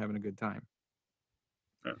out and we're having a good time.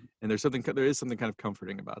 Yeah. And there is something kind of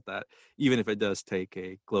comforting about that, even if it does take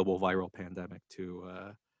a global viral pandemic to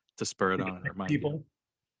spur it on and remind people.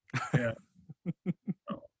 Yeah.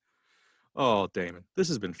 Oh, Damon, this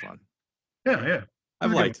has been fun. Yeah.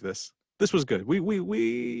 I've liked this. This was good.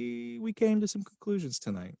 We came to some conclusions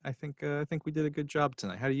tonight. I think we did a good job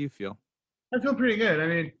tonight. How do you feel? I feel pretty good. I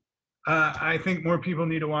mean, I think more people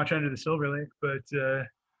need to watch Under the Silver Lake, but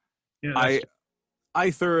I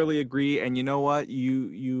thoroughly agree. And you know what?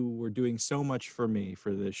 You were doing so much for me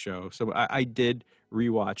for this show. So I did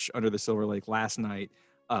rewatch Under the Silver Lake last night,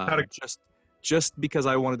 just because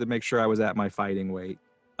I wanted to make sure I was at my fighting weight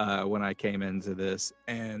when I came into this.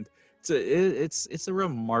 And it's a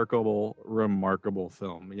remarkable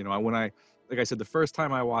film. Like I said, the first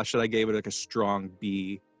time I watched it, I gave it like a strong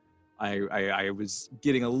B. I was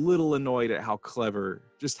getting a little annoyed at how clever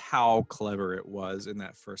it was in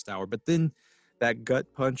that first hour. But then that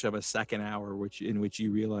gut punch of a second hour, in which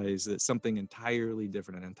you realize that something entirely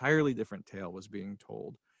different, an entirely different tale was being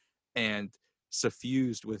told, and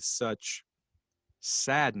suffused with such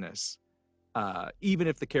sadness. Even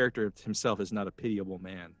if the character himself is not a pitiable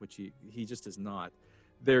man, which he just is not,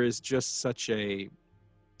 there is just such a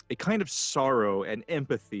kind of sorrow and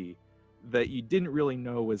empathy that you didn't really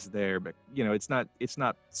know was there. But it's not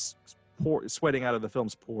sweating out of the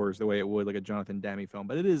film's pores the way it would like a Jonathan Demme film,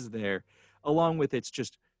 but it is there, along with it's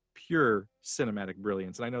just pure cinematic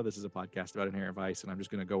brilliance. And I know this is a podcast about Inherent Vice, and I'm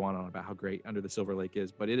just going to go on and on about how great Under the Silver Lake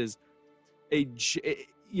is, but it is it's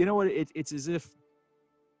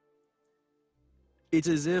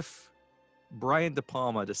as if Brian De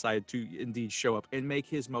Palma decided to indeed show up and make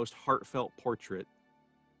his most heartfelt portrait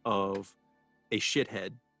of a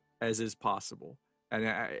shithead as is possible. And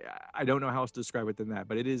I don't know how else to describe it than that,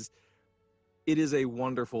 but it is a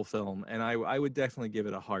wonderful film, and I would definitely give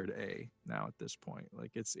it a hard A now at this point.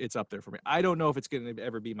 Like, it's up there for me. I don't know if it's going to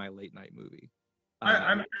ever be my late night movie.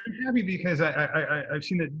 I'm happy because I've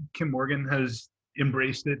seen that Kim Morgan has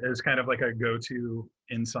embraced it as kind of like a go-to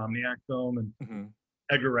Insomniac film, and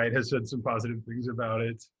Edgar Wright has said some positive things about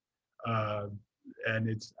it.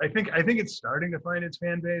 And I think it's starting to find its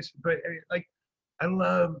fan base, but I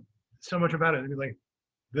love so much about it. I mean, like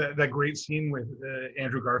that great scene with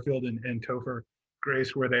Andrew Garfield and Topher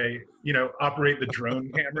Grace, where they operate the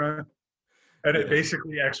drone camera, and it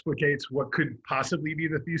basically explicates what could possibly be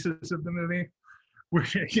the thesis of the movie.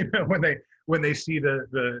 Which, when they see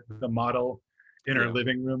the model in her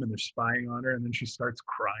living room and they're spying on her, and then she starts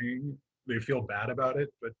crying, they feel bad about it.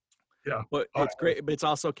 But yeah, but it's great. But it's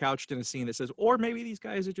also couched in a scene that says, or maybe these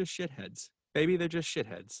guys are just shitheads. Maybe they're just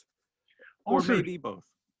shitheads, or maybe both.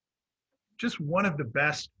 Just one of the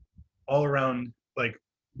best all-around like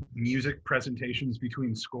music presentations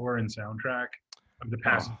between score and soundtrack of the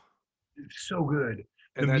past. It's so good.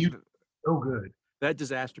 The music, so good. That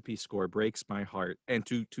Disasterpiece score breaks my heart. And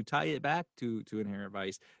to tie it back to Inherent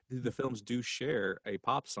Vice, the films do share a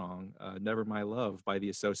pop song, Never My Love by The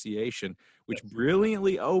Association, which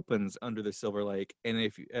brilliantly opens Under the Silver Lake. And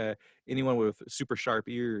if anyone with super sharp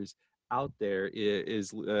ears out there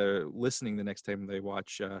is listening the next time they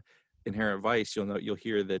watch Inherent Vice, you'll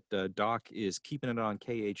hear that Doc is keeping it on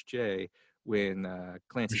KHJ when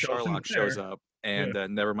Clancy Sharlock shows up, and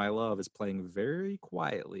Never My Love is playing very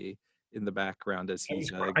quietly in the background as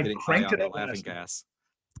he's getting high on the laughing gas.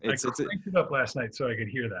 I cranked it up last night so I could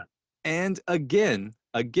hear that. And again,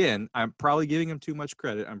 I'm probably giving him too much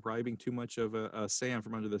credit. I'm probably being too much of a Sam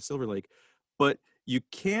from Under the Silver Lake, but you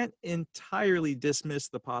can't entirely dismiss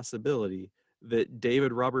the possibility that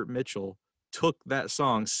David Robert Mitchell took that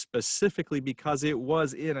song specifically because it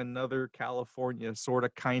was in another California sort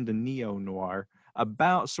of kind of neo-noir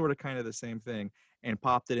about sort of kind of the same thing, and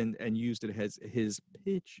popped it in and used it as his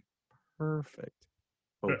pitch perfect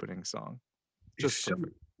opening song. Just so,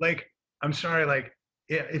 like, I'm sorry, like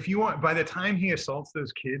Yeah, if you want, by the time he assaults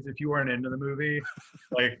those kids, if you aren't into the movie,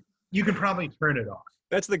 like you can probably turn it off.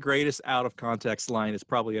 That's the greatest out of context line that's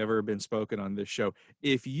probably ever been spoken on this show.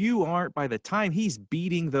 If you aren't, by the time he's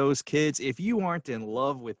beating those kids, if you aren't in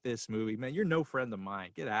love with this movie, man, you're no friend of mine.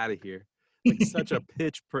 Get out of here. Like such a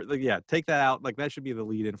yeah, take that out. Like that should be the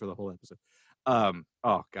lead in for the whole episode.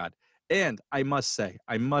 Oh God. And I must say,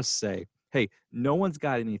 hey, no one's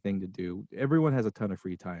got anything to do. Everyone has a ton of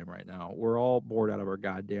free time right now. We're all bored out of our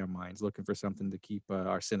goddamn minds looking for something to keep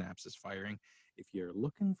our synapses firing. If you're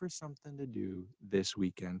looking for something to do this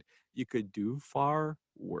weekend, you could do far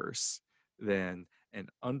worse than an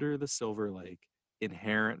Under the Silver Lake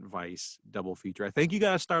Inherent Vice double feature. I think you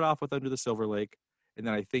got to start off with Under the Silver Lake, and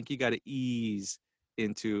then I think you got to ease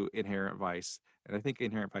into Inherent Vice. And I think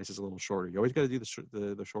Inherent Vice is a little shorter. You always got to do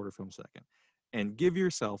the shorter film second. And give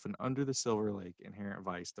yourself an Under the Silver Lake Inherent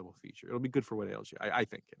Vice double feature. It'll be good for what ails you. I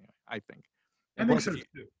think, anyway. I think. I think so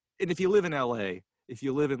too. And if you live in LA, if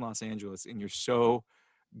you live in Los Angeles and you're so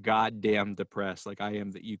goddamn depressed like I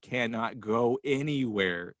am that you cannot go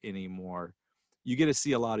anywhere anymore, you get to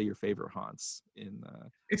see a lot of your favorite haunts in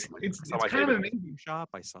it's my kind of favorite amazing. shop.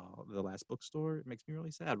 I saw The Last Bookstore. It makes me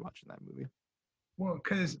really sad watching that movie. Well,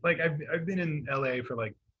 because like I've been in LA for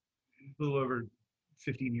like a little over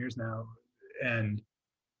 15 years now, and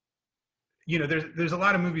you know there's a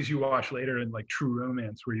lot of movies you watch later in like True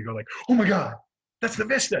Romance where you go like, oh my God, that's the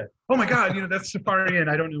Vista. Oh my God, you know that's Safari Inn.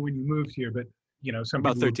 I don't know when you moved here, but you know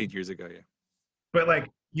About 13 years ago, yeah. But like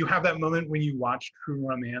you have that moment when you watch True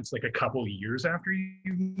Romance like a couple years after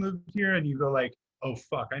you moved here, and you go like, oh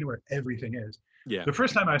fuck, I know where everything is. Yeah. The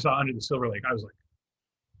first time I saw Under the Silver Lake, I was like,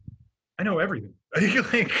 I know everything.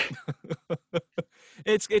 Like,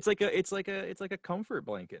 it's like a comfort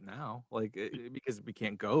blanket now, like because we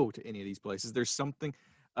can't go to any of these places. There's something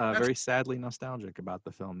very sadly nostalgic about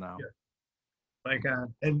the film now. Yeah. Like,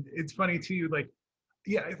 and it's funny too. Like,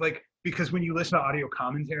 yeah, like because when you listen to audio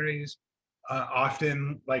commentaries,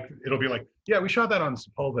 often like it'll be like, yeah, we shot that on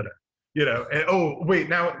Sepulveda, you know. And oh wait,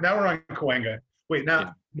 now we're on Cahuenga. Wait,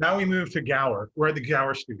 now we move to Gower. We're at the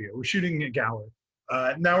Gower studio. We're shooting at Gower.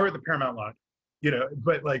 Now we're at the Paramount lot, you know.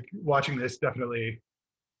 But like watching this, definitely,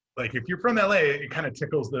 like if you're from LA, it kind of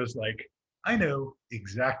tickles those like, I know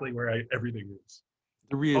exactly where everything is.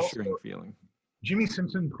 The reassuring feeling. Jimmy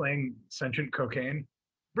Simpson playing sentient cocaine,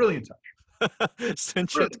 brilliant touch.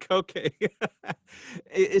 Sentient cocaine,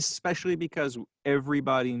 especially because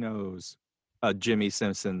everybody knows a Jimmy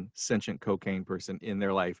Simpson sentient cocaine person in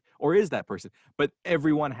their life, or is that person, but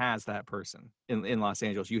everyone has that person in Los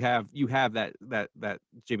Angeles. You have that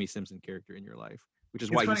Jimmy Simpson character in your life, which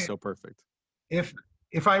is why he's so perfect.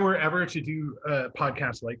 If I were ever to do a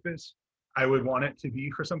podcast like this, I would want it to be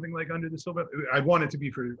for something like Under the Silver. I want it to be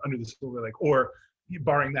for Under the Silver Lake, or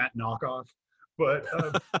barring that knockoff. But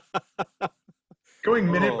going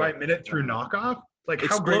minute by minute through knockoff, like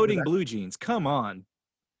Exploding Blue Jeans. Come on.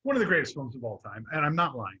 One of the greatest films of all time, and I'm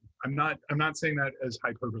not lying. I'm not saying that as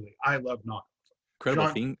hyperbole. I love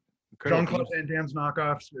knockoffs. Jean-Claude Van Damme's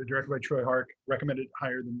knockoffs, directed by Troy Hark, recommended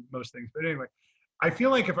higher than most things. But anyway, I feel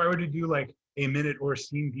like if I were to do like a minute or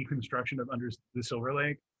scene deconstruction of Under the Silver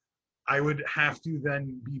Lake, I would have to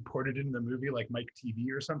then be ported into the movie like Mike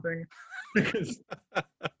TV or something, because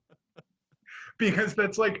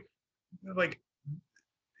that's like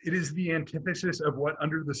it is the antithesis of what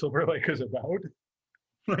Under the Silver Lake is about.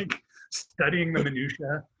 Like studying the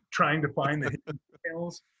minutia, trying to find the hidden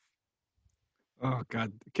details. Oh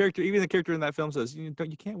God, even the character in that film says, you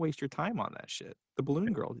can't waste your time on that shit. The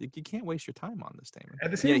balloon girl, you can't waste your time on this, Damon.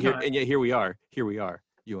 At the same time, and yet here we are,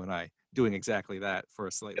 you and I, doing exactly that for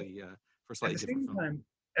a slightly different film. Time,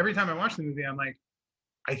 every time I watch the movie, I'm like,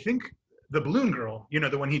 I think the balloon girl, you know,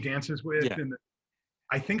 the one he dances with,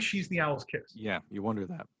 I think she's the Owl's Kiss. Yeah, you wonder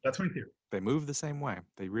that. That's my theory. They move the same way.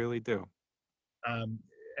 They really do.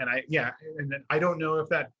 And I don't know if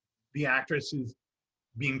that the actress is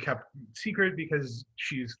being kept secret because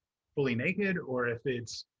she's fully naked, or if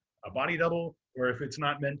it's a body double, or if it's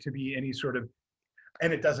not meant to be any sort of,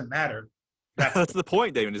 and it doesn't matter. That's the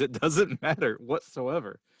point, Damon, is it doesn't matter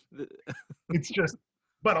whatsoever. It's just,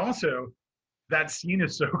 but also that scene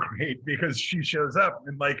is so great because she shows up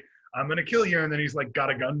and like, I'm going to kill you. And then he's like, got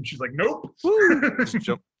a gun. And she's like, nope.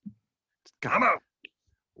 Come out.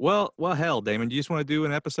 Well, hell, Damon, do you just want to do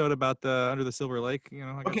an episode about Under the Silver Lake? You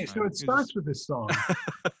know. Okay, so it starts with this song.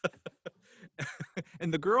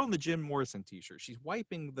 And the girl in the Jim Morrison t-shirt, she's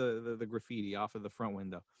wiping the graffiti off of the front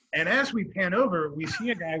window. And as we pan over, we see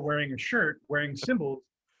a guy wearing a shirt, wearing symbols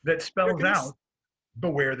that spells out,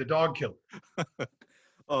 "Beware the dog killer."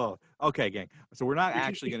 Oh, okay, gang. So we're not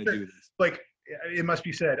actually going to do this. Like, it must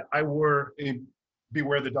be said, I wore a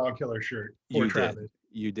Beware the Dog Killer shirt for Travis.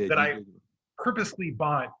 You did. That I purposely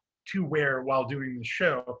bought to wear while doing the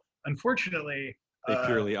show. Unfortunately, a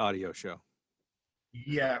purely audio show.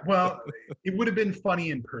 Yeah, well, it would have been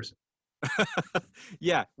funny in person.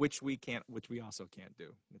 Yeah, which we also can't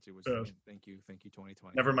do. It was, thank you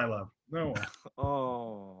 2020. Never my love. No.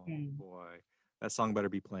 Oh boy, that song better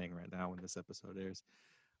be playing right now when this episode airs.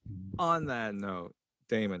 On that note,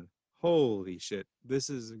 Damon, holy shit, this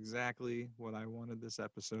is exactly what I wanted this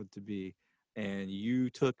episode to be. And you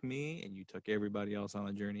took me and you took everybody else on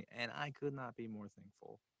a journey, and I could not be more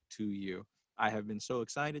thankful to you. I have been so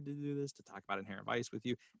excited to do this, to talk about Inherent Vice with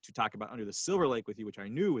you, to talk about Under the Silver Lake with you, which I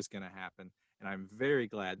knew was going to happen. And I'm very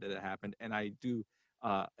glad that it happened. And I do,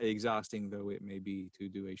 exhausting though it may be to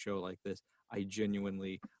do a show like this,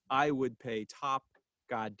 I would pay top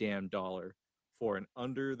goddamn dollar for an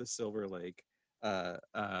Under the Silver Lake,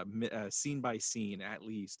 scene by scene, at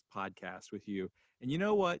least, podcast with you. And you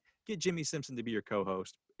know what? Get Jimmy Simpson to be your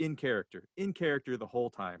co-host in character the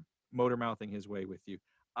whole time, motor mouthing his way with you.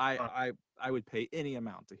 I would pay any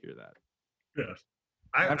amount to hear that. Yes.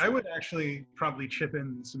 I would actually probably chip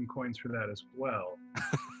in some coins for that as well.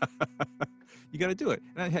 You got to do it.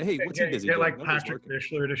 And hey, what's he busy get doing? Like Patrick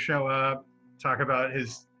Fischler to show up, talk about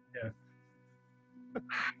his. Yeah.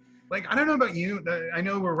 Like, I don't know about you. I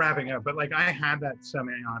know we're wrapping up, but like I had that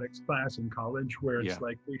semiotics class in college where it's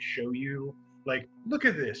like they show you, like, look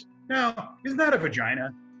at this. Now, isn't that a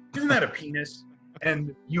vagina? Isn't that a penis?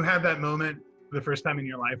 And you have that moment the first time in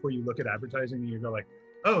your life where you look at advertising and you go like,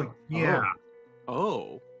 oh, yeah.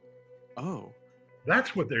 Oh.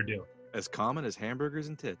 That's what they're doing. As common as hamburgers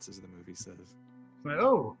and tits, as the movie says. Like,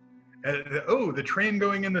 the train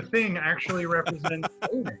going in the thing actually represents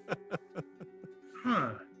owning.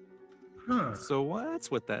 Huh. So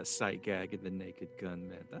what's with that sight gag and the Naked Gun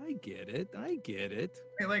meant? I get it.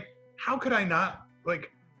 Hey, like, how could I not,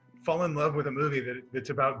 like, fall in love with a movie that's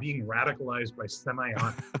about being radicalized by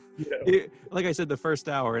semiotics? Like I said, the first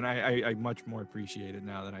hour, and I much more appreciate it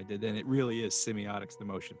now than I did then. It really is semiotics, the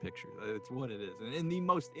motion picture. It's what it is, and in the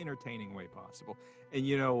most entertaining way possible. And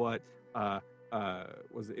you know what?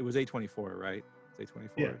 It was A24, right? It's A24.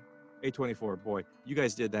 Yeah. A24, boy, you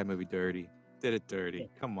guys did that movie dirty. Did it dirty.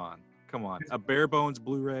 Yeah. Come on. A bare bones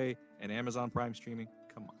Blu-ray and Amazon Prime streaming.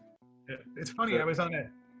 Come on. It's funny. I was on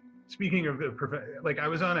speaking of I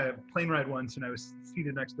was on a plane ride once and I was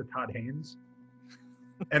seated next to Todd Haynes.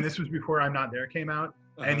 And this was before I'm Not There came out.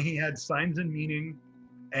 And he had Signs and Meaning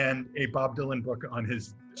and a Bob Dylan book on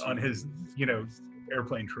his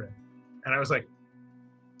airplane trip. And I was like,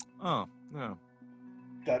 oh, no.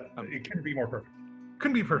 That it couldn't be more perfect.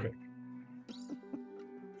 Couldn't be perfect.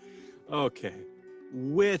 Okay.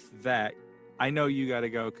 With that, I know you got to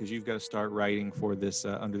go because you've got to start writing for this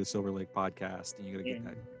Under the Silver Lake podcast, and you got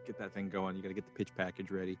to get that thing going. You got to get the pitch package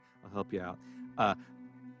ready. I'll help you out.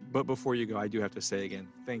 But before you go, I do have to say again,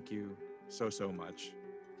 thank you so much.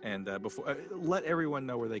 And before, let everyone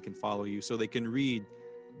know where they can follow you, so they can read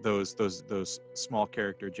those small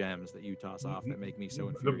character gems that you toss off that make me so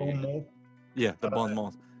infuriated. The bon mot. Yeah, the bon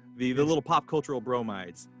mot. The little pop cultural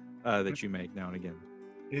bromides that you make now and again.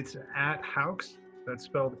 It's at Haux. That's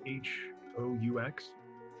spelled H-O-U-X.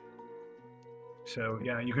 So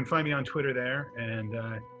yeah, you can find me on Twitter there.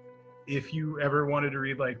 And if you ever wanted to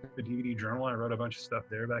read like the DVD Journal, I wrote a bunch of stuff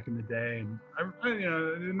there back in the day.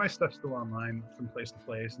 And my stuff's still online from place to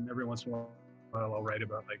place. And every once in a while, I'll write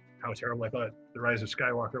about like how terrible I thought The Rise of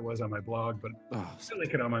Skywalker was on my blog. But still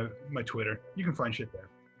link it on my Twitter. You can find shit there.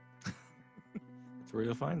 That's where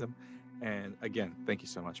you'll find them. And again, thank you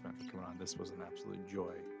so much, man, for coming on. This was an absolute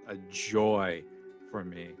joy. A joy for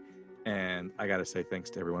me. And I got to say thanks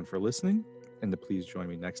to everyone for listening, and to please join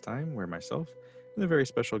me next time where myself and a very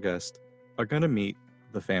special guest are going to meet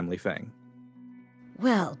the family Fang.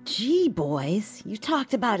 Well, gee, boys, you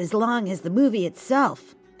talked about as long as the movie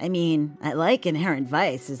itself. I mean, I like Inherent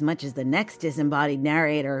Vice as much as the next disembodied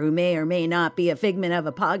narrator who may or may not be a figment of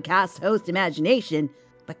a podcast host imagination,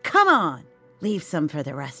 but come on, leave some for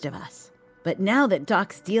the rest of us. But now that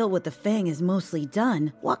Doc's deal with the Fang is mostly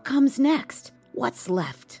done, what comes next? What's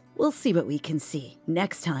left? We'll see what we can see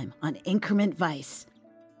next time on Increment Vice.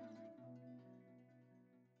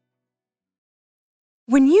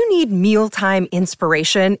 When you need mealtime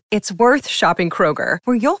inspiration, it's worth shopping Kroger,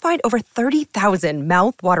 where you'll find over 30,000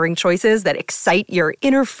 mouth-watering choices that excite your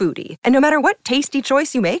inner foodie. And no matter what tasty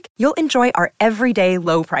choice you make, you'll enjoy our everyday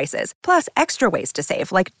low prices, plus extra ways to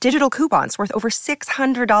save, like digital coupons worth over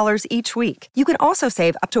 $600 each week. You can also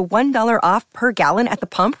save up to $1 off per gallon at the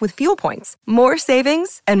pump with fuel points. More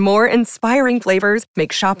savings and more inspiring flavors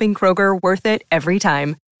make shopping Kroger worth it every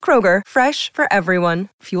time. Kroger, fresh for everyone.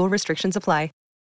 Fuel restrictions apply.